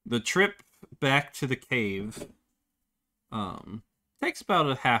 The trip back to the cave takes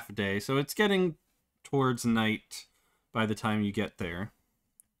about a half a day, so it's getting towards night by the time you get there.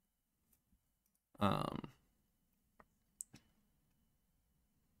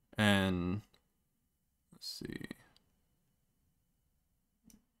 And let's see.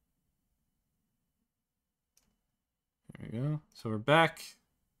 There we go. So we're back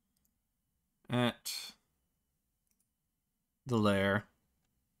at the lair.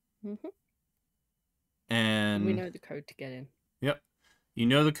 Mm-hmm. And we know the code to get in. Yep. You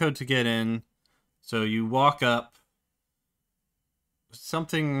know the code to get in. So you walk up.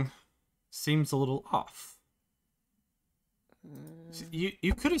 Something seems a little off.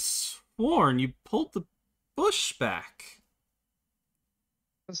 You could have sworn you pulled the bush back.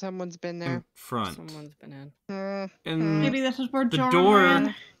 Someone's been there. In front. Someone's been in. And Maybe this is where the Jordan door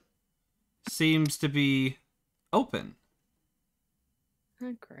ran. seems to be open.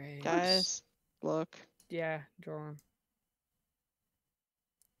 Oh, great. Guys, look. Yeah, Joram.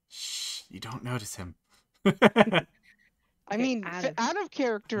 Shh, you don't notice him. I mean, out of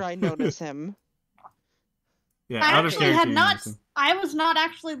character, I notice him. Yeah, I out of actually character. had you not. notice him. I was not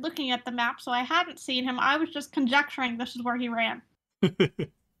actually looking at the map, so I hadn't seen him. I was just conjecturing this is where he ran.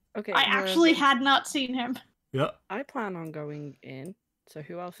 Okay. I actually had not seen him. Yep. I plan on going in. So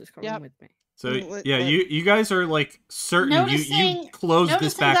who else is coming with me? So yeah, you guys are like certain you close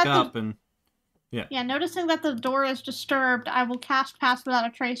this back up and yeah. Yeah, noticing that the door is disturbed, I will cast Pass Without a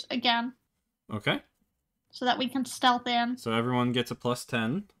Trace again. Okay. So that we can stealth in. So everyone gets a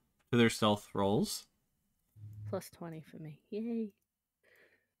 +10 to their stealth rolls. +20 for me. Yay.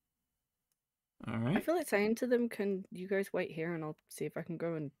 Alright. I feel like saying to them, can you guys wait here and I'll see if I can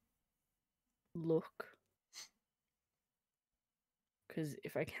go and look. Because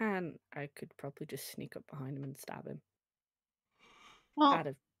if I can, I could probably just sneak up behind him and stab him. Well, out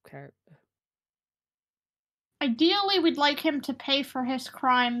of character. Ideally, we'd like him to pay for his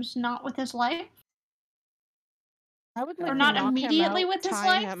crimes not with his life. I would or not immediately with his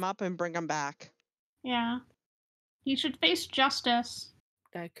tie life. him up and bring him back. Yeah. He should face justice.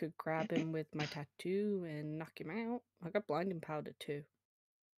 I could grab him with my tattoo and knock him out. I got blinding powder too.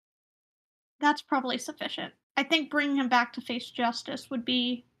 That's probably sufficient. I think bringing him back to face justice would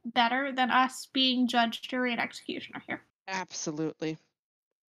be better than us being judge, jury, and executioner here. Absolutely.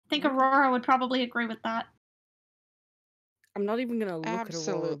 I think Aurora would probably agree with that. I'm not even going to look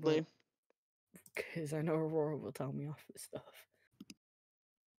Absolutely. at Aurora because I know Aurora will tell me off for stuff.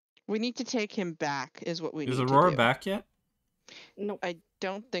 We need to take him back, is what we need to do. Is Aurora back yet? No. I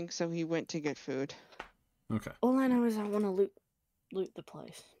don't think so. He went to get food. Okay. All I know is I want to loot the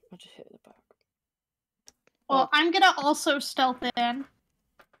place. I'll just hit the back. Well, I'm gonna also stealth in.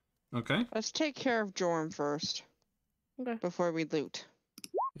 Okay. Let's take care of Jorm first. Okay. Before we loot.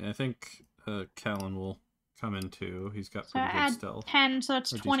 Yeah, I think Callan will come in too. He's got So pretty I good add stealth. 10, so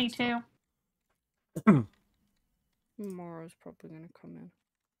it's Or decent 22. stealth. Mara's probably going to come in.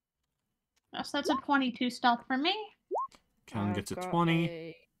 Yes, that's a 22 stealth for me. Callan gets a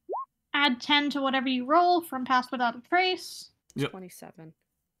 20. Add 10 to whatever you roll from Pass Without a Trace. Yep. 27.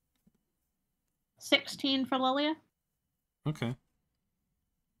 16 for Lilia. Okay.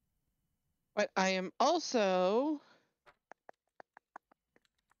 But I am also...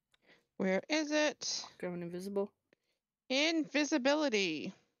 Where is it? Going invisible.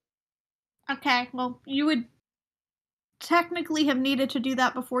 Invisibility. Okay, well, you would technically have needed to do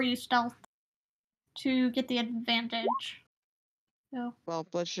that before you stealth to get the advantage. So Well,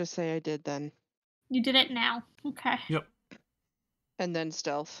 let's just say I did then. you did it now. Okay. Yep. And then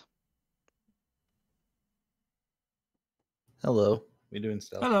stealth. Hello. We doing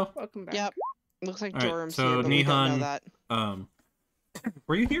stealth? Hello. Welcome back. Yep. Looks like All right, Jorum's so here, but we don't know Nihan, that.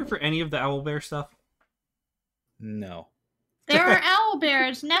 Were you here for any of the owlbear stuff? No. There are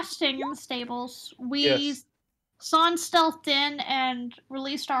owlbears nesting in the stables. Yes. Son stealthed in and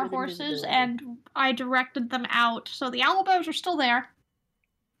released our With horses, invisibility. and I directed them out. So the owlbears are still there,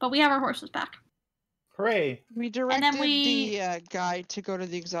 but we have our horses back. Hooray. We directed we- the guy to go to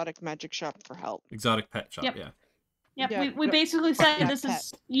the exotic magic shop for help. Exotic pet shop, Yep. yeah. Yep, Yeah, we go- basically said, yeah, this pet.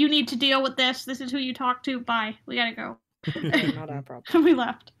 is, you need to deal with this. This is who you talk to. Bye. We gotta go. Not our problem. We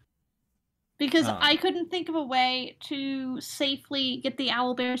left. Because Oh. I couldn't think of a way to safely get the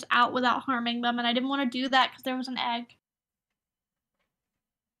owlbears out without harming them, and I didn't want to do that because there was an egg.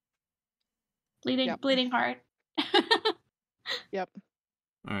 Bleeding heart. Yep.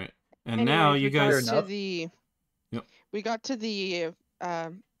 All right. And Anyways, now you we got guys... Fair enough. to the. Yep. We got to the.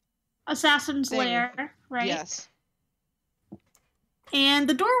 Assassin's Thing. lair, right? Yes. And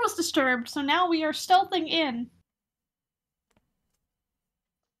the door was disturbed, so now we are stealthing in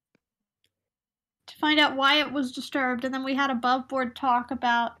to find out why it was disturbed, and then we had above board talk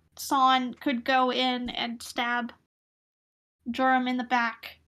about Son could go in and stab Joram in the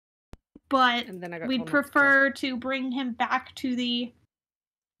back, but And then I got we'd told not to prefer to bring him back to the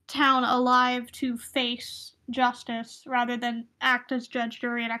town alive to face justice rather than act as judge,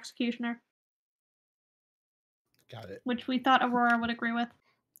 jury, and executioner, Got it. which we thought Aurora would agree with.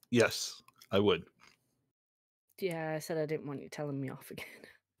 Yes, I would. Yeah, I said I didn't want you telling me off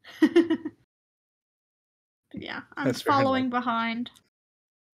again. Yeah, I'm That's fair following behind.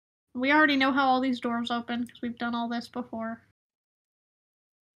 We already know how all these doors open because we've done all this before.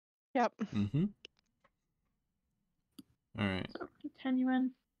 Yep. Mm-hmm. All right. So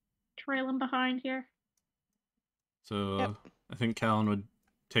continuing, trailing behind here. So Yep. I think Callan would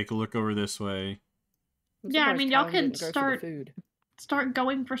take a look over this way. I'm Yeah, I surprised mean, y'all Callum can didn't go for the start- food. Start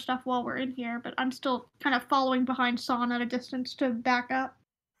going for stuff while we're in here, but I'm still kind of following behind Son at a distance to back up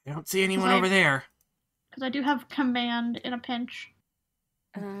I don't see anyone I- over there. because I do have command in a pinch.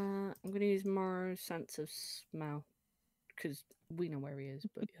 I'm gonna use more sense of smell because we know where he is.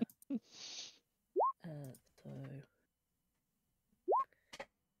 But yeah. So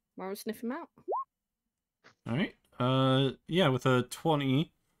Mara sniff him out. All right. Yeah, with a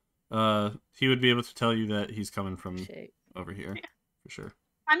 20, he would be able to tell you that he's coming from Shit. over here, Yeah. for sure.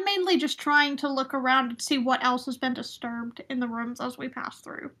 I'm mainly just trying to look around and see what else has been disturbed in the rooms as we pass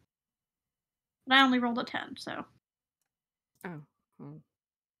through. But I only rolled a 10, so. Oh. Oh.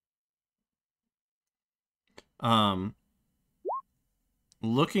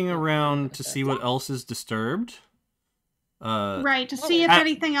 Looking around to see what else is disturbed. Right, to see if At-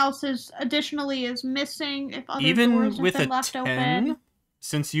 anything else is additionally is missing, if other Even doors have with been a left 10, open.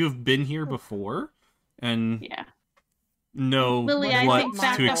 since you've been here before and Yeah. know Lily, I what think,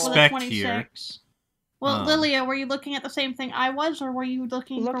 backed to up with a expect 26. here. Well, Lilia, were you looking at the same thing I was, or were you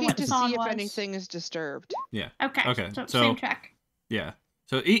looking for Looking what to Son see if was? anything is disturbed. Yeah. Okay, Okay, so so- same check. Yeah.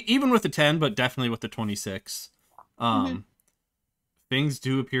 So even with the 10, but definitely with the 26, things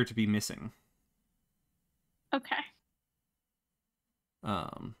do appear to be missing. Okay.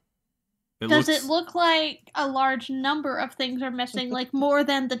 It Does looks, it look like a large number of things are missing, like more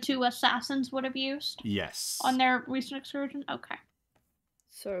than the 2 assassins would have used Yes. on their recent excursion? Okay.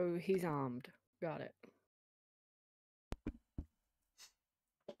 So he's armed. Got it.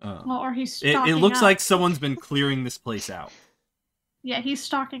 Well, or he's It stocking looks up. like someone's been clearing this place out. Yeah, he's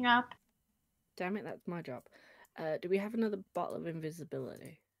stocking up. Damn it, that's my job. Do we have another bottle of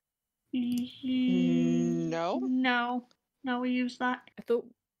invisibility? No. No, we used that. I thought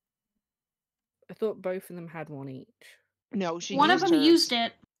both of them had one each. No, she One of used them hers. used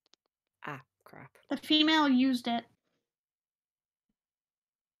it. Ah, crap. The female used it.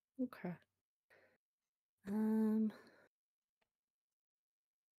 Okay.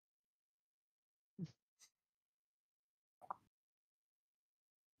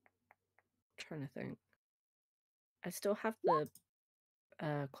 Trying to think. I still have the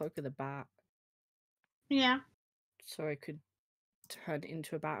cloak of the bat, Yeah. so I could turn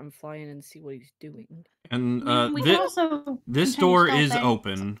into a bat and fly in and see what he's doing. And We can also this continue door is stealthing.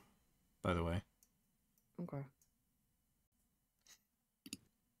 open, by the way. Okay.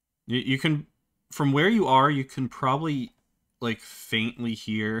 You can, from where you are, you can probably like faintly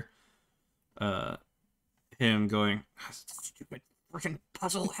hear him going, "Stupid freaking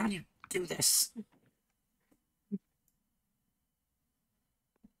puzzle, how do you do this?"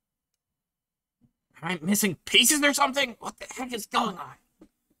 Am I missing pieces or something? What the heck is going on?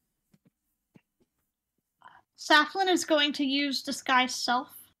 Saflin is going to use Disguise Self.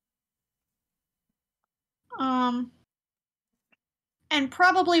 And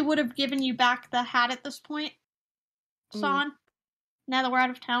probably would have given you back the hat at this point, San, now that we're out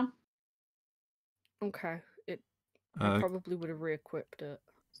of town. Okay. I probably would have re-equipped it.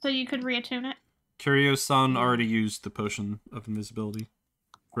 So you could reattune it? Curio-san already used the potion of invisibility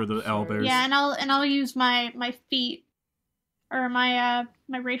for the owlbears. Yeah, and I'll use my feat, or my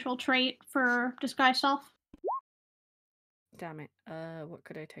racial trait for Disguise Self. Damn it. What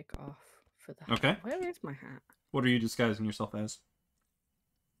could I take off for the hat? Okay. Where is my hat? What are you disguising yourself as?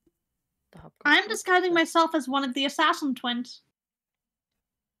 I'm disguising myself as one of the assassin twins.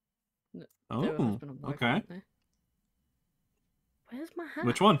 Oh, okay. Where's my hat?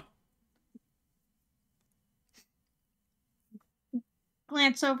 Which one?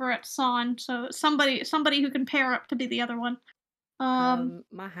 Glance over at San, so somebody who can pair up to be the other one.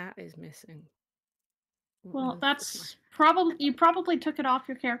 My hat is missing. Well, that's probably you probably took it off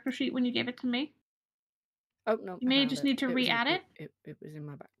your character sheet when you gave it to me. Oh no! You may just need to re-add it. It was in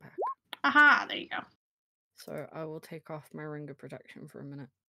my backpack. Aha! There you go. So I will take off my ring of protection for a minute,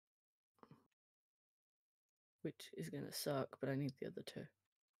 which is gonna suck, but I need the other two.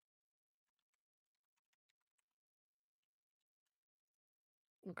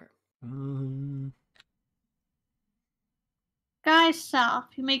 Okay. Guys, self.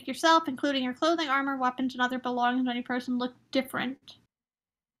 You make yourself, including your clothing, armor, weapons, and other belongings on any person, look different.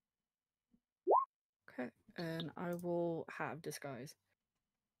 Okay, and I will have disguise.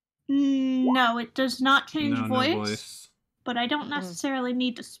 No, it does not change voice, no voice, but I don't necessarily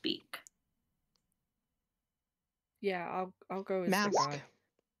need to speak. Yeah, I'll go as mask. the guy.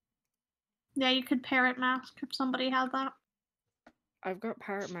 Yeah, you could parrot mask if somebody had that. I've got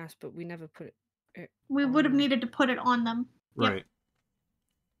parrot mask, but we never put it. We would have needed to put it on them. Right. Yep.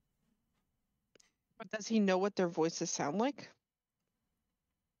 But does he know what their voices sound like?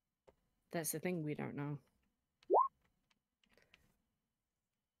 That's the thing, we don't know.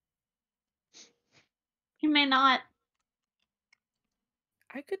 He may not.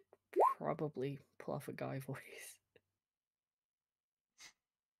 I could probably pull off a guy voice.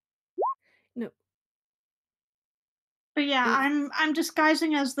 No. But yeah, I'm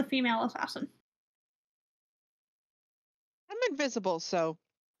disguising as the female assassin. I'm invisible, so.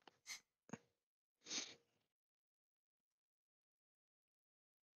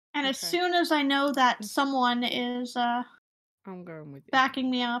 And as soon as I know that someone is I'm going with you. Backing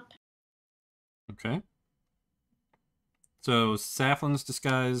me up. Okay. So Saflin's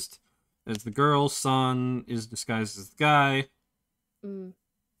disguised as the girl, San is disguised as the guy.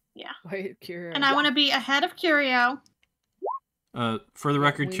 Yeah. Wait, Curio. And I want to be ahead of Curio. For the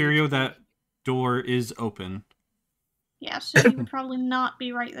record, Curio, that door is open. Yeah, so he would probably not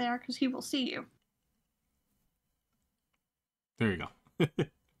be right there because he will see you. There you go.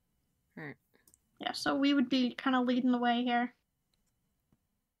 Alright. Yeah, so we would be kind of leading the way here.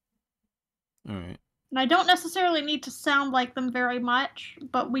 Alright. And I don't necessarily need to sound like them very much,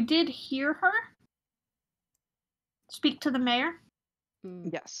 but we did hear her speak to the mayor.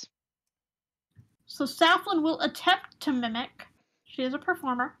 Yes. So Saflin will attempt to mimic. She is a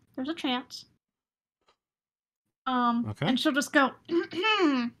performer. There's a chance. Okay. And she'll just go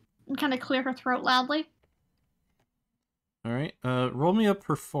and kind of clear her throat loudly. Alright. Roll me a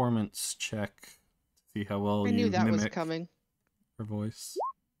performance check to see how well I knew that mimic was coming. her voice.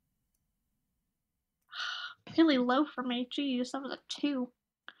 Really low for me. Jeez, that was a 2.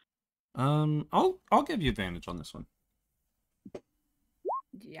 I'll give you advantage on this one.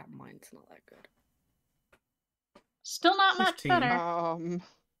 Yeah, mine's not that good. Still not much 15. better.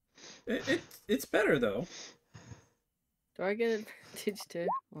 It's better though. Do I get advantage too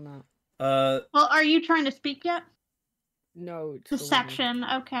or not? Well, are you trying to speak yet? No. Deception.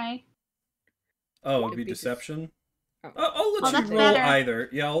 Okay. Oh, it'd be deception. Oh. I'll let you roll better. either.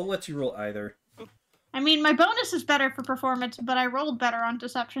 Yeah, I'll let you roll either. I mean, my bonus is better for performance, but I rolled better on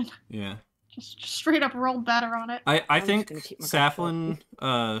deception. Yeah. Just straight up rolled better on it. I I'm think just gonna keep my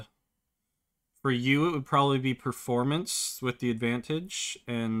Saflin, for you it would probably be performance with the advantage,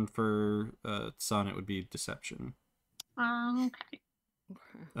 and for San it would be deception. Okay.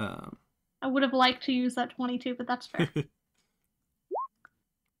 Okay. I would have liked to use that 22, but that's fair.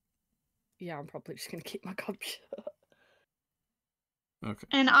 Yeah, I'm probably just gonna keep my gob shut. Okay.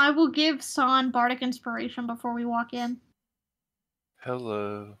 And I will give San Bardic Inspiration before we walk in.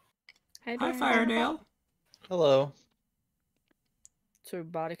 Hello. Hey, Hi, Dan. Firedale. Hello. So,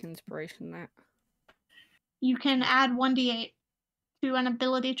 Bardic Inspiration that. You can add 1d8. Do an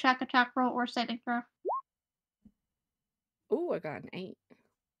ability check, attack roll, or saving throw. Oh, I got an 8.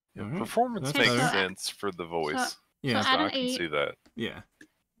 Yeah, Alright, performance that's makes better. sense for the voice. Yeah. So add I an can 8. see that. Yeah.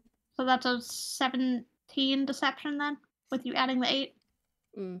 So that's a 17 deception then, with you adding the 8.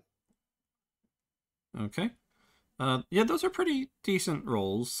 Mm. Okay. Yeah, those are pretty decent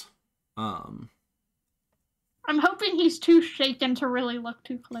rolls. I'm hoping he's too shaken to really look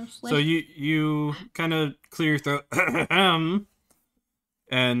too closely. So you kind of clear your throat,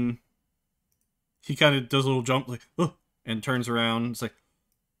 and he kind of does a little jump, like, oh, and turns around. It's like,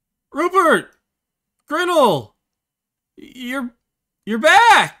 Rupert, Grinnell, you're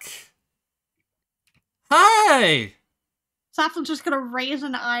back. Hi. Safflin's just gonna raise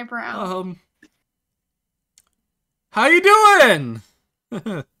an eyebrow. How you doing?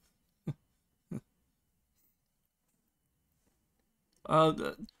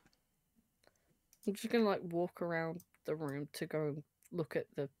 I'm just gonna like walk around the room to go and look at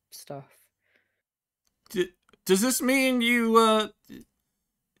the stuff. Does this mean you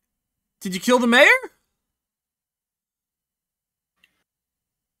did you kill the mayor?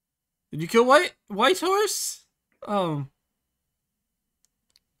 Did you kill Whitehorse? Why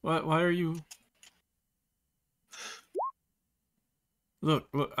are you? Look,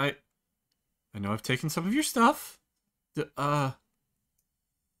 I know I've taken some of your stuff.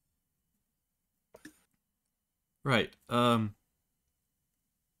 Right.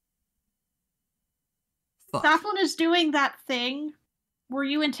 Fuck. Safflin is doing that thing where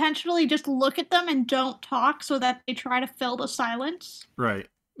you intentionally just look at them and don't talk so that they try to fill the silence. Right.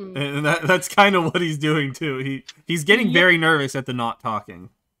 Mm. And that's kind of what he's doing too. He's getting very nervous at the not talking.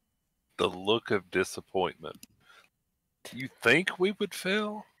 The look of disappointment. You think we would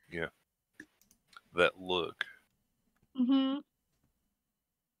fail? Yeah. That look. Mm-hmm.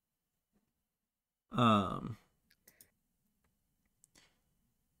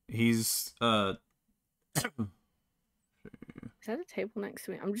 He's Is that a table next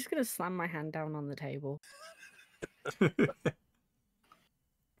to me? I'm just gonna slam my hand down on the table.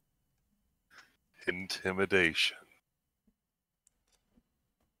 Intimidation.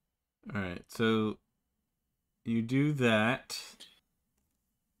 Alright, so you do that.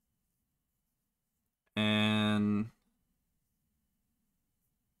 And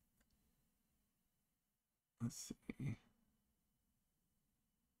let's see.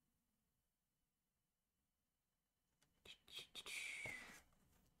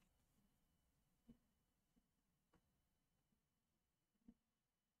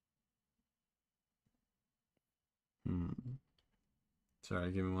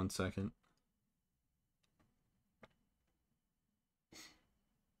 Sorry, give me 1 second.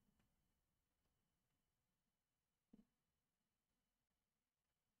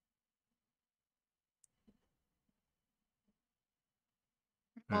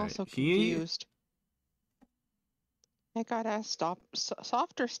 I'm also confused. I got asked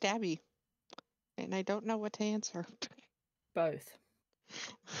soft or stabby, and I don't know what to answer. Both.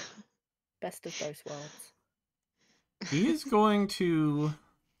 Best of both worlds. He is going to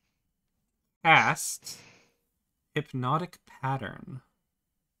cast Hypnotic Pattern.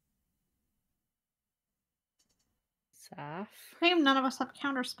 Saf. Claim none of us have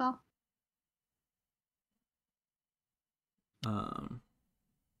counterspell.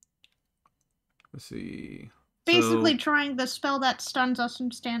 Let's see. Basically trying the spell that stuns us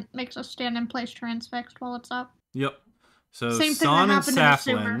and makes us stand in place transfixed while it's up. Yep. So Same thing Son that and happened in the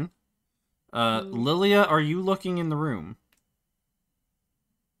sewer. Saflin. Lilia, are you looking in the room?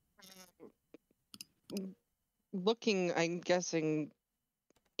 Looking, I'm guessing,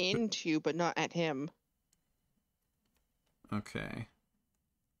 into, but not at him. Okay.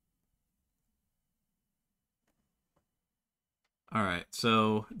 Alright,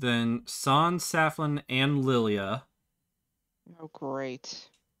 so then Son, Saflin, and Lilia. Oh, great.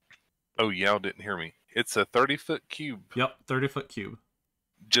 Oh, y'all didn't hear me. It's a 30-foot cube. Yep, 30-foot cube.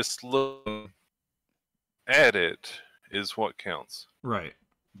 Just looking at it is what counts. Right.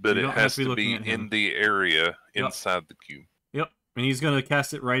 But You it don't have has to be to looking be at him. in the area Yep. inside the cube. Yep. And he's going to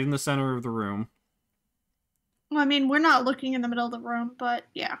cast it right in the center of the room. Well, I mean, we're not looking in the middle of the room, but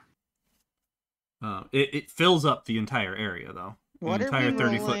yeah. It fills up the entire area, though. What the are we entire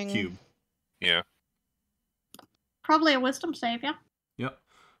 30-foot rolling? cube. Yeah. Probably a wisdom save, yeah? Yep.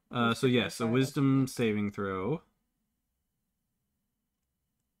 So yes, a wisdom saving throw.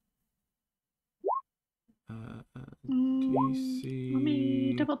 DC. Let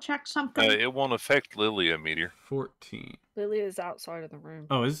me double check something. It won't affect Lilia, Meteor. 14. Lilia is outside of the room.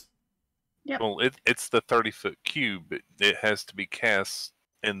 Oh, is? Yep. Well, it's the 30-foot cube. It has to be cast,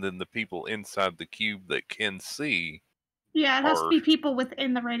 and then the people inside the cube that can see Yeah, it has to Or- be people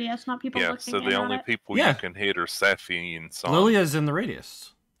within the radius, not people Yeah, looking so in the on only it. people Yeah. you can hit are Safi and Son. Lilia's in the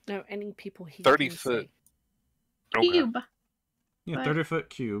radius. No, any people he 30 can foot. see. Okay. Cube. Yeah, But- 30-foot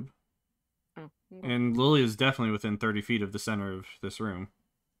cube. Oh, okay. And Lily is definitely within 30 feet of the center of this room.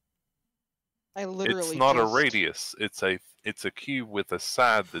 I literally It's not a just- radius. It's a cube with a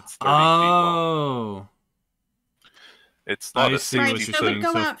side that's 30 feet long. Oh. It's not I a see 60 what Right, you're so we saying.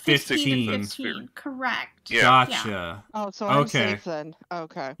 go So out 15. 15 and 15. Correct. Yeah. Gotcha. Oh, so I'm Okay. safe then.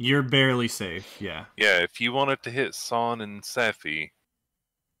 Okay. You're barely safe, yeah. Yeah, if you wanted to hit Son and Safi,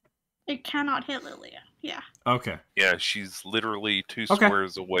 It cannot hit Lilia. Yeah. Okay. yeah, she's literally 2 Okay.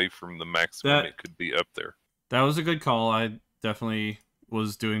 squares away from the maximum That- it could be up there. That was a good call. I definitely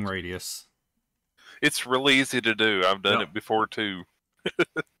was doing radius. It's really easy to do. I've done Yep. it before too.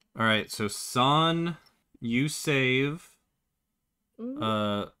 Alright, so Son, you save.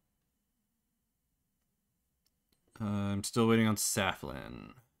 Mm, I'm still waiting on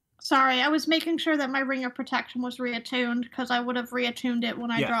Saflin. Sorry, I was making sure that my ring of protection was reattuned because I would have reattuned it when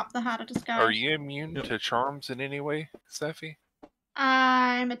I Yeah. dropped the hat of disguise. Are you immune Yep. to charms in any way, Safi?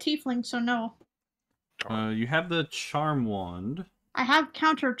 I'm a tiefling, so no. You have the charm wand. I have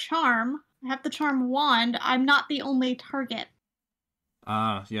counter charm. I have the charm wand. I'm not the only target.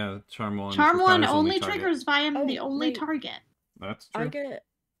 Ah, yeah, charm wand. Charm without wand his only target. triggers if I am the Oh, only wait. target. That's I true. get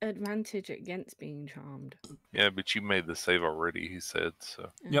advantage against being charmed. Yeah, but you made the save already, he said,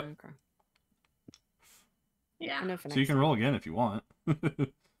 so. Yep. Okay. Yeah. I know for So you next can time. roll again if you want. I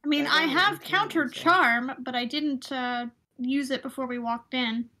mean, I I don't have really counter think so. charm, but I didn't use it before we walked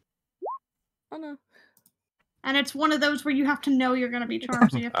in. Oh no. And it's one of those where you have to know you're going to be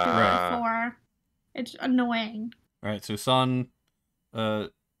charmed, so you have to do Ah. it before. It's annoying. Alright, so Son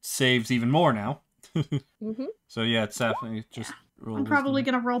saves even more now. Mm-hmm. So yeah, it's definitely just roll I'm probably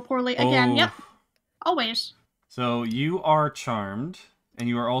wisdom. going to roll poorly again. Yep, Oh. always. So you are charmed, and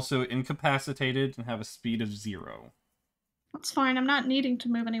you are also incapacitated and have a speed of 0. That's fine. I'm not needing to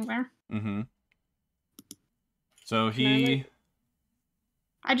move anywhere. Mm-hmm. So Can I, he... like-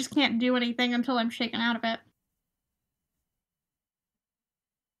 I just can't do anything until I'm shaken out of it.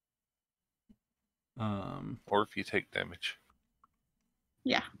 Or if you take damage.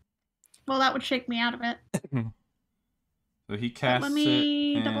 Yeah. Well, that would shake me out of it. So he But casts let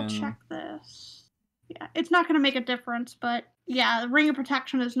me it, double and... check this. Yeah, it's not going to make a difference, but yeah, the Ring of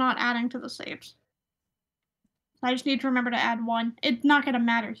Protection is not adding to the saves. I just need to remember to add 1. It's not going to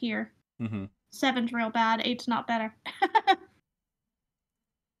matter here. Mm-hmm. 7's real bad. 8's not better.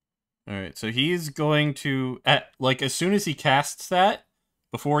 Alright, so he's going to... as soon as he casts that,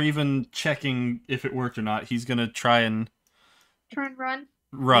 before even checking if it worked or not, he's going to try and Try and run.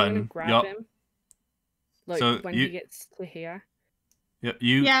 I'm gonna run. grab Yup. him. Like So when you- he gets to here. Yep,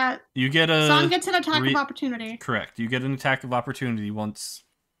 Yeah, you get a... Son gets an attack re- of opportunity. Correct. You get an attack of opportunity once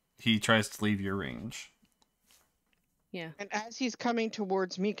he tries to leave your range. Yeah. And as he's coming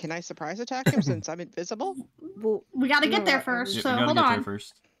towards me, can I surprise attack him since I'm invisible? Well, We got to No, get there I first, Yeah, so you gotta hold get there on.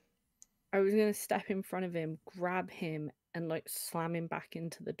 first. I was gonna step in front of him, grab him, and like slam him back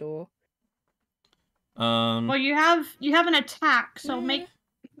into the door. Well, you have an attack, so Yeah.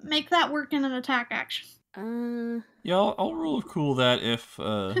 make that work in an attack action. Yeah, I'll roll cool that if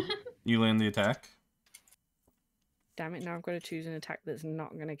you land the attack. Damn it! Now I've got to choose an attack that's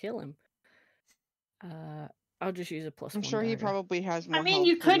not gonna kill him. I'll just use a plus I'm one. sure he dagger. probably has more I mean, health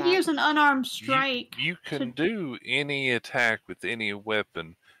you than could that. use an unarmed strike. You can to- do any attack with any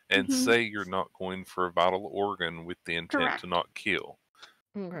weapon and Mhm. say you're not going for a vital organ with the intent Correct. to not kill.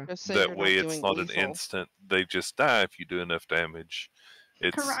 Okay. Just say That you're way not it's doing not an lethal. instant they just die if you do enough damage.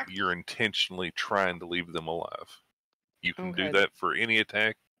 It's Correct. you're intentionally trying to leave them alive. You can do Okay. that for any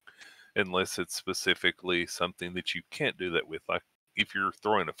attack unless it's specifically something that you can't do that with. Like if you're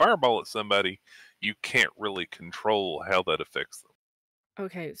throwing a fireball at somebody, you can't really control how that affects them.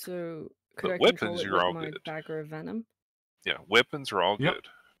 Okay, so could But I weapons, control it you're with all my good. dagger of venom? Yeah, weapons are all Yep. good.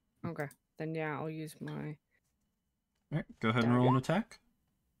 Okay, then yeah, I'll use my. Alright, go ahead and roll an attack.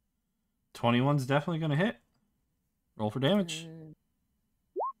 21's definitely going to hit. Roll for damage.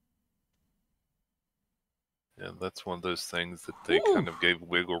 Yeah, that's one of those things that they kind of gave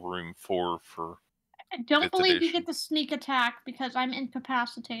wiggle room for. I don't Fifth believe you edition. get the sneak attack because I'm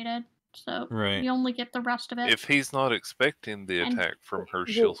incapacitated, so Right. you only get the rest of it. If he's not expecting the And- attack from her, Well,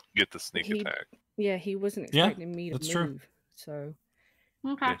 she'll get the sneak he- attack. Yeah, he wasn't Yeah, expecting me to that's true. move, so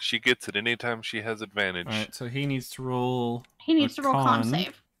Okay, Yeah, she gets it anytime she has advantage. Alright, so he needs to roll... he needs to roll con con.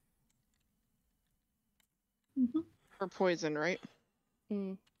 save. For poison, right?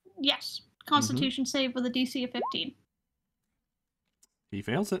 mm, Yes, Constitution save with a DC of 15. He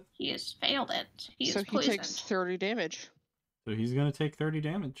fails it. He has failed it. He So is he poisoned. takes 30 damage. So he's gonna take 30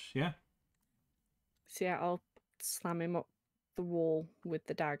 damage. Yeah. So yeah, I'll slam him up the wall with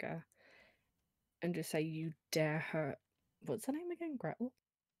the dagger and just say, "You dare hurt." What's her name again? Gretel.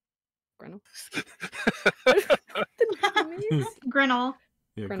 Grenel. The name is? Grinnell.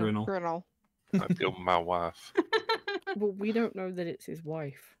 Yeah, Grinnell. Grinnell. I feel my wife. Well, we don't know that it's his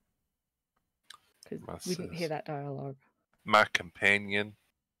wife because My we didn't hear sis. that dialogue. My companion.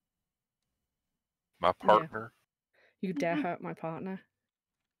 My partner. You dare hurt my partner?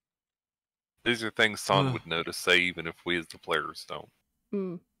 These are things Son would know to say even if we as the players don't.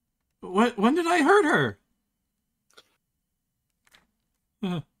 Mm. When did I hurt her?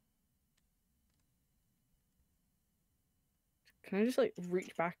 Can I just like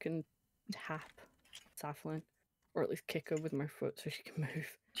reach back and tap Saflin? Or at least kick her with my foot so she can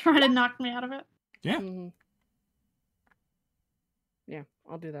move? Try to knock me out of it. Yeah. Mm-hmm. Yeah,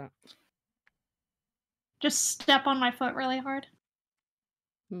 I'll do that. Just step on my foot really hard.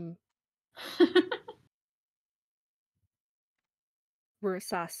 Hmm. We're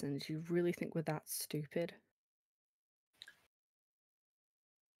assassins. You really think we're that stupid?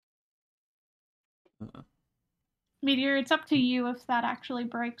 Meteor, it's up to you if that actually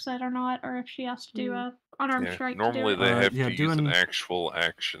breaks it or not, or if she has to do a unarmed strike normally to do it. they have yeah, to use an actual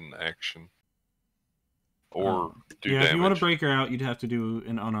action. Or do yeah, damage. if you want to break her out, you'd have to do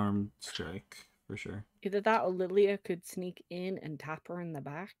an unarmed strike, for sure. Either that or Lilia could sneak in and tap her in the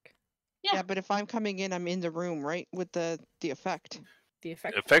back. Yeah, but if I'm coming in, I'm in the room, right? With the effect. The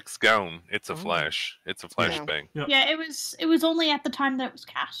effect. Effect's gone. It's a flash. It's a flashbang. Yeah. Yeah, it was only at the time that it was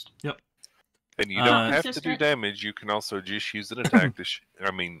cast. Yep. And you don't have to do Consistent. damage. You can also just use an attack to,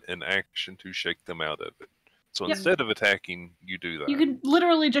 an action to shake them out of it. So Yep. instead of attacking, you do that. You could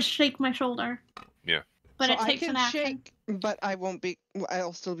literally just shake my shoulder. Yeah. But So it takes I can an action. shake, but I won't be.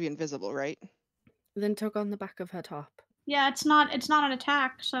 I'll still be invisible, right? Then tug on the back of her top. Yeah, it's not an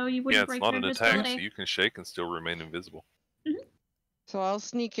attack, so you wouldn't Yeah, it's break not your an invisibility. attack, so you can shake and still remain invisible. Mm-hmm. So I'll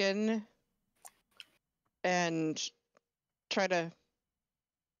sneak in and try to.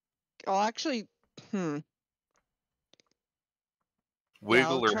 I'll actually.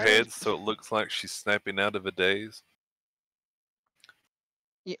 Wiggle I'll her try head to- so it looks like she's snapping out of a daze.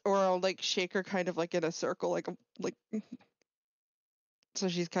 Yeah, or I'll like shake her kind of like in a circle, like. So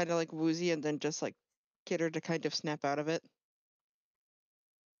she's kind of like woozy, and then just like get her to kind of snap out of it.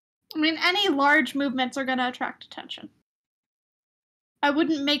 I mean, any large movements are going to attract attention. I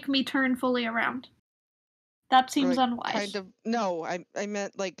wouldn't make me turn fully around. That seems Like, unwise. Kind of. No, I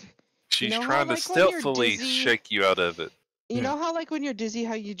meant like. She's know how, trying to like, when you're stealthily dizzy- shake you out of it. You know how like when you're dizzy,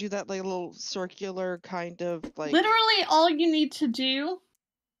 how you do that like little circular kind of like. Literally, all you need to do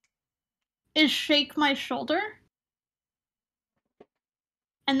is shake my shoulder.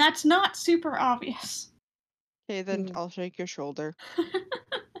 And that's not super obvious. Okay, then I'll shake your shoulder.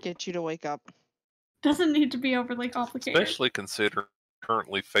 Get you to wake up. Doesn't need to be overly complicated. Especially considering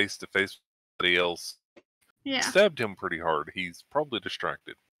currently face to face with somebody else. Yeah. Stabbed him pretty hard. He's probably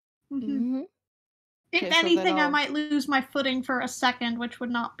distracted. Mm-hmm. If Okay, so anything, then I I'll- might lose my footing for a second, which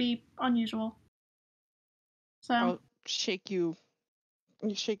would not be unusual. So, I'll shake you.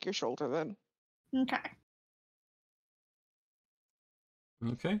 You shake your shoulder then, okay.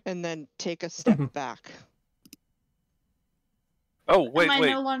 Okay. and then take a step back. Oh, wait, Am I wait.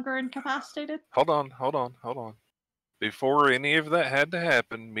 no longer incapacitated? Hold on. Before any of that had to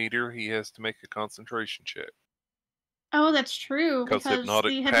happen, Meteor, he has to make a concentration check. Oh, that's true, Because because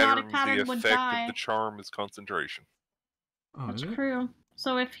the hypnotic pattern the would effect die. of the charm is concentration. Oh, That's is it? true.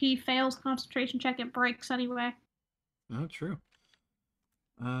 So if he fails concentration check, it breaks anyway. Oh, true.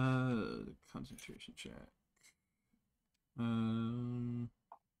 Concentration check. So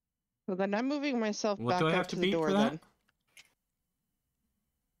then I'm moving myself What back do I out have to the beat door for that? then.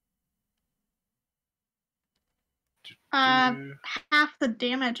 Half the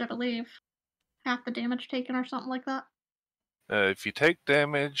damage, I believe. Half the damage taken or something like that. If you take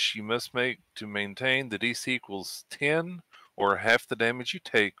damage, you must make to maintain the DC equals 10 or half the damage you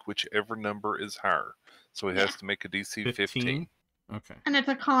take, whichever number is higher. So he has to make a DC 15. Okay. And it's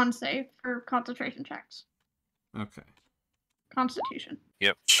a con save for concentration checks. Okay. Constitution.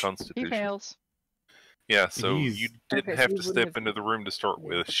 Yep, He Constitution. fails. Yeah, so He's- you didn't Okay, so have you to wouldn't step have- into the room to start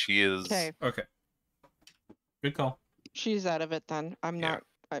with. She is. Okay, Okay. Good call. she's out of it then. I'm Yeah.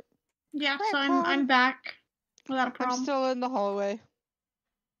 not. Yeah, so Grandpa. I'm back without a I'm problem. still in the hallway,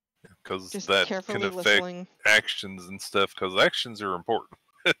 Because just that can carefully affect whistling. actions and stuff, because actions are important.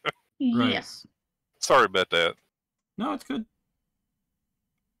 Right. Yes. Sorry about that. No, it's good.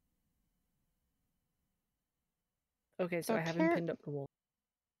 Okay, so I have him pinned up the wall.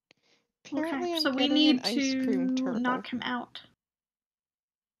 Apparently, Okay, I'm so we getting need an ice cream to turtle. knock him out.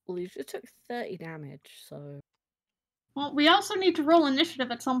 Well, you just took 30 damage, so... Well, we also need to roll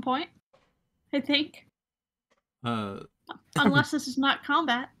initiative at some point. I think. Unless this is not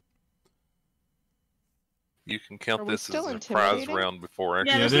combat. You can count Are we this as still a prize intimidating? round before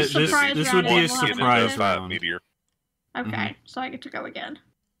Yeah, actually. this is surprise this round would be and a we'll have surprise initiative. round. Meteor. Okay, so I get to go again.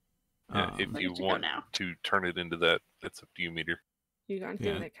 Yeah, if We you get to go want now. to turn it into that, it's up to you, Meteor. You got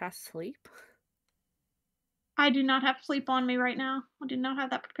anything Yeah. that casts sleep? I do not have sleep on me right now. I did not have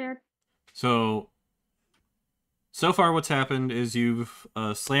that prepared. So far what's happened is you've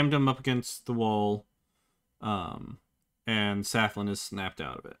slammed him up against the wall, and Saflin is snapped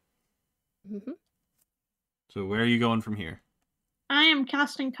out of it. Mm-hmm. So where are you going from here? I am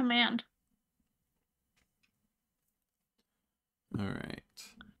casting command. All right.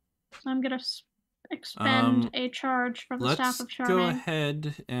 So I'm going to expend a charge from the Staff of Charming. Let's go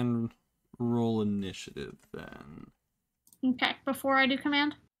ahead and roll initiative then. Okay, before I do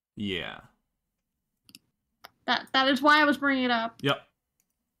command? Yeah. That is why I was bringing it up. Yep.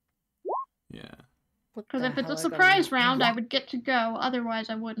 Yeah. Because if it's a surprise round, I would get to go. Otherwise,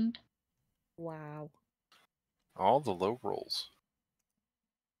 I wouldn't. Wow. All the low rolls.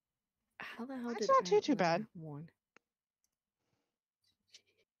 How the hell That's did not too bad. One?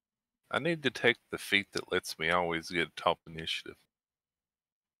 I need to take the feat that lets me always get top initiative.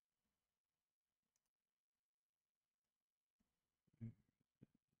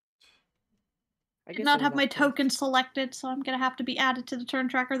 I did not have my token selected, so I'm going to have to be added to the turn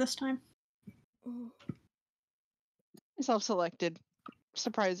tracker this time. Self-selected,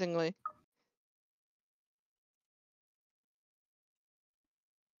 surprisingly.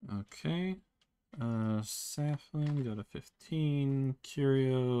 Okay. Saflin got a 15.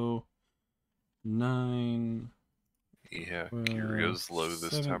 Curio 9. Yeah, Curio's low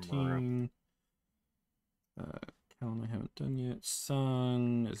this 17. time around. Callan I haven't done yet.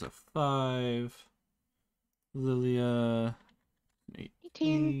 Sun is a 5. Lilia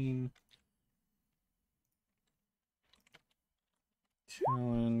 18.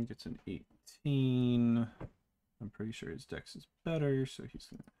 Callan gets an 18. I'm pretty sure his dex is better, so he's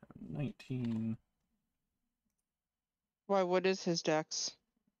going to have 19. Why, what is his dex?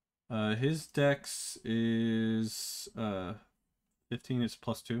 His dex is 15 is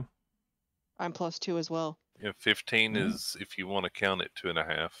 +2. I'm +2 as well. Yeah, 15 is if you want to count it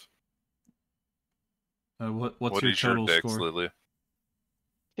 2.5. What's your is total your dex, score? Lilia?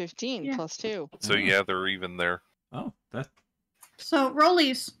 15 Yeah. +2. So yeah, they're even there. Oh, that. So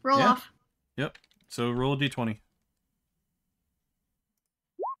rollies, roll Yeah. off. Yep. So roll a d20.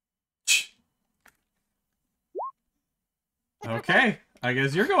 Okay, I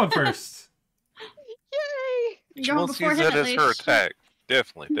guess you're going first. Yay! You're She going wants to before use him that at as her least. attack.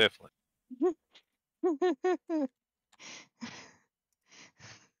 Definitely.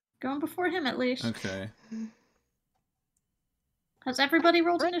 Going before him at least. Okay. Has everybody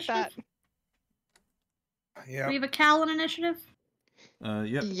rolled Break initiative? that. Do we have a Callan initiative?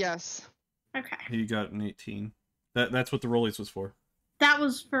 Yep. Yes. Okay. He got an 18. That's what the rollies was for. That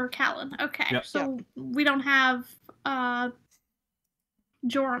was for Callan. Okay. Yep. So we don't have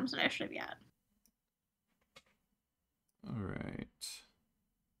Jorum's initiative yet. All right.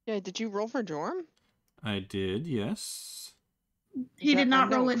 Yeah, did you roll for Joram? I did, yes. He that did not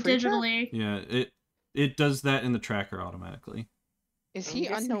unknown roll it creature? digitally. Yeah, it does that in the tracker automatically. Is he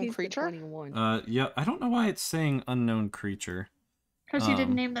unknown creature? Yeah, I don't know why it's saying unknown creature. Because he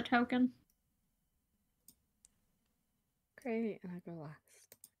didn't name the token. Great, and I go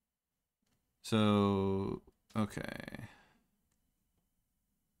last. So, okay.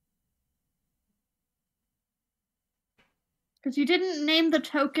 Because you didn't name the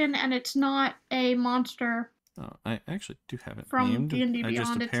token, and it's not a monster Oh, I actually do have it from named. D&D I just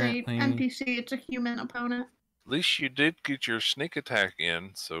Beyond. It's a apparently... NPC. It's a human opponent. At least you did get your sneak attack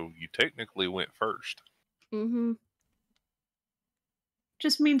in, so you technically went first. Mm-hmm.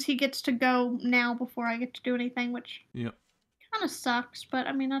 Just means he gets to go now before I get to do anything, which kind of sucks, but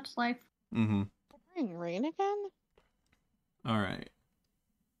I mean, that's life. Mm-hmm. Pouring rain again? All right.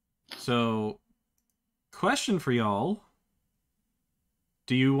 So, question for y'all.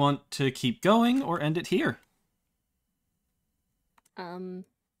 Do you want to keep going or end it here?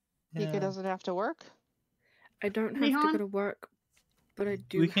 Nika doesn't have to work? I don't have to go to work, but I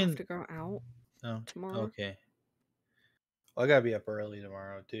do have to go out tomorrow. Okay. Well, I gotta be up early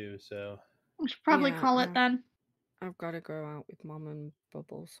tomorrow too, so We should probably call it then. I've got to go out with Mom and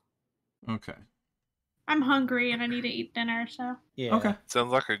Bubbles. Okay. I'm hungry and I need to eat dinner, so. yeah. Okay.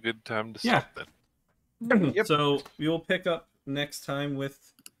 Sounds like a good time to stop then. Yep. So we'll pick up next time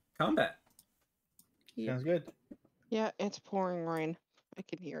with combat. Sounds good. Yeah, it's pouring rain. I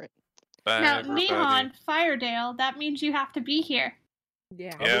can hear it. Bye, Now, everybody. Nihon, Firedale, that means you have to be here.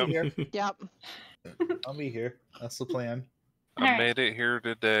 Yeah. I'll be here. Yep. I'll be here. That's the plan. I Alright. made it here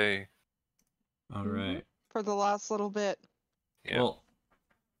today. All right. For the last little bit. Yeah. Well,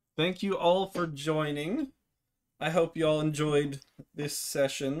 thank you all for joining. I hope you all enjoyed this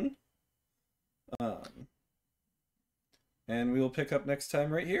session. And we will pick up next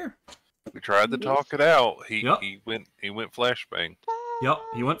time right here. We tried to Yes. talk it out. He Yep. he went flashbang. Yep,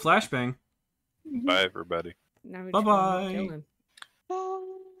 he went flashbang. Bye, everybody. Now we Bye just gotta not bye. kill him.